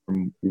sheet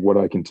from what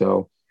I can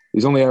tell.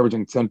 He's only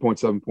averaging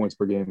 10.7 points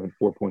per game and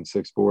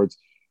 4.6 boards.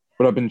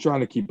 But I've been trying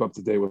to keep up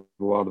to date with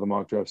a lot of the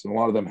mock drafts, and a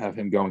lot of them have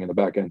him going in the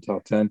back end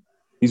top 10.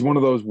 He's one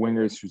of those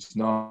wingers he's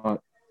not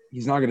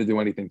going to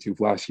do anything too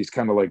flashy. He's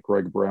kind of like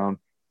Greg Brown.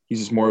 He's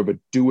just more of a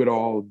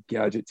do-it-all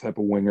gadget type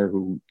of winger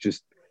who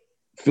just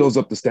fills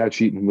up the stat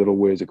sheet in little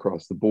ways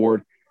across the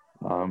board.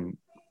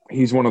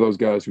 He's one of those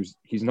guys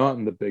he's not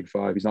in the big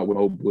five. He's not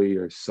Mobley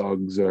or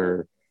Suggs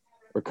or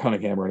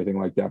Cunningham or anything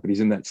like that, but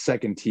he's in that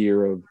second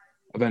tier of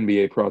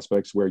NBA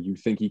prospects where you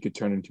think he could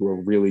turn into a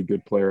really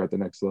good player at the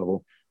next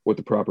level with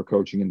the proper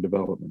coaching and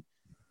development.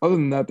 Other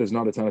than that, there's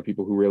not a ton of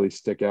people who really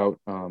stick out.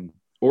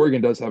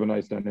 Oregon does have a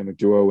nice dynamic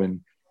duo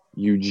in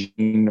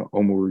Eugene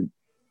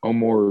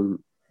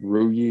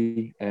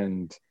Omoruyi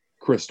and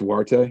Chris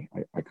Duarte.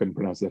 I couldn't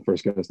pronounce that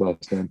first guy's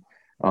last name.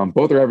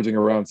 Both are averaging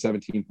around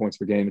 17 points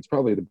per game. It's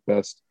probably the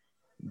best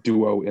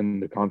duo in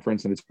the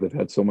conference, and they've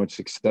had so much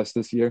success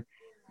this year.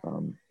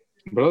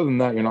 But other than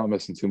that, you're not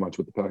missing too much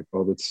with the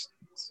Pac-12. It's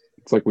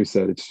like we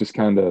said, it's just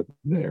kind of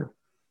there.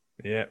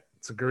 Yeah,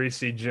 it's a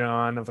greasy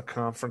John of a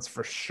conference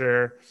for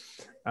sure.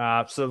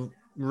 So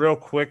real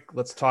quick,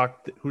 let's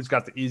talk who's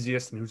got the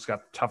easiest and who's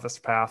got the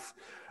toughest path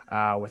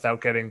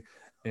without getting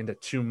into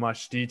too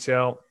much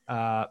detail.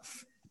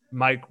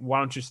 Mike, why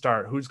don't you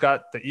start? Who's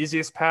got the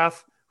easiest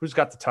path? Who's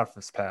got the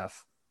toughest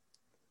path?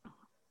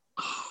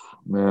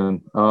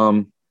 Man,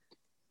 looking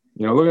at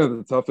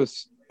the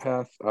toughest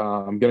path,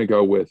 I'm going to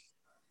go with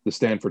the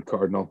Stanford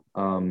Cardinal.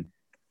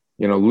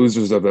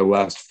 Losers of their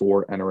last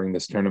four entering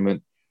this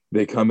tournament.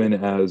 They come in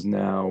as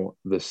now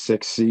the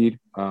 6th seed.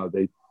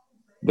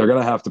 They're going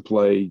to have to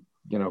play,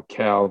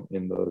 Cal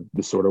in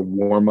the sort of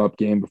warm-up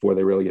game before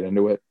they really get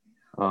into it.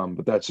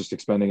 But that's just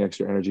expending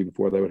extra energy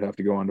before they would have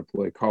to go on to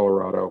play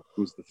Colorado,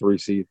 who's the 3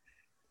 seed.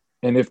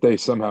 And if they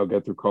somehow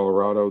get through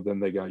Colorado, then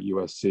they got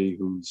USC,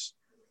 who's,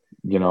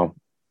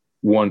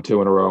 won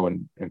 2 in a row,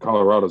 and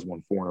Colorado's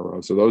won 4 in a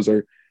row. So those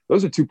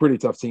are 2 pretty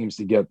tough teams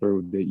to get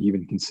through to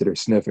even consider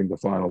sniffing the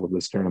final of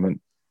this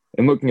tournament.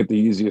 And looking at the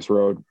easiest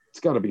road, it's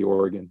got to be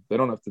Oregon. They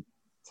don't have to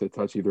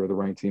touch either of the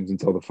ranked teams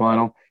until the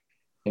final.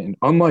 And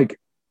unlike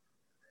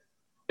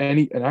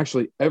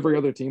actually every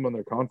other team on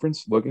their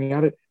conference, looking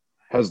at it,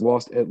 has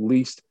lost at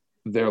least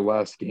their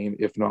last game,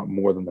 if not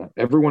more than that.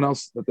 Everyone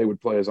else that they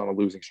would play is on a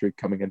losing streak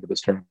coming into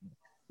this tournament.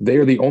 They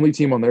are the only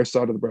team on their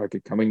side of the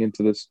bracket coming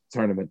into this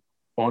tournament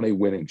on a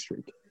winning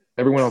streak.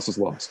 Everyone else is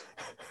lost.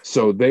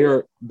 So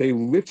they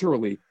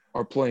literally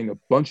are playing a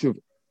bunch of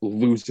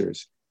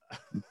losers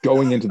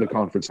going into the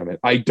conference tournament.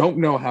 I don't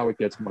know how it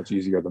gets much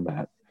easier than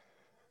that.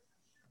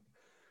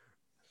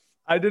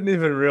 I didn't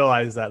even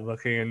realize that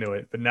looking into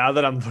it, but now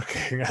that I'm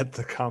looking at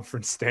the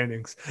conference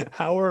standings,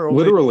 how are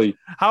only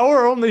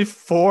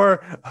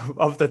 4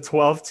 of the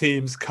 12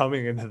 teams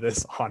coming into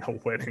this on a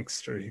winning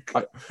streak?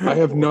 I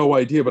have no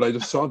idea, but I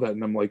just saw that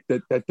and I'm like,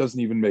 that doesn't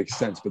even make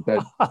sense.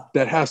 But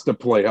that has to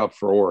play up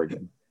for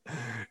Oregon.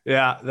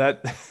 Yeah, I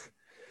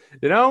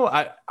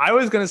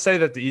was going to say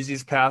that the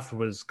easiest path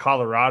was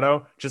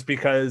Colorado, just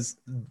because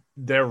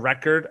their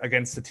record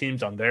against the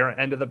teams on their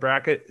end of the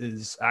bracket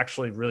is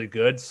actually really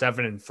good,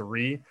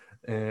 7-3,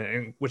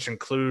 which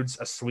includes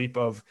a sweep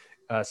of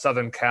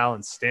Southern Cal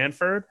and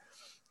Stanford.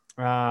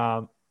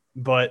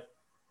 But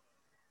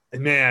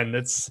man,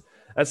 that's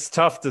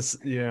tough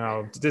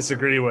to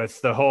disagree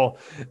with. The whole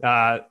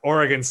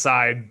Oregon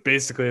side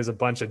basically is a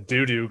bunch of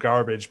doo-doo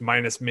garbage,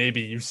 minus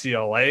maybe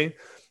UCLA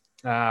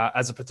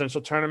as a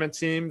potential tournament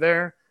team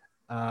there.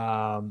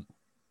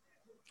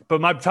 But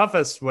my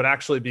toughest would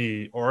actually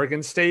be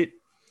Oregon State,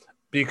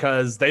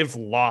 because they've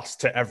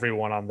lost to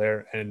everyone on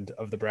their end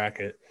of the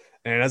bracket.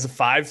 And as a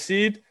 5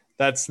 seed,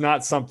 that's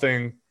not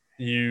something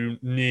you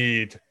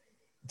need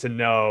to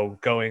know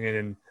going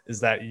in, is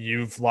that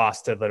you've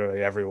lost to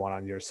literally everyone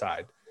on your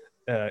side,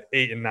 8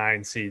 and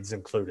 9 seeds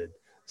included.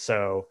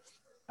 So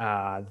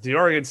the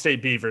Oregon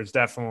State Beavers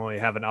definitely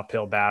have an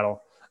uphill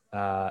battle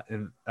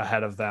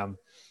ahead of them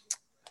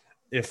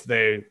if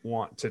they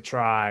want to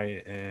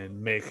try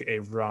and make a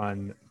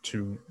run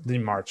to the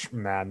March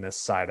Madness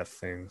side of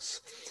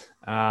things.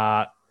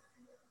 And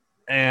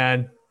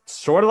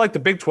sort of like the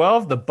Big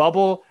 12, the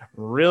bubble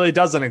really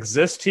doesn't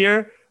exist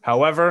here.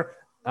 However,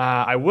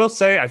 I will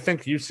say I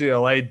think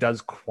UCLA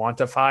does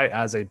quantify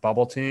as a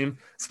bubble team,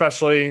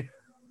 especially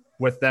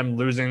with them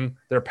losing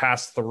their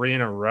past 3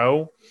 in a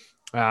row.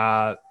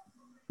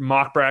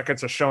 Mock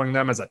brackets are showing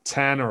them as a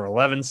 10 or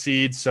 11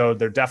 seed, so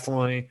they're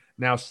definitely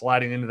now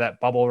sliding into that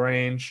bubble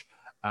range.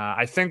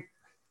 I think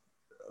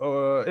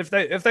if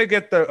they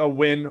get a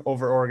win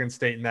over Oregon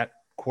State in that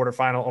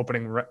quarterfinal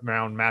opening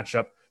round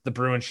matchup, the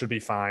Bruins should be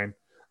fine.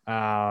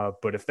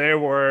 But if they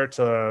were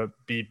to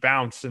be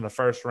bounced in the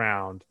first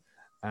round,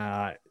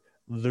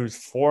 lose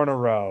 4 in a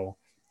row,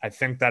 I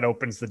think that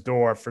opens the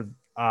door for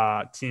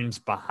teams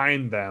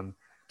behind them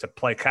to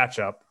play catch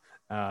up,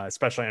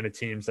 especially any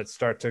teams that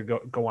start to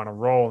go on a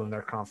roll in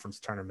their conference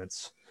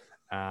tournaments.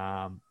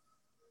 Do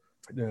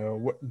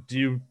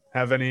you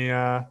have any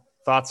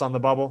thoughts on the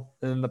bubble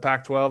in the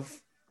Pac-12?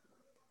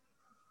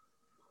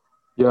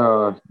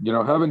 Yeah,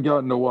 haven't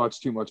gotten to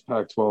watch too much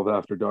Pac-12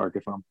 after dark,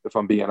 if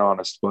I'm being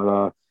honest.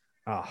 But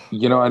I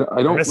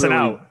don't missing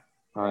really.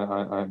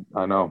 out.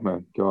 I know,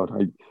 man.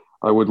 God,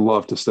 I would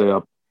love to stay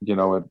up,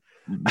 at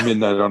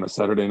midnight on a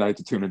Saturday night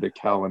to tune into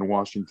Cal in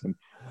Washington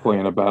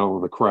playing a battle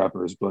of the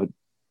crappers. But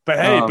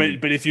hey,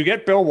 but if you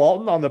get Bill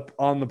Walton on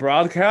the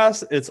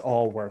broadcast, it's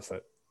all worth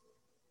it.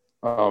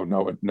 Oh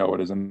no,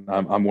 it isn't.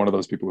 I'm one of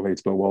those people who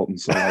hates Bill Walton,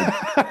 so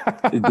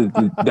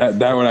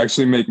that would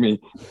actually make me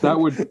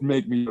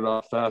get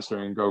off faster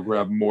and go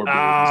grab more beers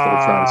instead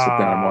of trying to sit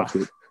down and watch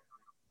it.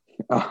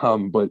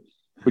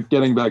 But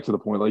getting back to the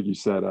point, like you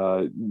said,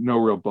 no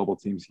real bubble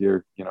teams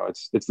here.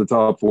 It's the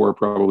top four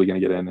probably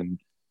going to get in, and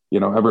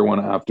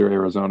everyone after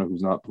Arizona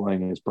who's not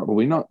playing is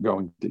probably not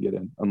going to get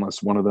in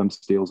unless one of them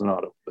steals an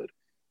auto bid.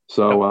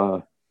 So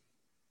I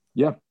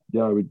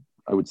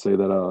would say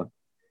that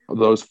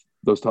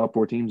those top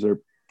four teams are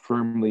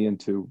firmly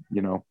into,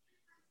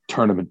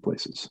 tournament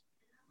places.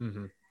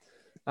 Mm-hmm.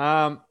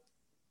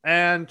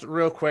 And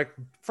real quick,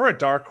 for a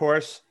dark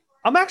horse,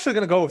 I'm actually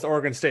going to go with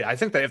Oregon State. I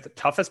think they have the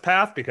toughest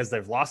path because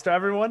they've lost to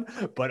everyone.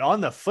 But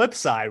on the flip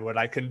side, what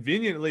I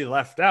conveniently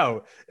left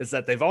out is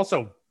that they've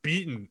also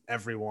beaten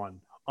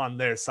everyone on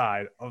their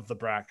side of the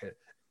bracket,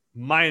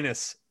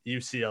 minus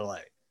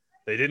UCLA.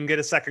 They didn't get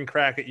a second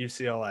crack at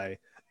UCLA,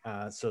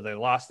 so they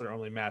lost their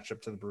only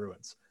matchup to the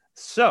Bruins.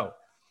 So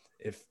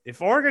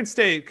if Oregon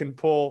State can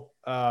pull,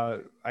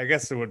 I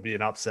guess it would be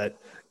an upset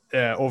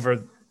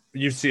over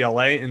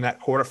UCLA in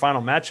that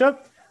quarterfinal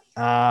matchup,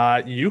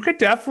 you could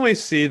definitely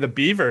see the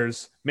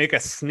Beavers make a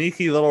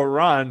sneaky little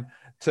run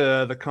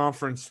to the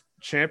conference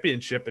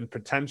championship and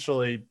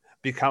potentially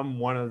become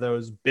one of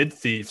those bid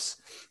thieves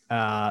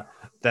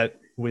that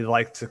we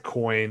like to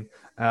coin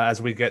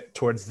as we get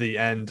towards the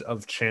end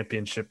of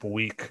championship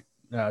week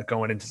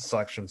going into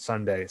Selection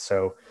Sunday.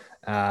 So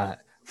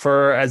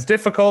for as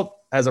difficult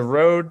as a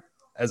road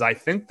as I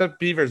think the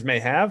Beavers may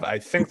have, I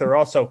think they're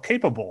also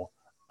capable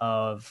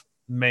of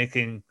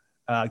getting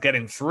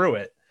through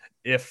it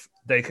if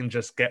they can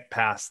just get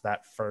past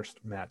that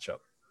first matchup.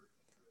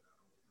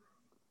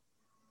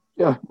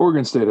 Yeah,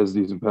 Oregon State has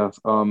a decent path.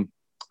 I'm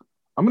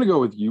going to go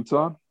with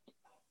Utah.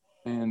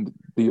 And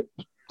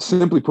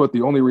simply put,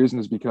 the only reason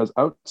is because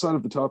outside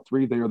of the top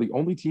three, they are the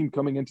only team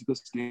coming into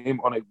this game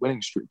on a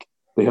winning streak.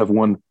 They have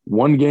won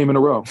one game in a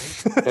row.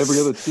 Every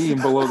other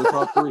team below the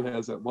top three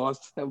has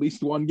lost at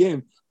least one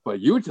game. But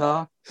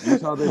Utah,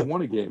 they've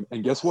won a game.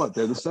 And guess what?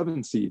 They're the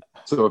 7th seed.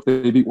 So if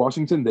they beat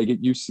Washington, they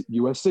get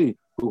USC,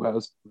 who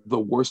has the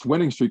worst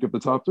winning streak of the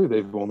top three.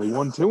 They've only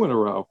won 2 in a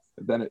row.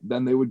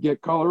 Then they would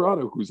get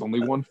Colorado, who's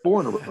only won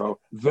 4 in a row.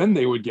 Then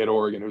they would get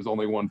Oregon, who's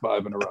only won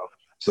 5 in a row.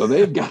 So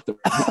they've got the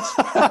best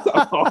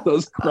of all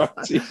those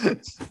crap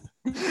teams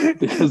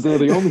because they're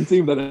the only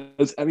team that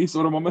has any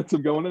sort of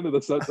momentum going into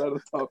the set out of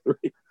the top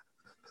three.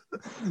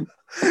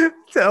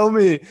 Tell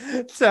me.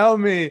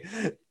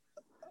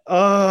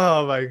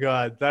 Oh my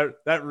God.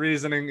 That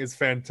reasoning is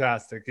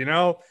fantastic.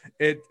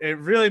 It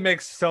really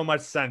makes so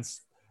much sense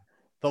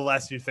the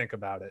less you think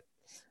about it.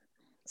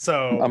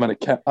 So I'm an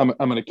accountant.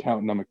 I'm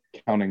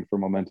accounting for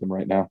momentum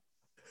right now.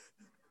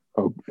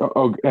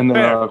 Oh, and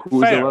then who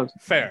was the last?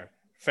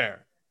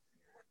 Fair.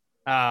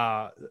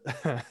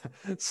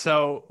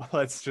 So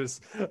let's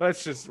just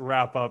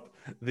wrap up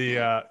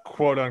the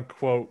quote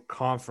unquote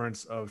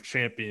conference of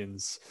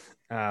champions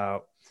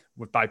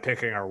by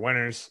picking our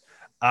winners.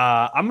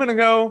 I'm gonna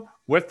go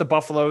with the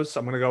Buffaloes.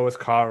 I'm gonna go with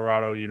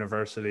Colorado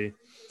University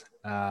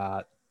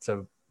to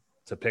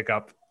pick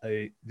up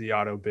the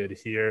auto bid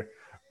here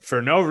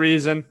for no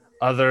reason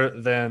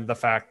other than the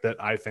fact that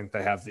I think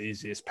they have the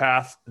easiest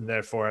path and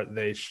therefore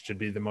they should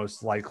be the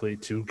most likely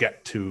to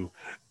get to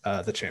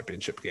the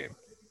championship game.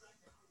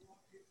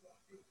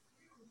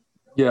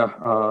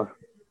 Yeah,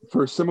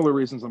 for similar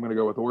reasons, I'm going to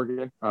go with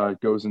Oregon. It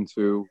goes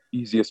into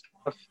easiest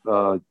path.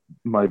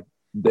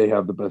 They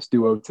have the best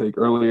duo take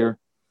earlier,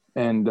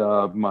 and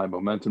my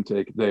momentum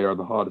take. They are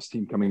the hottest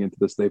team coming into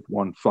this. They've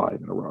won 5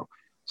 in a row,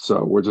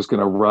 so we're just going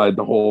to ride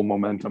the whole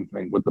momentum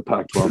thing with the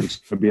Pac-12. It's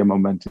going to be a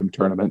momentum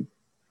tournament.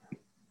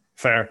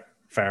 Fair.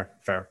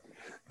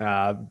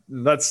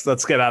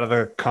 Let's get out of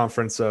the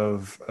conference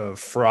of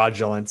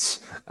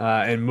fraudulence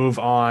and move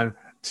on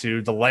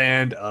to the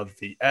land of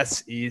the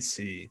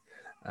SEC.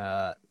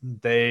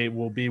 They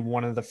will be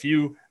one of the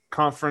few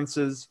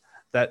conferences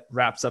that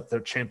wraps up their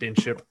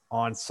championship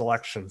on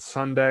Selection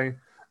Sunday.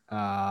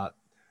 We're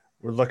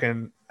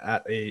looking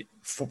at a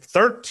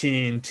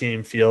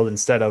 13-team field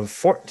instead of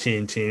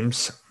 14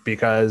 teams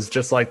because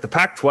just like the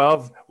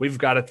Pac-12, we've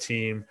got a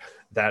team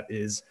that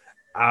is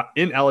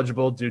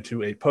ineligible due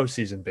to a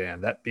postseason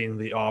ban, that being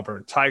the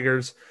Auburn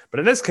Tigers. But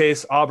in this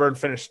case, Auburn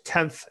finished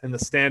 10th in the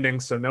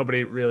standings, so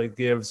nobody really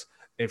gives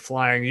a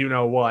flying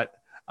you-know-what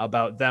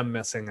about them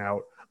missing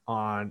out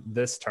on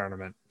this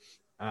tournament.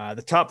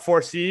 The top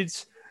 4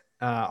 seeds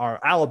are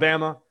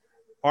Alabama,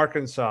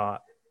 Arkansas,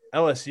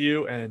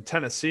 LSU, and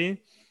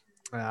Tennessee.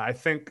 I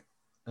think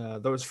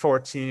those 4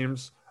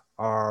 teams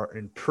are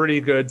in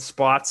pretty good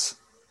spots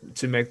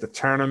to make the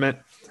tournament.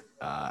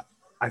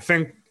 I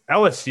think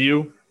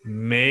LSU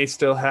may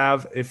still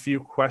have a few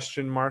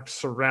question marks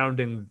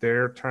surrounding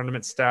their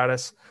tournament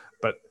status,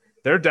 but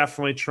they're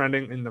definitely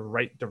trending in the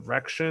right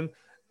direction.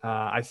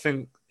 I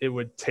think it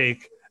would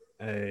take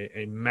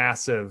a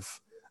massive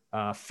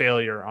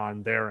failure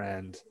on their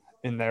end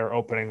in their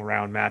opening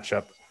round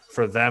matchup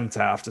for them to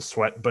have to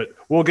sweat. But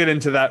we'll get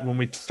into that when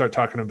we start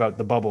talking about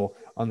the bubble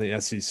on the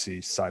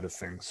SEC side of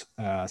things.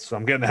 So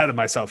I'm getting ahead of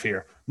myself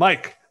here.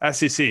 Mike,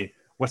 SEC,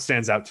 what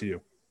stands out to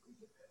you?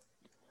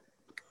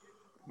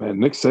 Man,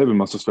 Nick Saban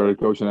must have started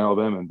coaching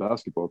Alabama in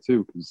basketball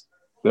too, because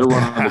they're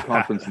running the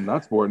conference in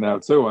that sport now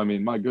too. I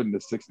mean, my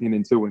goodness,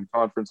 16-2 in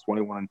conference,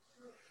 21-6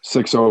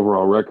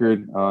 overall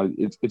record.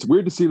 It's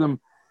weird to see them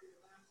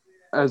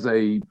as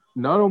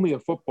not only a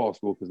football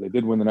school, because they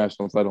did win the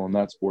national title in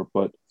that sport,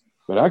 but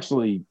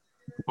actually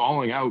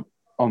balling out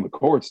on the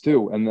courts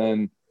too. And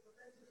then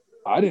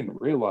I didn't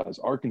realize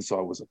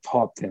Arkansas was a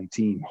top 10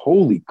 team.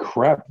 Holy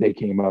crap, they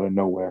came out of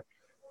nowhere.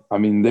 I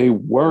mean, they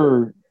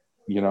were,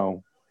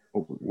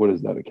 what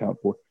does that account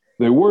for?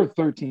 They were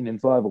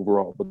 13-5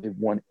 overall, but they've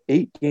won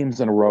 8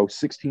 games in a row,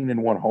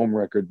 16-1 home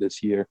record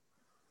this year.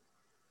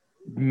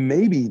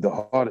 Maybe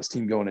the hottest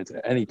team going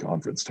into any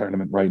conference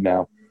tournament right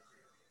now.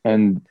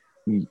 And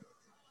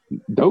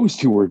those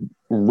 2 were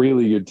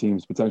really good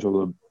teams,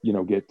 potential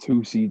to, get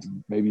 2 seeds,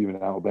 maybe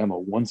even Alabama,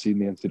 1 seed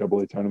in the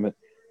NCAA tournament.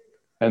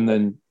 And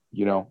then,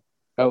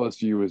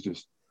 LSU is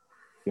just,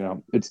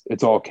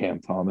 it's all Cam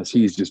Thomas.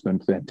 He's just been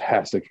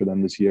fantastic for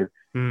them this year,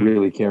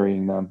 really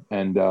carrying them.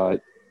 And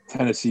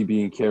Tennessee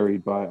being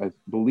carried by, I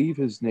believe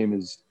his name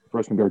is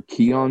freshman guard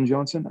Keon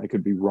Johnson. I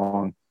could be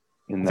wrong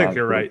in that. I think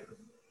you're right.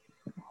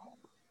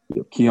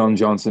 Keon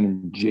Johnson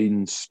and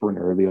Jaden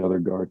Springer, the other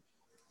guard,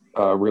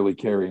 really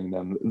carrying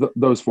them.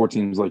 Those 4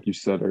 teams, like you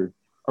said, are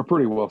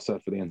pretty well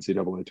set for the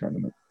NCAA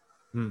tournament.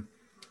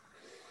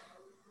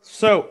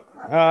 So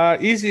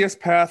easiest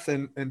path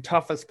and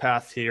toughest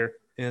path here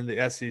in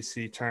the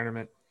SEC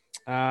tournament.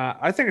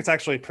 I think it's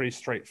actually pretty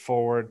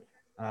straightforward.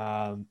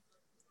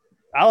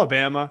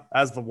 Alabama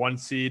as the 1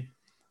 seed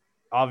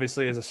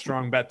obviously is a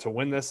strong bet to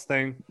win this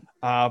thing.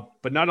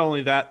 But not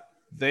only that,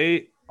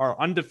 they are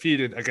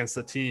undefeated against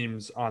the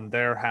teams on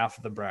their half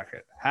of the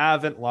bracket.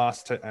 Haven't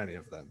lost to any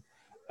of them.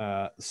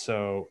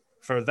 So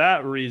for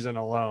that reason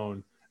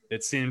alone,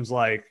 it seems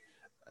like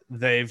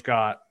they've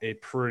got a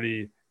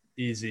pretty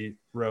easy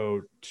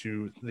road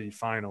to the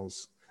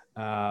finals.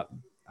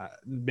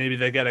 Maybe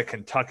they get a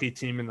Kentucky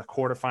team in the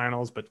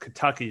quarterfinals, but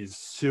Kentucky is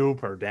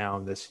super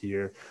down this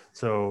year,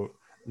 so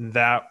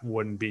that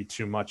wouldn't be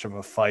too much of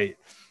a fight.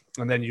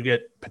 And then you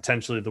get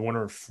potentially the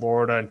winner of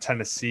Florida and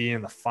Tennessee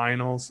in the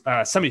finals,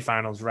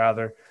 semifinals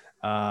rather.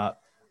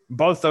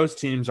 Both those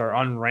teams are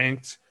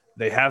unranked.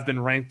 They have been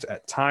ranked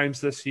at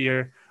times this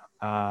year,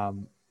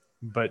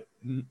 but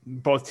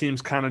both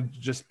teams kind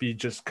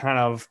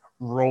of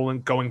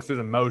rolling, going through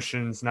the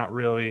motions, not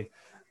really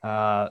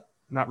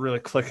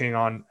clicking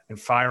on and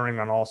firing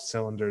on all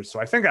cylinders. So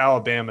I think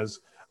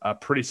Alabama's a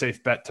pretty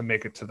safe bet to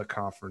make it to the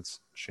conference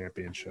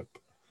championship.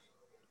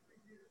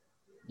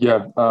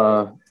 Yeah,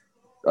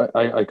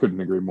 I couldn't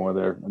agree more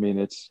there. I mean,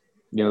 it's,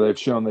 they've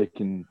shown they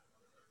can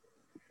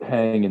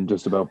hang and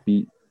just about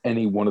beat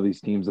any one of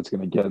these teams that's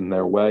going to get in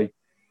their way.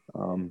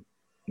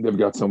 They've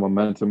got some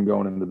momentum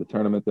going into the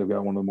tournament. They've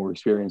got one of the more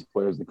experienced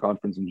players in the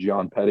conference in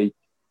John Petty,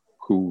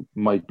 who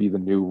might be the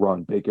new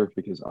Ron Baker,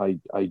 because I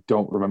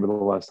don't remember the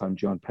last time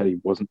John Petty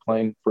wasn't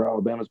playing for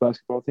Alabama's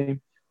basketball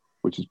team,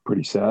 which is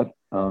pretty sad.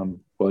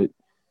 But,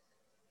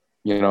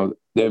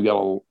 they've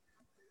got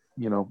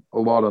a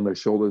lot on their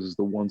shoulders as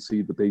the 1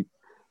 seed, but they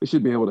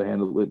should be able to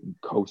handle it and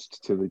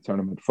coast to the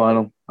tournament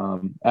final.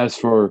 As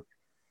for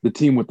the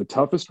team with the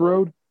toughest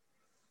road,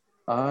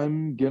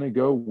 I'm going to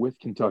go with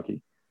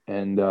Kentucky.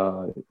 And,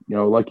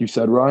 like you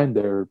said, Ryan,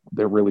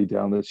 they're really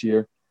down this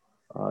year.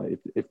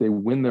 If they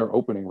win their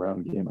opening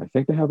round game, I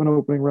think they have an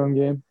opening round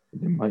game.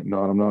 They might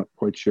not. I'm not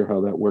quite sure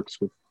how that works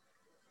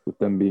with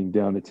them being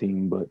down a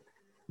team, but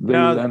they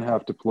then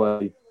have to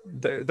play.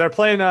 They're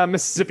playing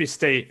Mississippi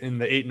State in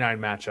the 8-9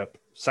 matchup,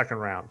 second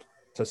round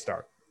to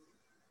start.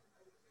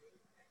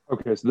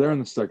 Okay, so they're in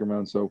the second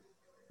round. So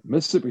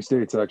Mississippi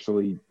State's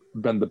actually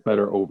been the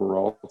better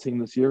overall team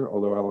this year,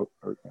 although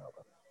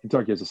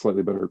Kentucky has a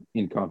slightly better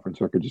in-conference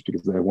record just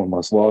because they have 1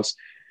 less loss.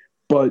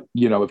 But,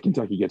 if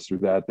Kentucky gets through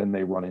that, then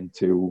they run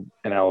into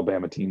an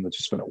Alabama team that's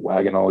just been a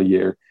wagon all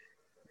year.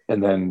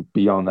 And then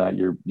beyond that,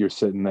 you're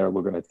sitting there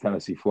looking at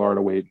Tennessee,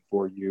 Florida waiting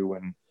for you.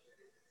 And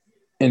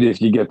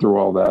if you get through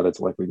all that, it's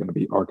likely going to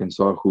be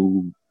Arkansas,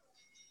 who,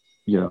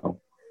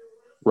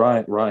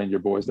 Ryan, your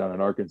boys down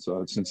in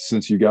Arkansas,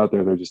 since you got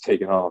there, they're just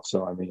taking off.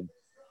 So, I mean,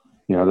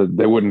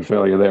 they wouldn't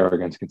fail you there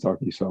against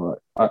Kentucky. So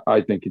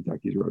I think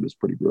Kentucky's road is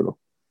pretty brutal.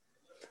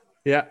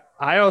 Yeah,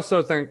 I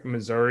also think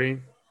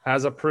Missouri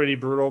has a pretty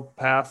brutal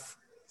path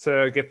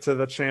to get to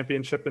the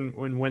championship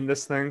and win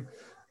this thing.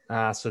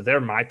 So they're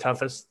my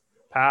toughest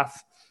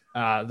path.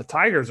 The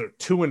Tigers are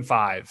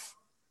 2-5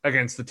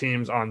 against the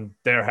teams on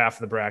their half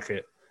of the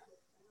bracket.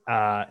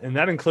 And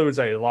that includes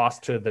a loss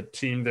to the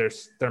team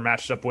they're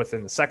matched up with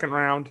in the second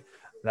round,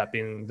 that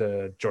being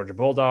the Georgia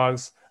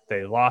Bulldogs.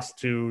 They lost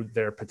to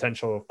their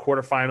potential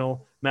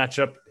quarterfinal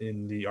matchup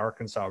in the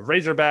Arkansas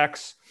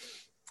Razorbacks.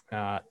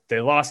 They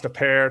lost a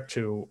pair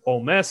to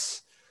Ole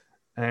Miss,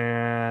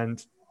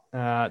 and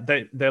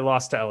they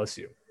lost to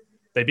LSU.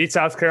 They beat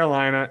South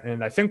Carolina,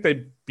 and I think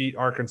they beat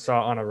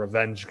Arkansas on a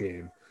revenge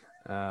game.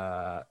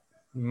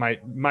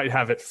 Might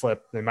have it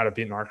flipped. They might have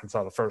beaten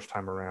Arkansas the first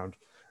time around.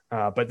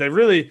 But they've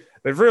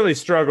really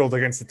struggled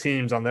against the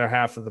teams on their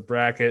half of the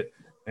bracket,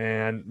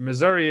 and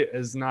Missouri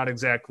is not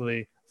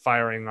exactly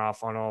firing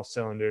off on all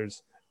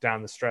cylinders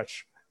down the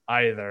stretch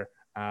either.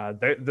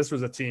 This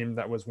was a team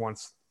that was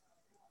once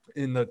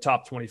in the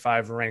top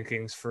 25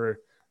 rankings for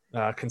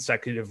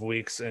consecutive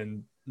weeks,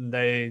 and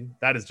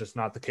that is just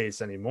not the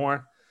case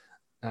anymore.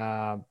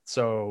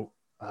 So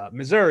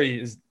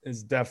Missouri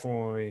is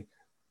definitely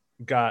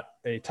got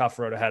a tough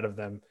road ahead of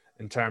them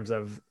in terms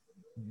of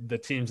the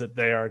teams that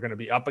they are going to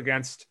be up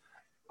against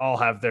all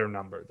have their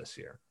number this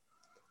year.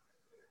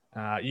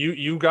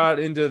 You got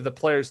into the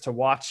players to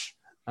watch.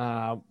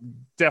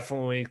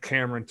 Definitely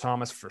Cameron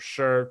Thomas for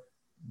sure.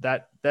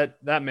 That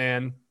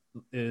man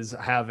is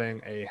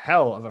having a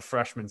hell of a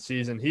freshman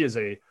season. He is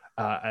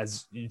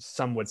as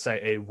some would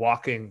say, a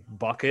walking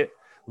bucket,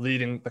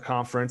 leading the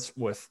conference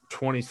with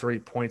 23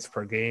 points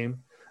per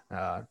game.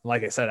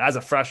 Like I said, as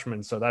a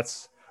freshman, so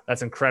that's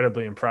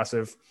incredibly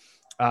impressive.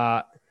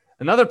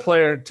 Another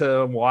player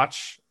to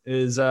watch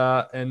is,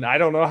 and I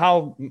don't know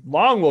how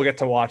long we'll get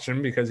to watch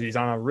him because he's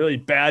on a really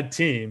bad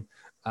team,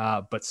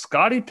 but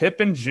Scottie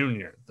Pippen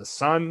Jr., the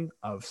son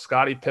of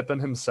Scottie Pippen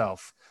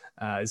himself,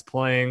 is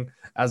playing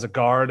as a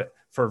guard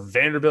for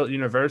Vanderbilt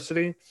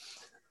University.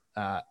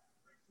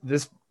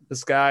 This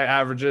guy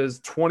averages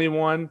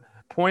 21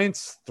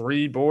 points,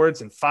 3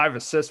 boards, and 5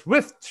 assists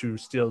with 2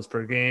 steals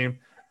per game.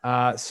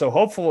 So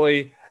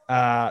hopefully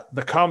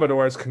the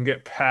Commodores can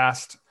get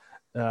past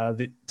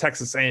the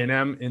Texas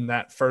A&M in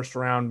that first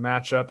round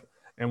matchup,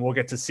 and we'll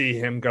get to see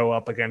him go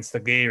up against the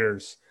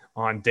Gators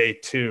on day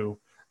 2,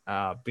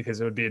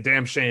 because it would be a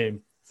damn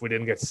shame if we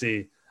didn't get to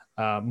see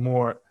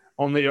more.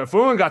 If we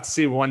only got to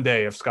see one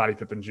day of Scottie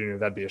Pippen Jr.,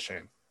 that'd be a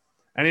shame.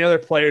 Any other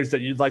players that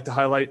you'd like to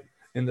highlight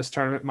in this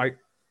tournament, Mike?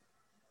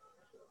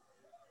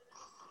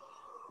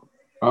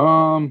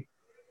 Not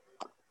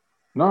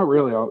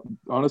really.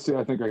 Honestly,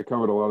 I think I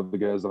covered a lot of the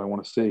guys that I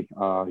want to see.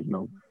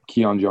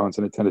 Keon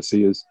Johnson at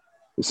Tennessee is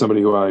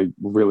somebody who I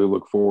really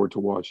look forward to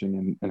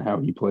watching and how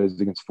he plays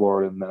against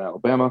Florida and then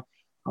Alabama.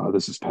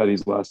 This is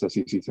Petty's last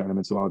SEC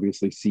tournament, so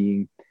obviously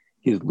seeing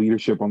his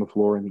leadership on the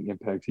floor and the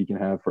impact he can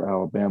have for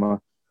Alabama.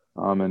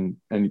 And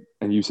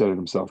you said it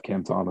himself,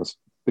 Cam Thomas.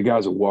 The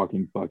guy's a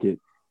walking bucket.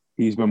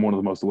 He's been one of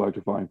the most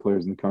electrifying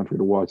players in the country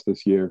to watch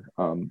this year.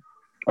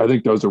 I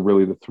think those are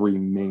really the 3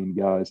 main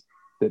guys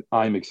that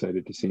I'm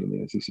excited to see in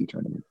the SEC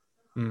tournament.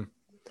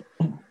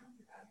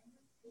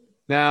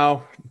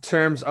 Now, in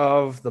terms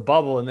of the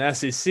bubble in the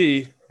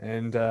SEC,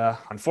 and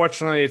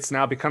unfortunately it's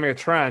now becoming a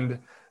trend,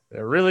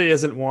 there really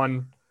isn't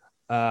one.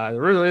 There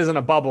really isn't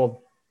a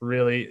bubble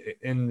really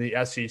in the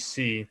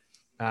SEC.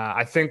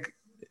 I think,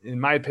 in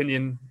my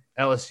opinion,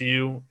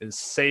 LSU is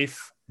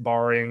safe,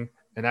 barring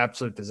an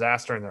absolute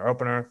disaster in their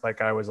opener,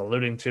 like I was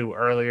alluding to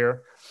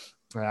earlier.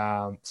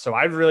 So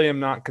I really am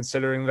not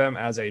considering them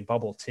as a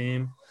bubble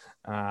team.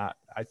 I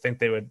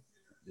think it would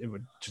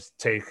just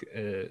take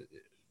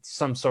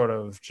some sort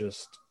of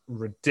just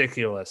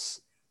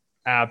ridiculous,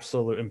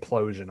 absolute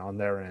implosion on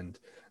their end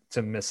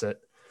to miss it,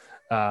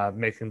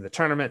 making the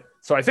tournament.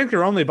 So I think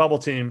your only bubble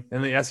team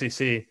in the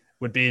SEC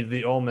would be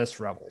the Ole Miss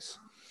Rebels.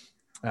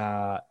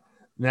 Now,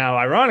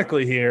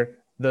 ironically here,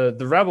 the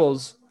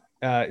Rebels,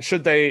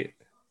 should they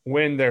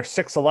win their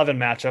 6-11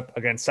 matchup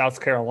against South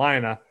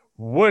Carolina,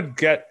 would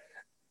get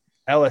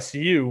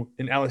LSU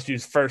in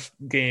LSU's first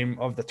game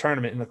of the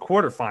tournament in the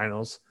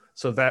quarterfinals.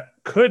 So that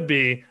could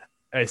be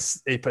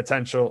a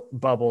potential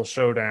bubble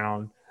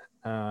showdown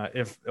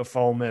if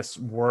Ole Miss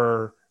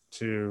were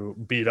to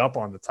beat up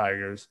on the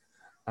Tigers.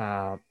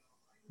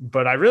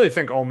 But I really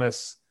think Ole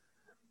Miss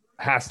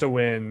has to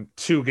win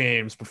 2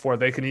 games before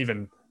they can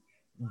even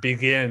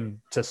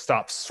begin to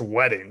stop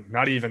sweating,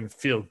 not even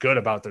feel good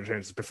about their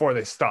chances, before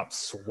they stop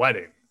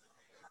sweating.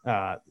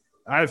 I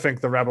think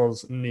the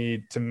Rebels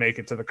need to make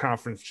it to the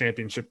conference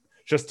championship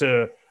just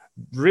to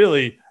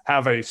really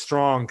have a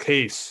strong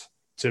case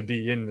to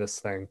be in this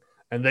thing.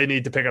 And they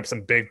need to pick up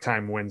some big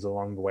time wins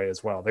along the way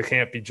as well. They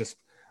can't be just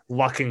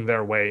lucking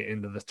their way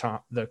into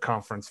the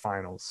conference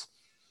finals.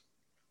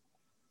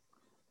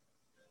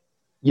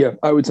 Yeah,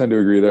 I would tend to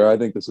agree there. I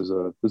think this is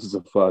a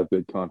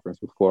 5-bid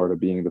conference with Florida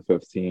being the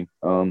 5th team.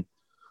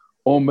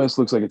 Ole Miss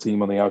looks like a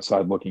team on the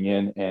outside looking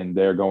in, and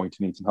they're going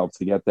to need some help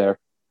to get there.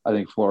 I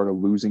think Florida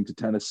losing to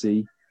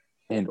Tennessee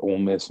and Ole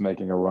Miss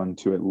making a run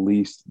to at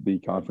least the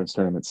conference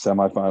tournament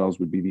semifinals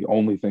would be the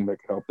only thing that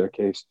could help their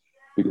case,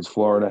 because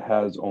Florida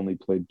has only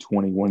played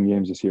 21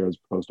 games this year as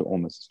opposed to Ole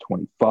Miss's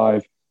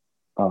 25.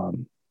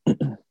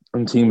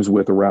 and teams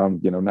with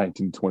around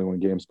 19 to 21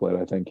 games played.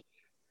 I think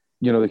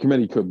the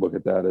committee could look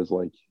at that as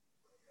like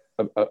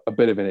a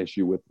bit of an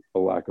issue with a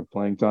lack of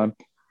playing time.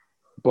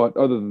 But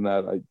other than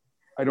that,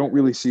 I don't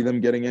really see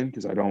them getting in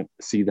because I don't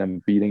see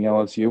them beating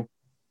LSU.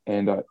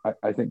 And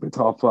I think the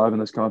top five in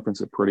this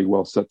conference are pretty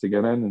well set to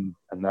get in,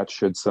 and that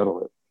should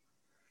settle it.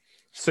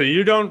 So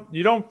you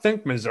don't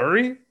think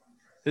Missouri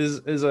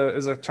is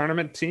a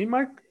tournament team,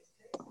 Mike?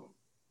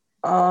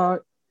 I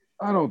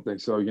don't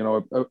think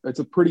so. It's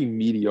a pretty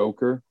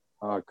mediocre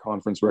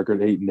conference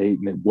record, 8-8,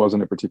 and it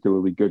wasn't a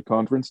particularly good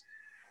conference.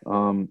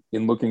 In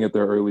looking at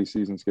their early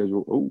season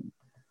schedule,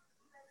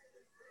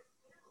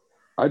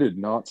 I did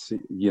not see.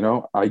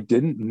 I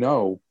didn't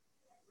know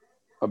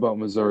about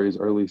Missouri's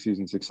early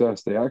season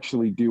success. They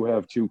actually do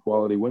have 2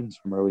 quality wins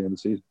from early in the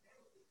season.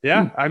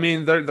 Yeah, I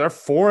mean they're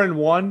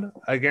 4-1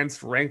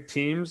 against ranked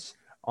teams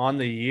on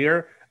the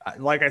year.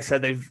 Like I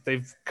said,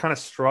 they've kind of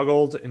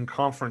struggled in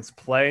conference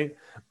play,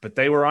 but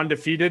they were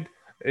undefeated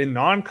in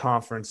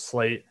non-conference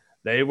slate.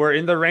 They were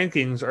in the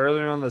rankings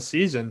earlier on the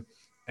season,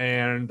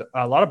 and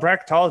a lot of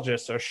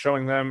bracketologists are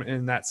showing them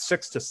in that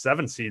 6 to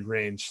 7 seed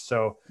range.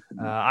 So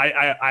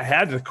I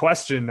had to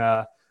question.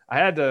 I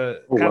had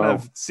to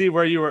of see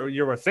where you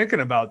were thinking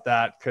about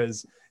that,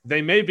 because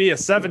they may be a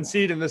 7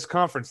 seed in this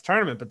conference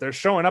tournament, but they're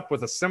showing up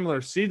with a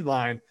similar seed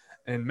line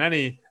in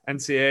many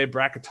NCAA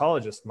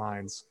bracketologist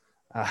minds.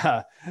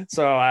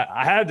 So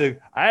I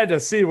had to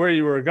see where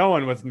you were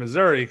going with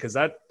Missouri, because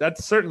that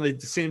certainly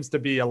seems to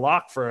be a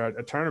lock for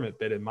a tournament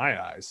bid in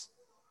my eyes.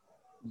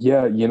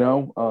 Yeah,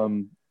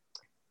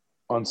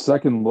 on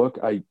second look,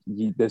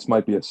 this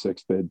might be a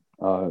 6 bid,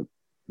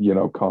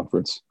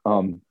 conference,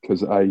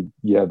 because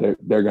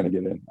they're going to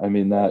get in. I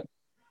mean that.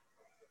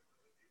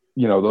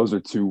 Those are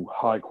 2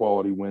 high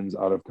quality wins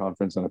out of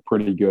conference and a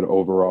pretty good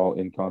overall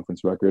in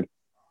conference record.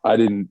 I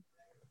didn't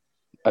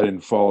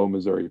follow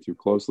Missouri too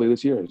closely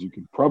this year, as you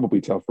can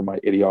probably tell from my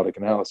idiotic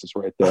analysis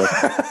right there.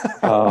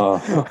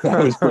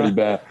 That was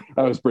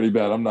pretty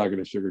bad. I'm not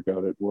going to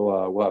sugarcoat it.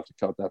 We'll have to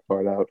cut that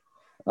part out.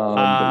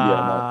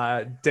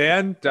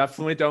 Dan,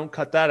 definitely don't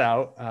cut that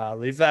out.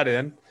 Leave that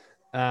in.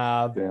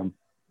 Damn.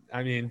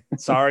 I mean,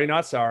 sorry,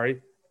 not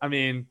sorry. I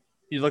mean,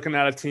 you're looking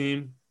at a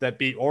team that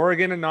beat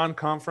Oregon in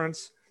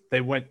non-conference. They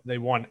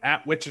won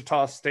at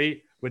Wichita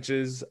State, which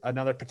is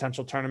another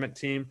potential tournament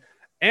team.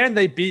 And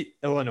they beat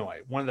Illinois,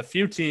 one of the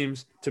few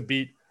teams to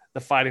beat the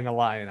Fighting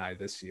Illini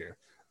this year.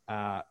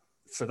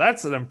 So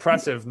that's an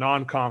impressive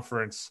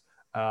non-conference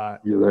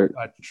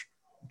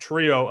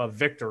trio of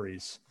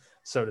victories,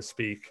 so to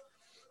speak.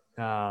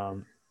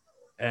 And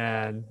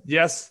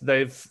yes,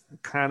 they've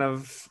kind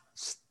of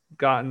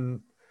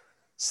gotten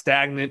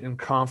stagnant in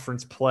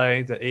conference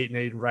play. The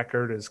 8-8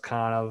 record is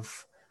kind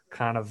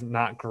of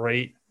not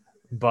great,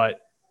 but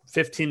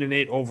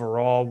 15-8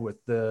 overall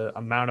with the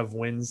amount of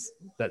wins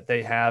that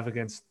they have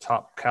against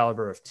top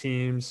caliber of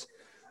teams.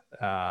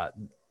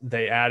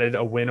 They added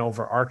a win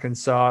over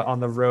Arkansas on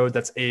the road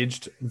that's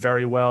aged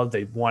very well.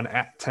 They won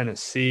at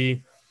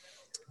Tennessee.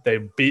 They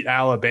beat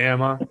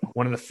Alabama,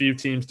 one of the few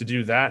teams to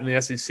do that in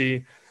the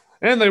SEC,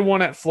 and they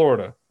won at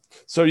Florida.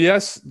 So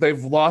yes,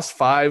 they've lost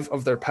 5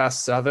 of their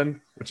past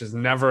 7, which is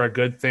never a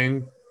good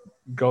thing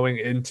going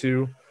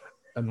into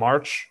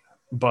March,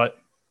 but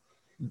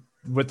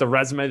with the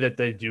resume that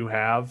they do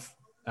have,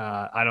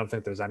 I don't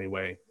think there's any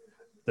way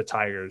the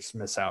Tigers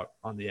miss out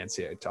on the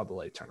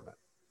NCAA tournament.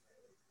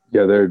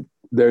 Yeah,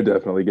 they're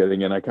definitely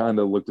getting in. I kind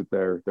of looked at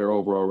their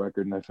overall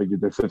record and I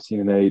figured they're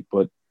 15-8,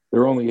 but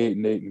they're only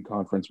 8-8 in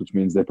conference, which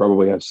means they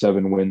probably have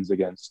 7 wins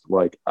against,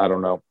 like, I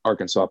don't know,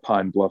 Arkansas,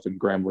 Pine Bluff, and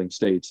Grambling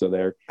State. So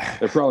they're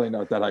probably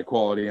not that high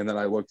quality. And then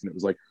I looked and it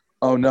was like,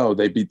 oh no,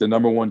 they beat the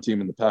number 1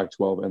 team in the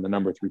Pac-12 and the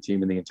number 3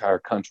 team in the entire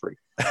country,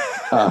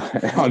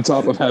 on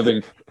top of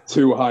having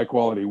 2 high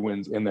quality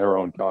wins in their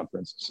own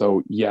conference.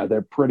 So yeah,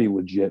 they're pretty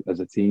legit as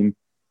a team.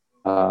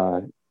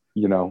 My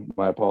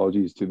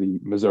apologies to the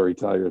Missouri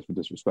Tigers for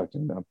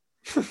disrespecting them.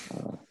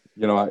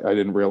 I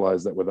didn't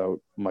realize that without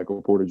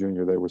Michael Porter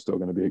Jr., they were still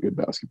going to be a good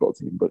basketball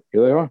team, but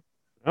here they are.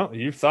 No,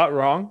 you thought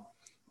wrong.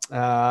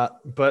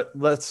 But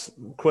let's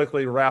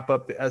quickly wrap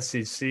up the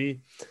SEC.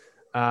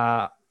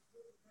 I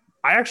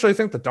actually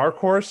think the dark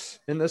horse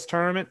in this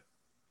tournament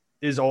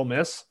is Ole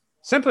Miss,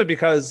 simply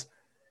because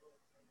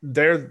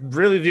they're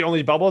really the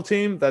only bubble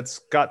team that's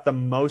got the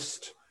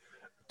most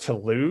to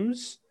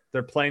lose.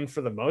 They're playing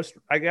for the most,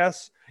 I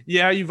guess.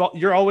 Yeah,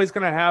 you're always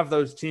going to have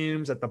those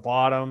teams at the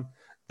bottom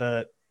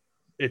that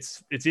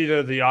it's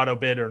either the auto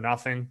bid or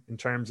nothing in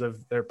terms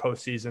of their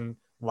postseason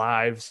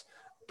lives.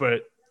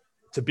 But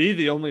to be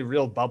the only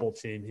real bubble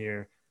team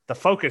here, the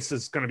focus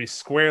is going to be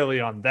squarely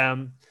on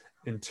them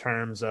in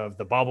terms of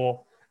the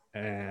bubble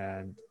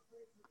and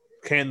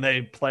can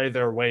they play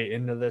their way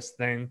into this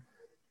thing.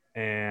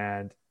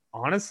 And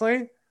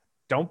honestly,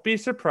 don't be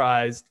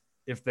surprised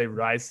if they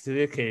rise to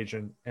the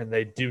occasion and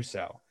they do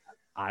so.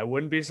 I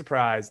wouldn't be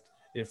surprised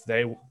if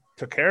they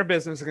took care of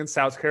business against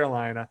South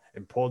Carolina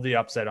and pulled the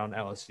upset on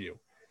LSU.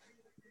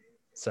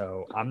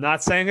 So I'm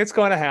not saying it's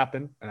going to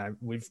happen. And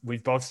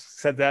we've both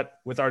said that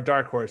with our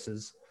dark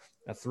horses,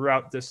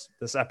 throughout this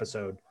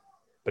episode.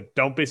 But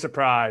don't be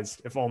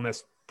surprised if Ole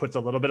Miss puts a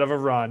little bit of a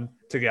run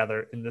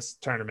together in this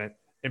tournament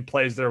and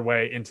plays their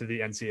way into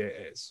the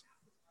NCAAs.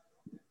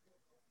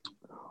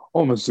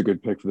 Ole Miss is a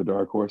good pick for the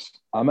dark horse.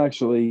 I'm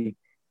going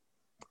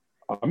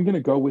to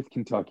go with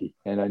Kentucky.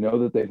 And I know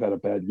that they've had a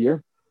bad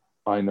year.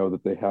 I know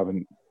that they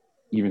haven't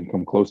even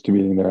come close to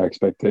meeting their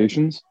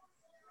expectations.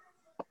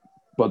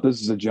 But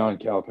this is a John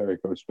Calipari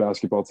coached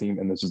basketball team,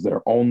 and this is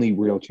their only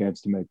real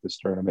chance to make this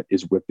tournament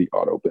is with the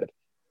auto bid.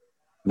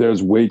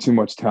 There's way too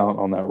much talent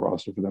on that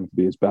roster for them to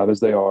be as bad as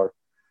they are.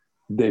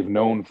 They've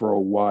known for a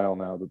while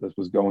now that this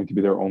was going to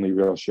be their only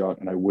real shot,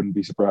 and I wouldn't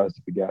be surprised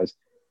if the guys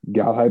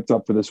got hyped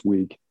up for this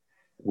week,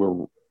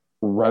 were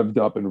revved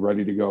up and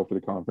ready to go for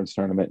the conference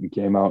tournament, and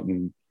came out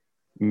and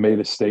made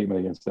a statement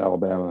against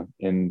Alabama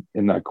in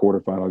that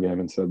quarterfinal game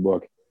and said,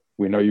 look,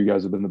 we know you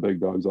guys have been the big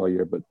dogs all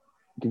year, but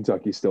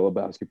Kentucky's still a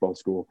basketball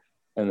school,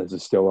 and this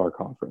is still our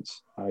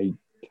conference. I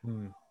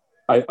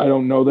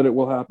don't know that it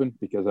will happen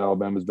because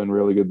Alabama's been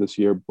really good this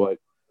year, but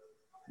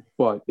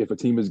if a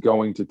team is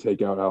going to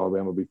take out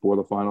Alabama before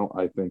the final,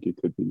 I think it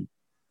could be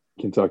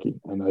Kentucky.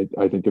 And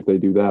I think if they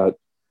do that,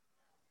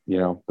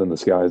 then the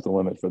sky is the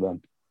limit for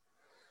them.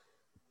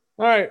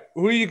 All right.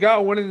 Who you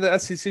got winning the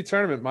SEC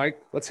tournament,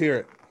 Mike? Let's hear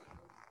it.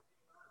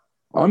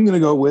 I'm going to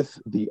go with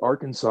the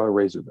Arkansas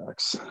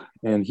Razorbacks,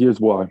 and here's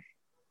why.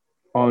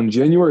 On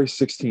January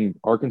 16th,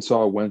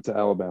 Arkansas went to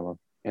Alabama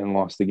and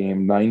lost the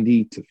game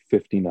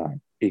 90-59,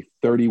 a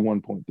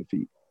 31-point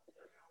defeat.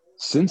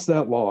 Since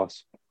that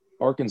loss,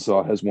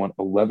 Arkansas has won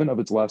 11 of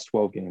its last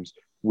 12 games,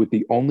 with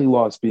the only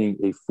loss being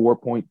a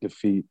 4-point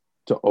defeat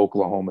to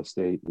Oklahoma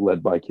State,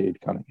 led by Cade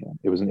Cunningham.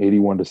 It was an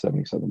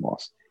 81-77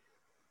 loss.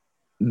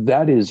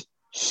 That is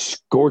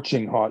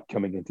scorching hot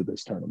coming into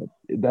this tournament.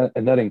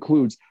 That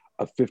includes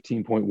a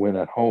 15-point win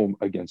at home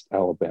against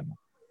Alabama.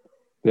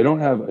 They don't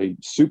have a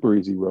super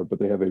easy road, but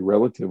they have a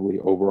relatively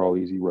overall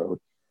easy road,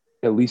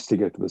 at least to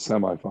get to the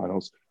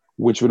semifinals,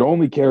 which would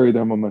only carry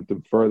their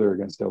momentum further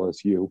against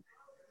LSU.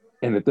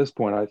 And at this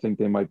point, I think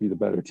they might be the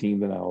better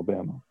team than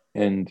Alabama.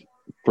 And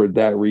for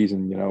that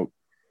reason,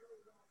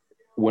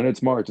 when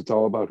it's March, it's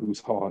all about who's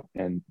hot,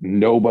 and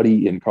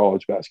nobody in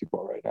college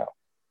basketball right now,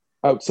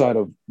 outside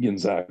of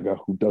Gonzaga,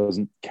 who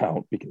doesn't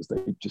count because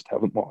they just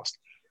haven't lost.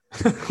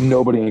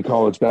 Nobody in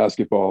college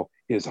basketball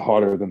is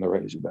hotter than the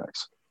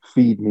Razorbacks.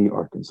 Feed me,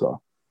 Arkansas.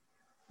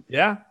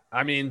 Yeah,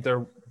 I mean they're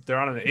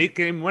on an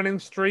 8-game winning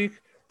streak.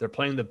 They're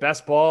playing the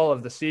best ball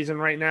of the season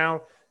right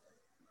now,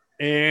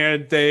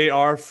 and they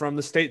are from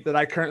the state that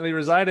I currently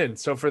reside in.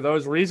 So for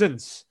those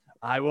reasons,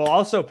 I will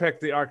also pick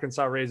the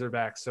Arkansas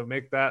Razorbacks. So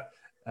make that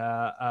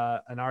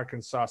an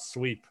Arkansas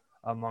sweep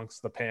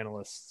amongst the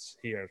panelists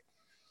here.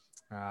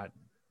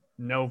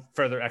 No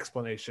further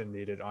explanation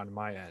needed on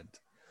my end.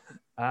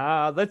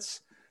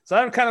 So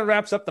that kind of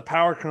wraps up the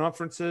power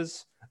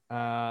conferences.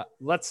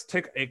 Let's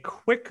take a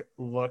quick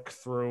look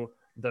through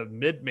the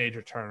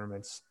mid-major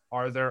tournaments.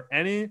 Are there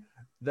any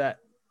that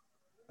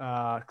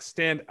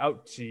stand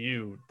out to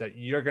you that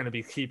you're going to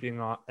be keeping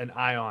an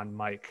eye on,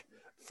 Mike,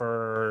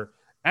 for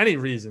any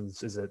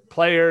reasons? Is it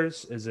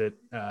players? Is it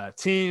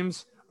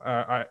teams?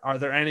 Are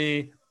there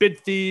any bid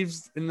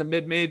thieves in the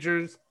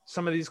mid-majors,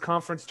 some of these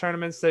conference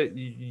tournaments that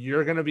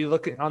you're going to be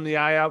looking on the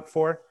eye out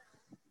for?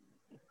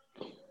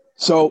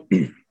 So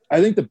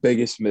I think the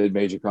biggest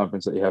mid-major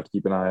conference that you have to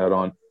keep an eye out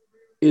on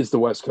is the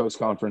West Coast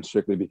Conference,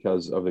 strictly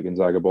because of the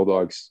Gonzaga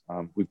Bulldogs.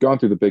 We've gone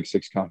through the Big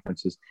Six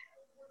conferences,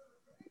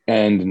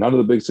 and none of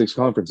the Big Six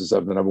conferences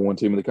have the number one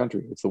team in the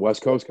country. It's the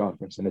West Coast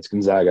Conference, and it's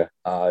Gonzaga.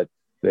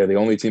 They're the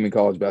only team in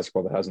college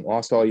basketball that hasn't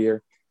lost all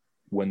year.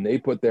 When they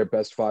put their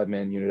best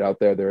 5-man unit out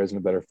there isn't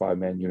a better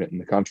 5-man unit in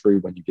the country.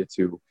 When you get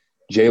to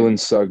Jalen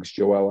Suggs,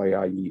 Joel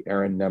Ayayi,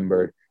 Aaron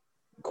Nembhard,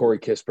 Corey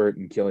Kispert,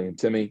 and Killian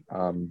Timme,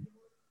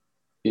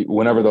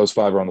 whenever those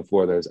 5 are on the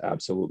floor, there's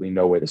absolutely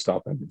no way to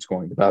stop them from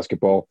scoring the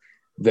basketball.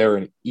 They're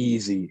an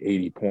easy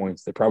 80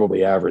 points. They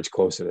probably average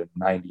closer to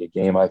 90 a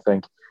game, I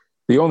think.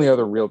 The only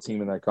other real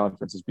team in that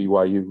conference is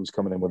BYU, who's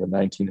coming in with a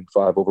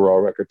 19-5 overall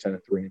record, 10-3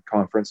 in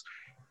conference.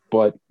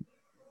 But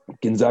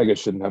Gonzaga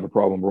shouldn't have a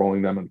problem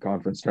rolling them in the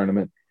conference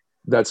tournament.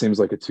 That seems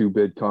like a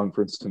 2-bid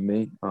conference to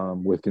me,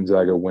 with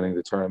Gonzaga winning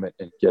the tournament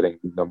and getting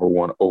the number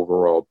 1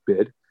 overall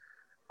bid.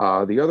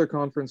 The other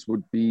conference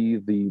would be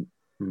the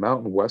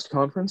Mountain West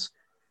Conference.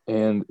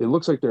 And it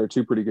looks like there are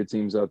 2 pretty good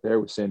teams out there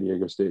with San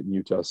Diego State and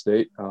Utah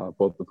State,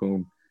 both of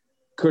whom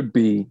could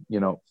be,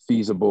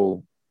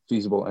 feasible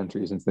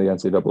entries into the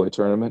NCAA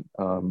tournament.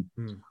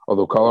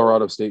 Although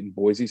Colorado State and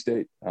Boise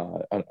State,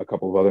 a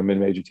couple of other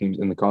mid-major teams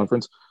in the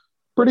conference,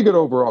 pretty good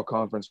overall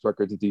conference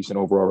records and decent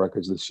overall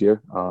records this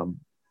year.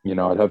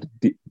 I'd have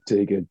to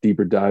take a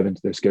deeper dive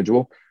into their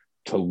schedule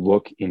to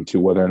look into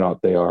whether or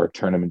not they are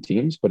tournament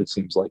teams, but it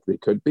seems like they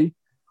could be.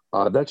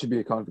 That should be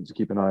a conference to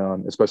keep an eye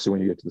on, especially when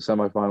you get to the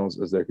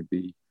semifinals, as there could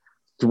be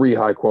 3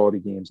 high-quality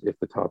games if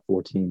the top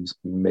 4 teams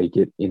make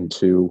it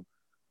into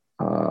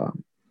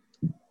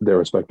their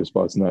respective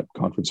spots in that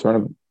conference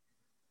tournament.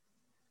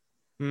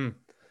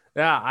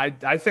 Yeah,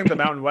 I think the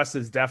Mountain West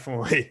is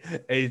definitely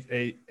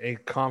a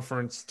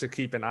conference to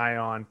keep an eye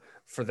on.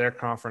 for their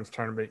conference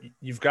tournament.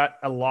 You've got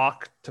a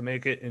lock to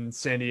make it in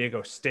San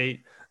Diego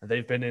State.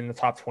 They've been in the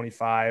top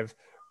 25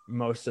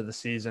 most of the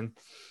season.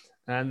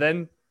 And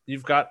then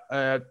you've got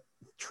a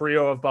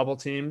trio of bubble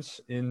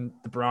teams in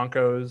the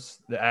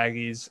Broncos, the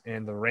Aggies,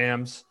 and the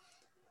Rams,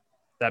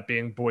 that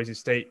being Boise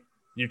State,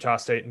 Utah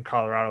State, and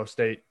Colorado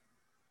State.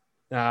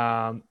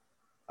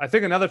 I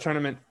think another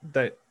tournament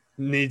that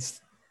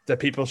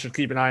people should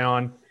keep an eye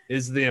on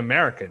is the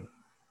American.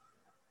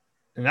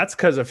 And that's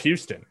because of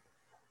Houston.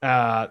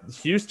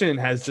 Houston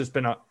has just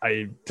been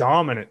a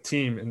dominant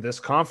team in this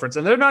conference,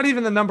 and they're not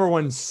even the number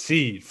one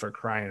seed, for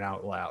crying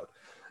out loud.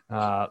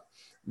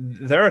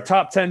 They're a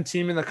top 10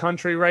 team in the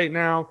country right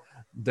now.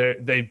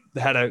 They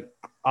had an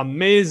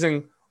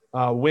amazing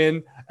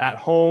win at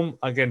home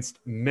against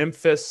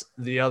Memphis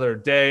the other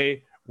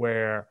day,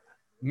 where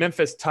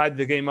Memphis tied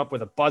the game up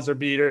with a buzzer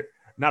beater,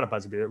 not a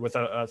buzzer beater, with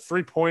a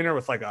 3-pointer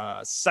with like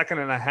a second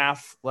and a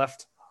half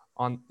left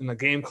in the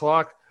game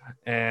clock.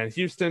 And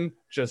Houston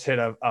just hit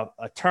a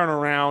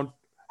turnaround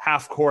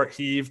half-court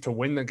heave to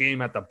win the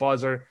game at the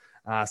buzzer.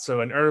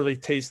 So an early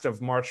taste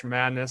of March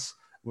Madness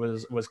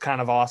was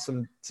kind of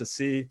awesome to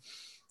see.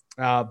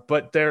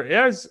 But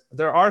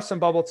there are some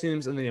bubble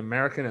teams in the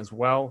American as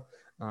well.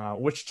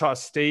 Wichita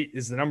State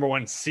is the number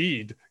one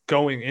seed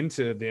going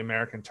into the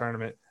American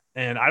tournament,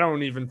 and I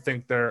don't even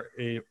think they're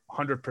a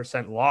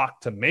 100%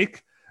 lock to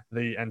make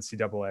the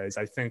NCAAs.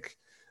 I think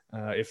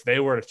if they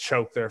were to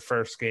choke their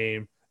first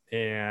game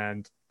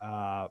and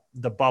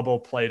the bubble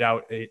played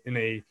out in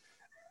a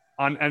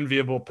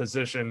unenviable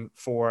position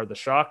for the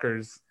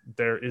Shockers,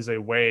 there is a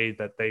way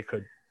that they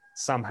could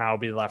somehow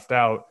be left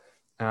out.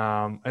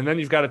 And then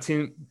you've got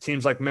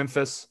teams like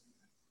Memphis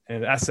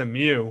and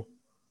SMU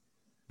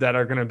that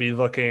are going to be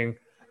looking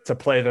to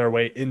play their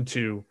way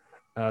into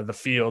the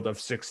field of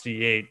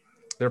 68.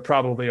 They're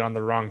probably on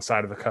the wrong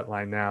side of the cut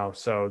line now.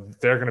 So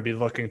they're going to be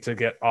looking to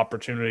get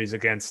opportunities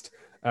against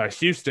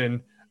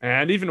Houston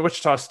and even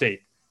Wichita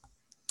State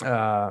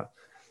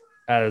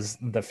as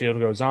the field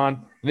goes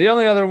on. The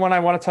only other one I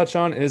want to touch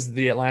on is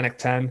the Atlantic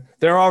 10.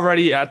 They're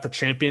already at the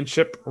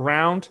championship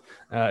round.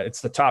 It's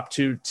the top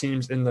two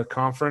teams in the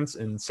conference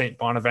in St.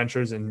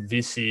 Bonaventure's and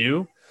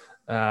VCU.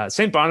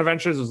 St.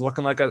 Bonaventure's is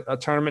looking like a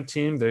tournament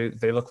team.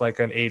 They look like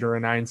an 8 or a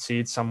 9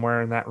 seed,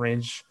 somewhere in that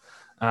range.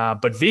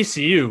 But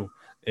VCU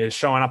is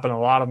showing up in a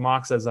lot of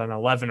mocks as an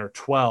 11 or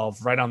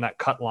 12, right on that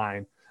cut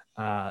line.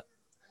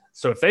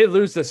 So if they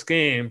lose this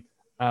game,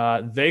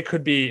 they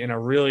could be in a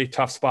really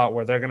tough spot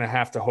where they're going to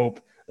have to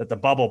hope that the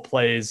bubble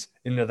plays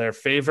into their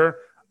favor.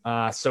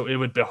 So it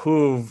would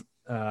behoove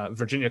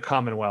Virginia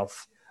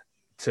Commonwealth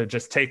to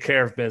just take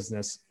care of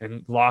business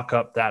and lock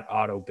up that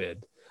auto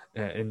bid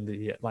in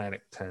the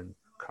Atlantic 10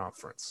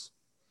 conference.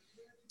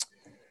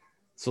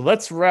 So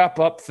let's wrap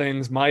up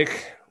things,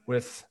 Mike,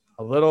 with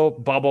a little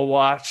bubble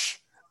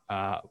watch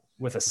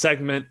with a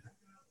segment.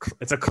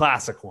 It's a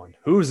classic one.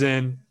 Who's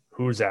in,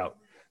 who's out?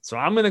 So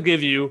I'm going to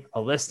give you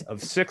a list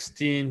of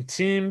 16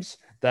 teams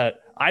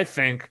that I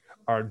think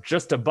are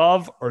just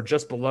above or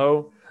just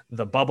below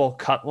the bubble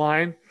cut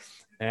line.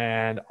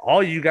 And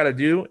all you got to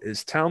do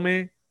is tell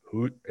me,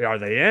 who are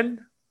they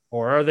in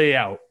or are they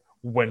out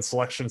when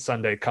Selection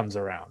Sunday comes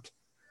around?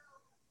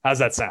 How's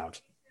that sound?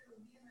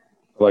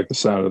 I like the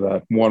sound of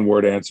that.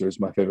 One-word answers,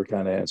 my favorite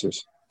kind of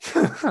answers.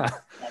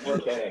 No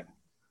kidding.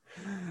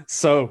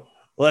 So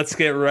let's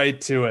get right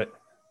to it.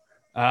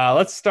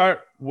 Let's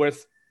start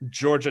with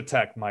Georgia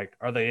Tech, Mike.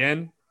 Are they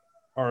in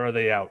or are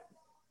they out?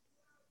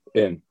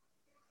 In.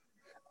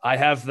 I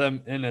have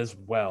them in as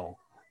well.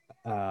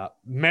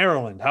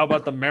 Maryland. How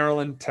about the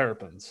Maryland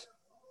Terrapins?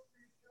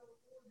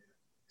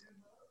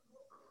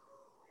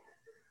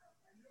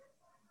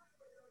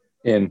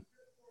 In.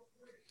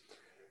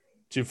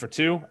 2 for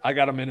 2. I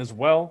got them in as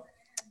well.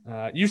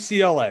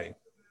 UCLA.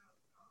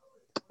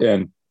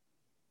 In.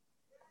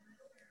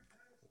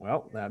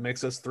 Well, that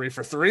makes us 3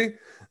 for 3.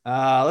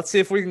 Let's see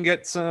if we can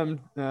get some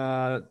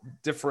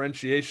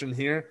differentiation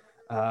here.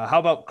 How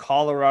about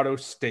Colorado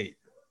State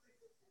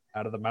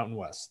out of the Mountain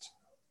West?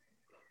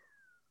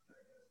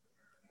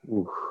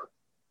 Oof.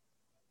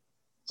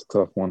 It's a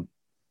tough one.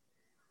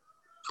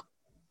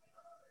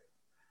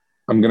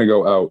 I'm going to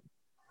go out.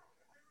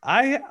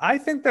 I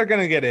think they're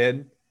going to get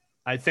in.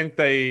 I think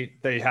they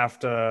have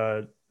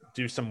to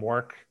do some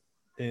work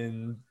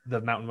in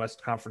the Mountain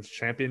West Conference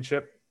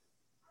Championship,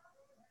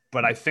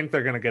 but I think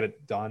they're going to get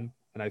it done,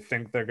 and I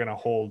think they're going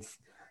to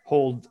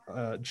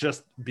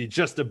be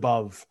just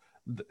above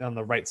on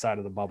the right side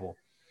of the bubble.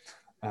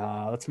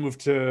 Let's move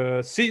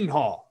to Seton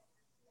Hall.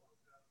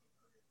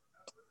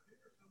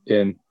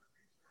 In.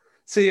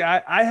 See,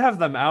 I have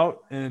them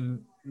out,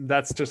 and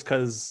that's just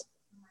because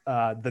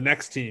the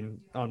next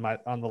team on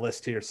the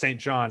list here, St.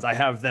 John's, I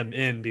have them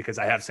in because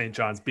I have St.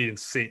 John's beating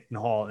Seton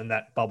Hall in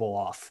that bubble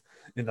off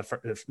in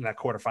that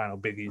quarterfinal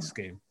Big East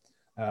game.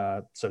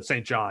 So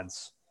St.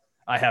 John's,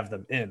 I have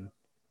them in.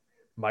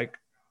 Mike?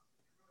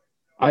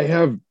 I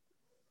have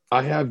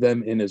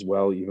them in as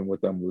well, even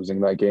with them losing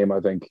that game. I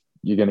think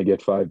you're going to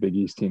get 5 Big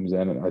East teams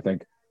in, and I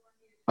think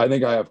I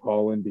think I have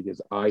Holland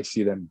because I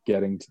see them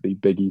getting to the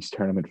Big East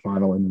tournament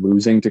final and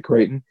losing to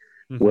Creighton,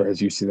 Mhm.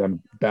 whereas you see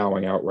them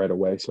bowing out right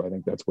away. So I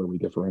think that's where we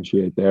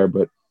differentiate there.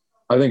 But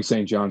I think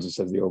St. John's just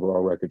has the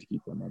overall record to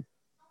keep them in.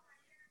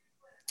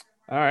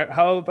 All right.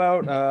 How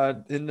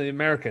about in the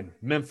American,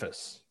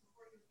 Memphis?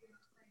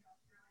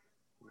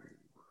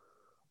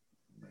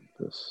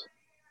 Memphis.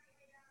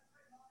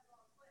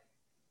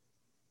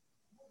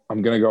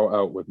 I'm going to go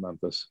out with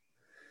Memphis.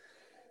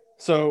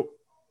 So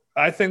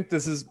I think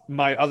this is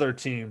my other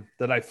team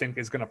that I think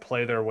is going to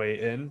play their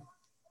way in.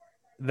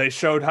 They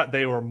showed how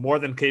they were more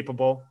than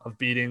capable of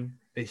beating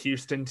a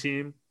Houston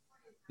team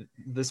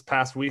this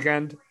past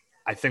weekend.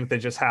 I think they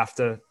just have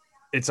to.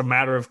 It's a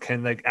matter of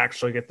can they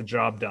actually get the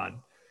job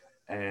done.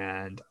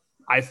 And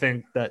I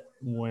think that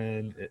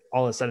when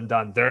all is said and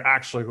done, they're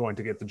actually going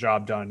to get the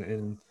job done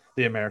in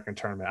the American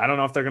tournament. I don't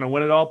know if they're going to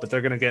win it all, but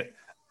they're going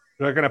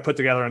to put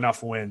together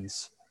enough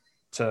wins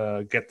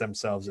to get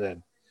themselves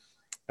in.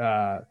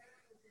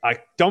 I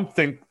don't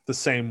think the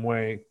same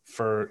way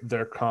for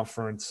their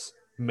conference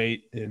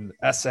mate in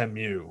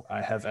SMU.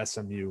 I have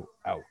SMU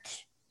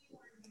out.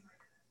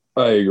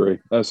 I agree.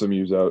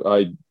 SMU's out.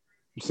 I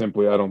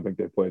don't think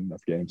they've played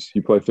enough games.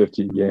 You play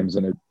 15 games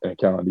in a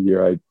calendar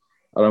year. I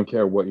don't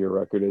care what your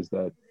record is.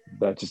 That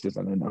just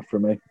isn't enough for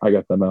me. I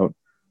got them out.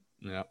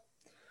 Yeah.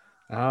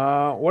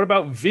 What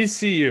about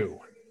VCU?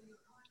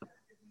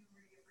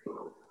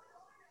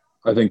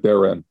 I think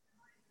they're in.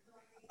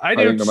 I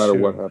think no matter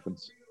what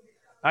happens.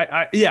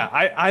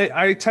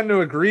 I tend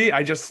to agree.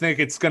 I just think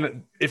it's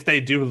gonna, if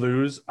they do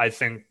lose, I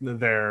think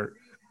they're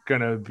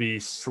gonna be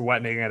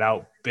sweating it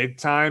out big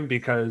time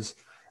because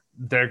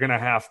they're gonna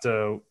have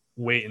to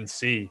wait and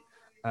see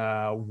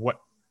what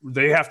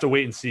they have to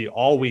wait and see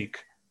all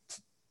week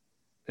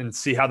and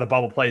see how the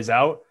bubble plays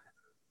out,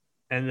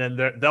 and then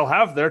they'll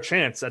have their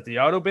chance at the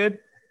auto bid,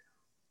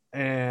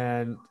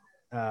 and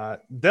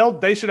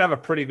they should have a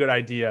pretty good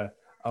idea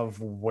of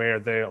where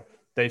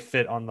they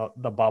fit on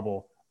the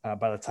bubble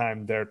by the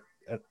time their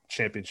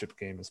championship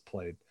game is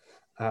played.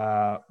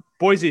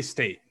 Boise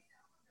State.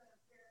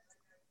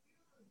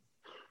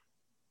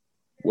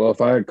 Well,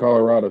 if I had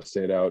Colorado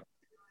State out,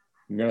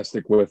 I'm going to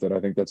stick with it. I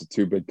think that's a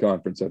two-bid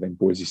conference. I think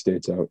Boise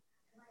State's out.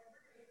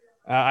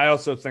 I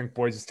also think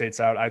Boise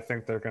State's out. I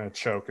think they're going to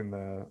choke in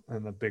the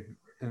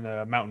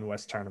Mountain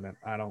West tournament.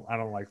 I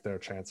don't like their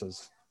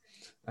chances.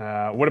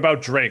 What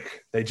about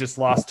Drake? They just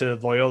lost to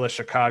Loyola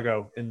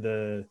Chicago in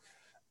the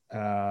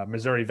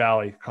Missouri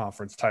Valley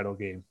Conference title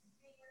game.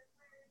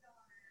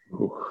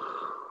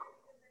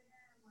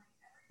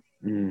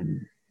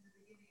 I'm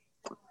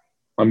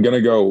going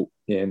to go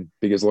in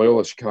because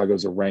Loyola Chicago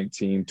is a ranked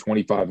team,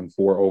 25-4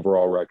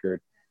 overall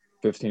record,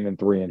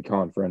 15-3 in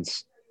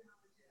conference.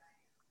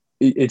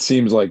 It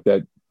seems like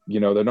that,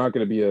 they're not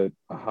going to be a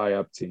high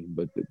up team,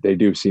 but they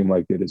do seem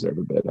like they deserve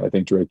a bid. I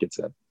think Drake gets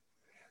in.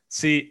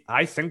 See,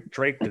 I think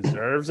Drake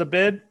deserves a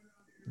bid.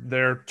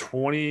 They're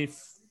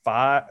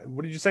 25.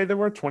 What did you say they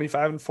were?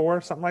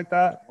 25-4, something like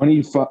that?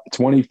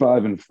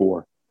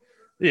 25-4.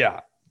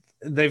 Yeah.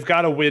 They've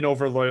got to win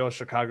over Loyola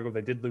Chicago.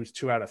 They did lose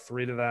 2 out of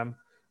 3 to them.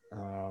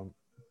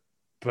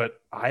 But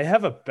I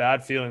have a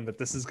bad feeling that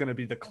this is going to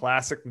be the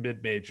classic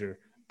mid-major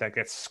that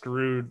gets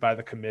screwed by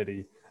the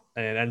committee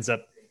and ends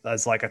up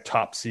as like a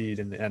top seed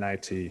in the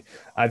NIT.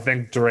 I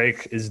think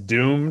Drake is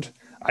doomed.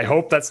 I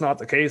hope that's not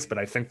the case, but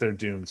I think they're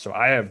doomed. So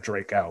I have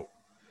Drake out.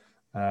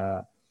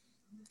 Back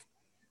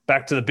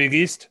to the Big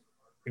East,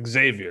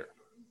 Xavier.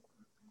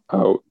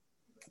 Out.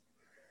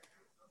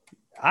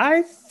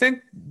 I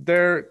think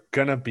they're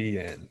going to be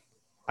in.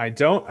 I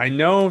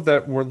know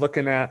that we're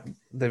looking at,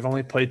 they've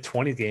only played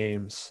 20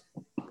 games,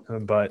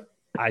 but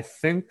I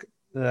think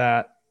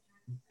that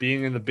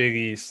being in the Big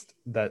East,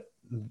 that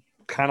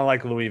kind of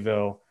like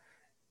Louisville,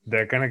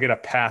 they're going to get a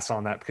pass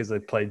on that because they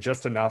played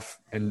just enough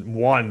and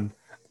won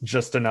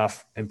just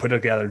enough and put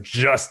together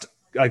just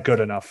a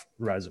good enough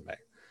resume.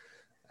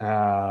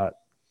 4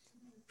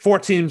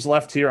 teams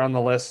left here on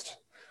the list.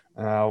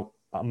 I'm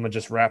going to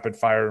just rapid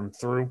fire them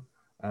through.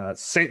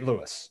 St.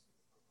 Louis.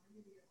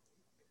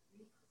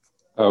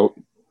 Out.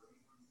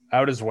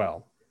 Out as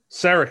well.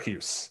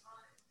 Syracuse.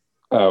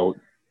 Out.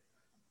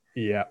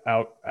 Yeah,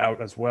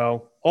 out as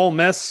well. Ole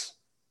Miss.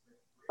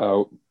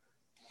 Out.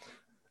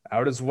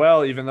 Out as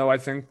well, even though I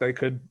think they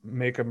could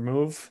make a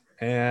move.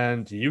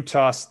 And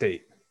Utah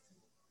State.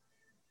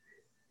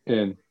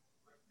 In.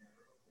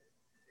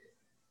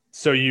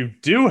 So you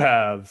do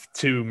have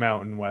 2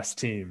 Mountain West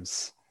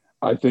teams.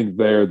 I think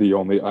they're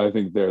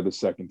the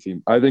second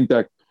team. I think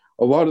that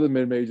a lot of the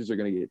mid-majors are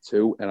going to get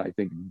 2, and I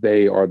think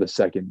they are the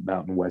second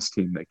Mountain West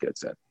team that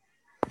gets in.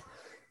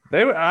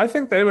 I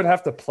think they would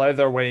have to play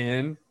their way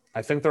in.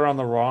 I think they're on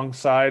the wrong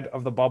side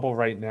of the bubble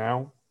right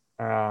now.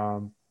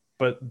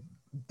 But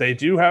they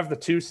do have the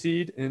 2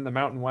 seed in the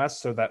Mountain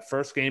West, so that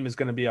first game is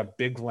going to be a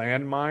big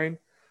landmine.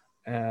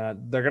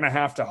 They're going to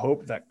have to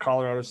hope that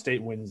Colorado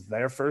State wins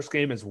their first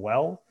game as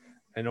well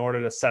in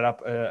order to set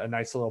up a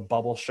nice little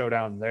bubble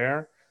showdown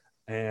there.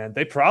 And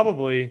they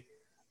probably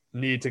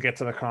need to get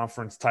to the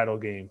conference title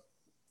game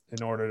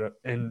in order to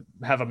and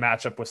have a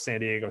matchup with San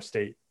Diego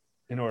State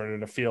in order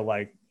to feel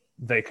like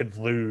they could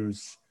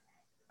lose,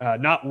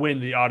 not win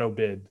the auto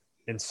bid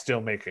and still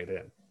make it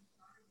in.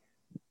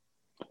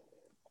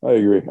 I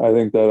agree. I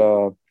think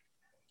that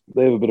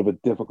they have a bit of a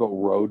difficult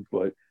road,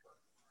 but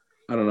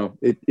I don't know.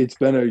 It's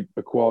been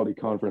a quality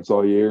conference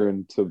all year,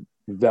 and to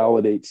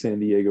validate San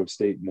Diego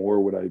State more,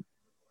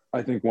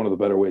 I think one of the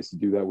better ways to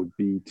do that would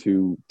be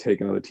to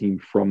take another team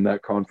from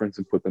that conference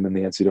and put them in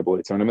the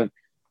NCAA tournament.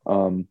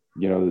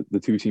 The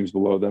two teams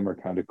below them are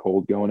kind of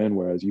cold going in,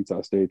 whereas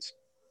Utah State's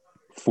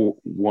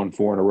won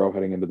 4 in a row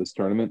heading into this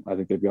tournament. I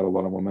think they've got a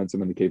lot of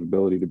momentum and the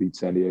capability to beat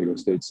San Diego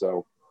State.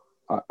 So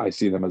I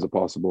see them as a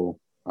possible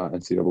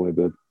NCAA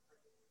bid.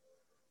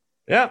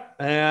 Yeah,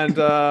 and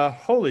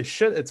holy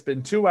shit, it's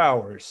been 2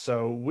 hours.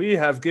 So we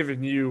have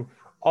given you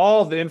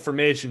all the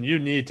information you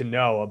need to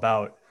know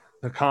about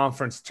the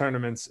conference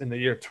tournaments in the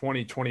year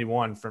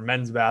 2021 for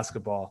men's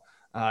basketball.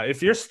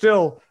 If you're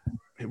still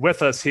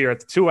with us here at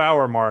the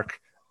 2-hour mark,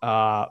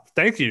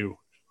 thank you.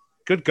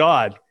 Good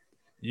God.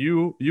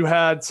 You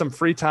had some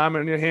free time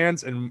on your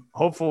hands, and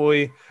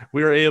hopefully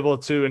we were able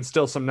to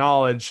instill some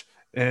knowledge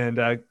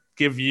and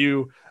give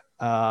you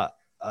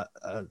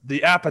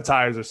the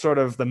appetizer, sort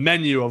of the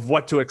menu of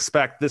what to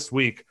expect this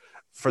week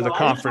for the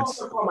conference.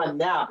 I just woke up from a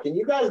nap. Can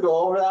you guys go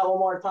over that one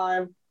more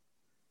time?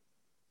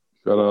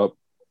 Shut up.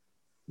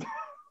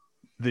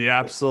 The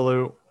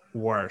absolute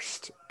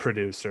worst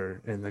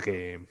producer in the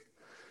game.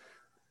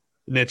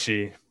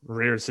 Nitchie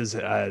rears his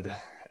head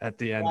at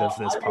the end of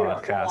this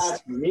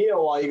podcast.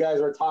 Meal while you guys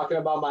were talking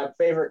about my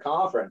favorite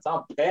conference.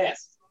 I'm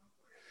pissed.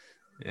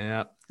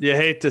 Yeah, you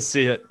hate to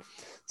see it.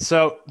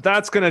 So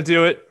that's going to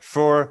do it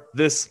for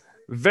this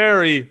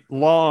very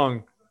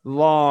long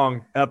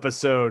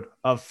episode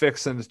of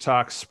Fixin' to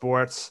Talk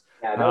Sports.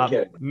 Yeah, no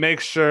kidding. Make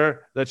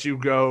sure that you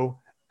go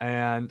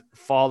and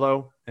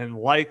follow and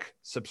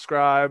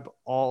subscribe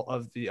all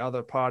of the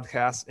other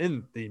podcasts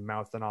in the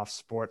Mouth and Off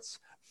Sports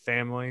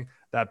family,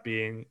 that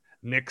being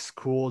Nick's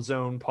Cool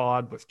Zone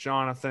Pod with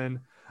Jonathan,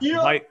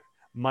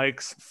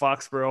 Mike's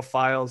Foxborough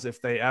Files,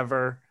 if they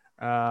ever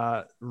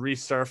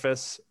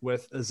resurface,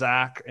 with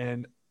Zach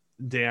and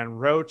Dan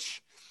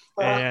Roach,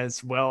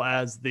 as well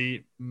as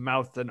the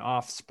Mouth and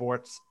Off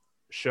Sports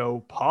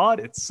show pod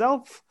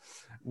itself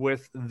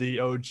with the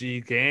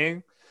OG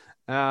gang.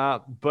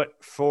 But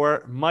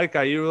for Mike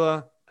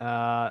Ayula,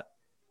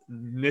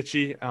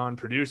 Nitchie on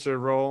producer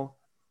role,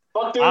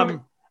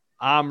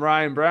 I'm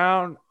Ryan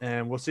Brown,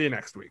 and we'll see you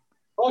next week.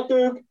 Fuck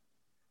Duke.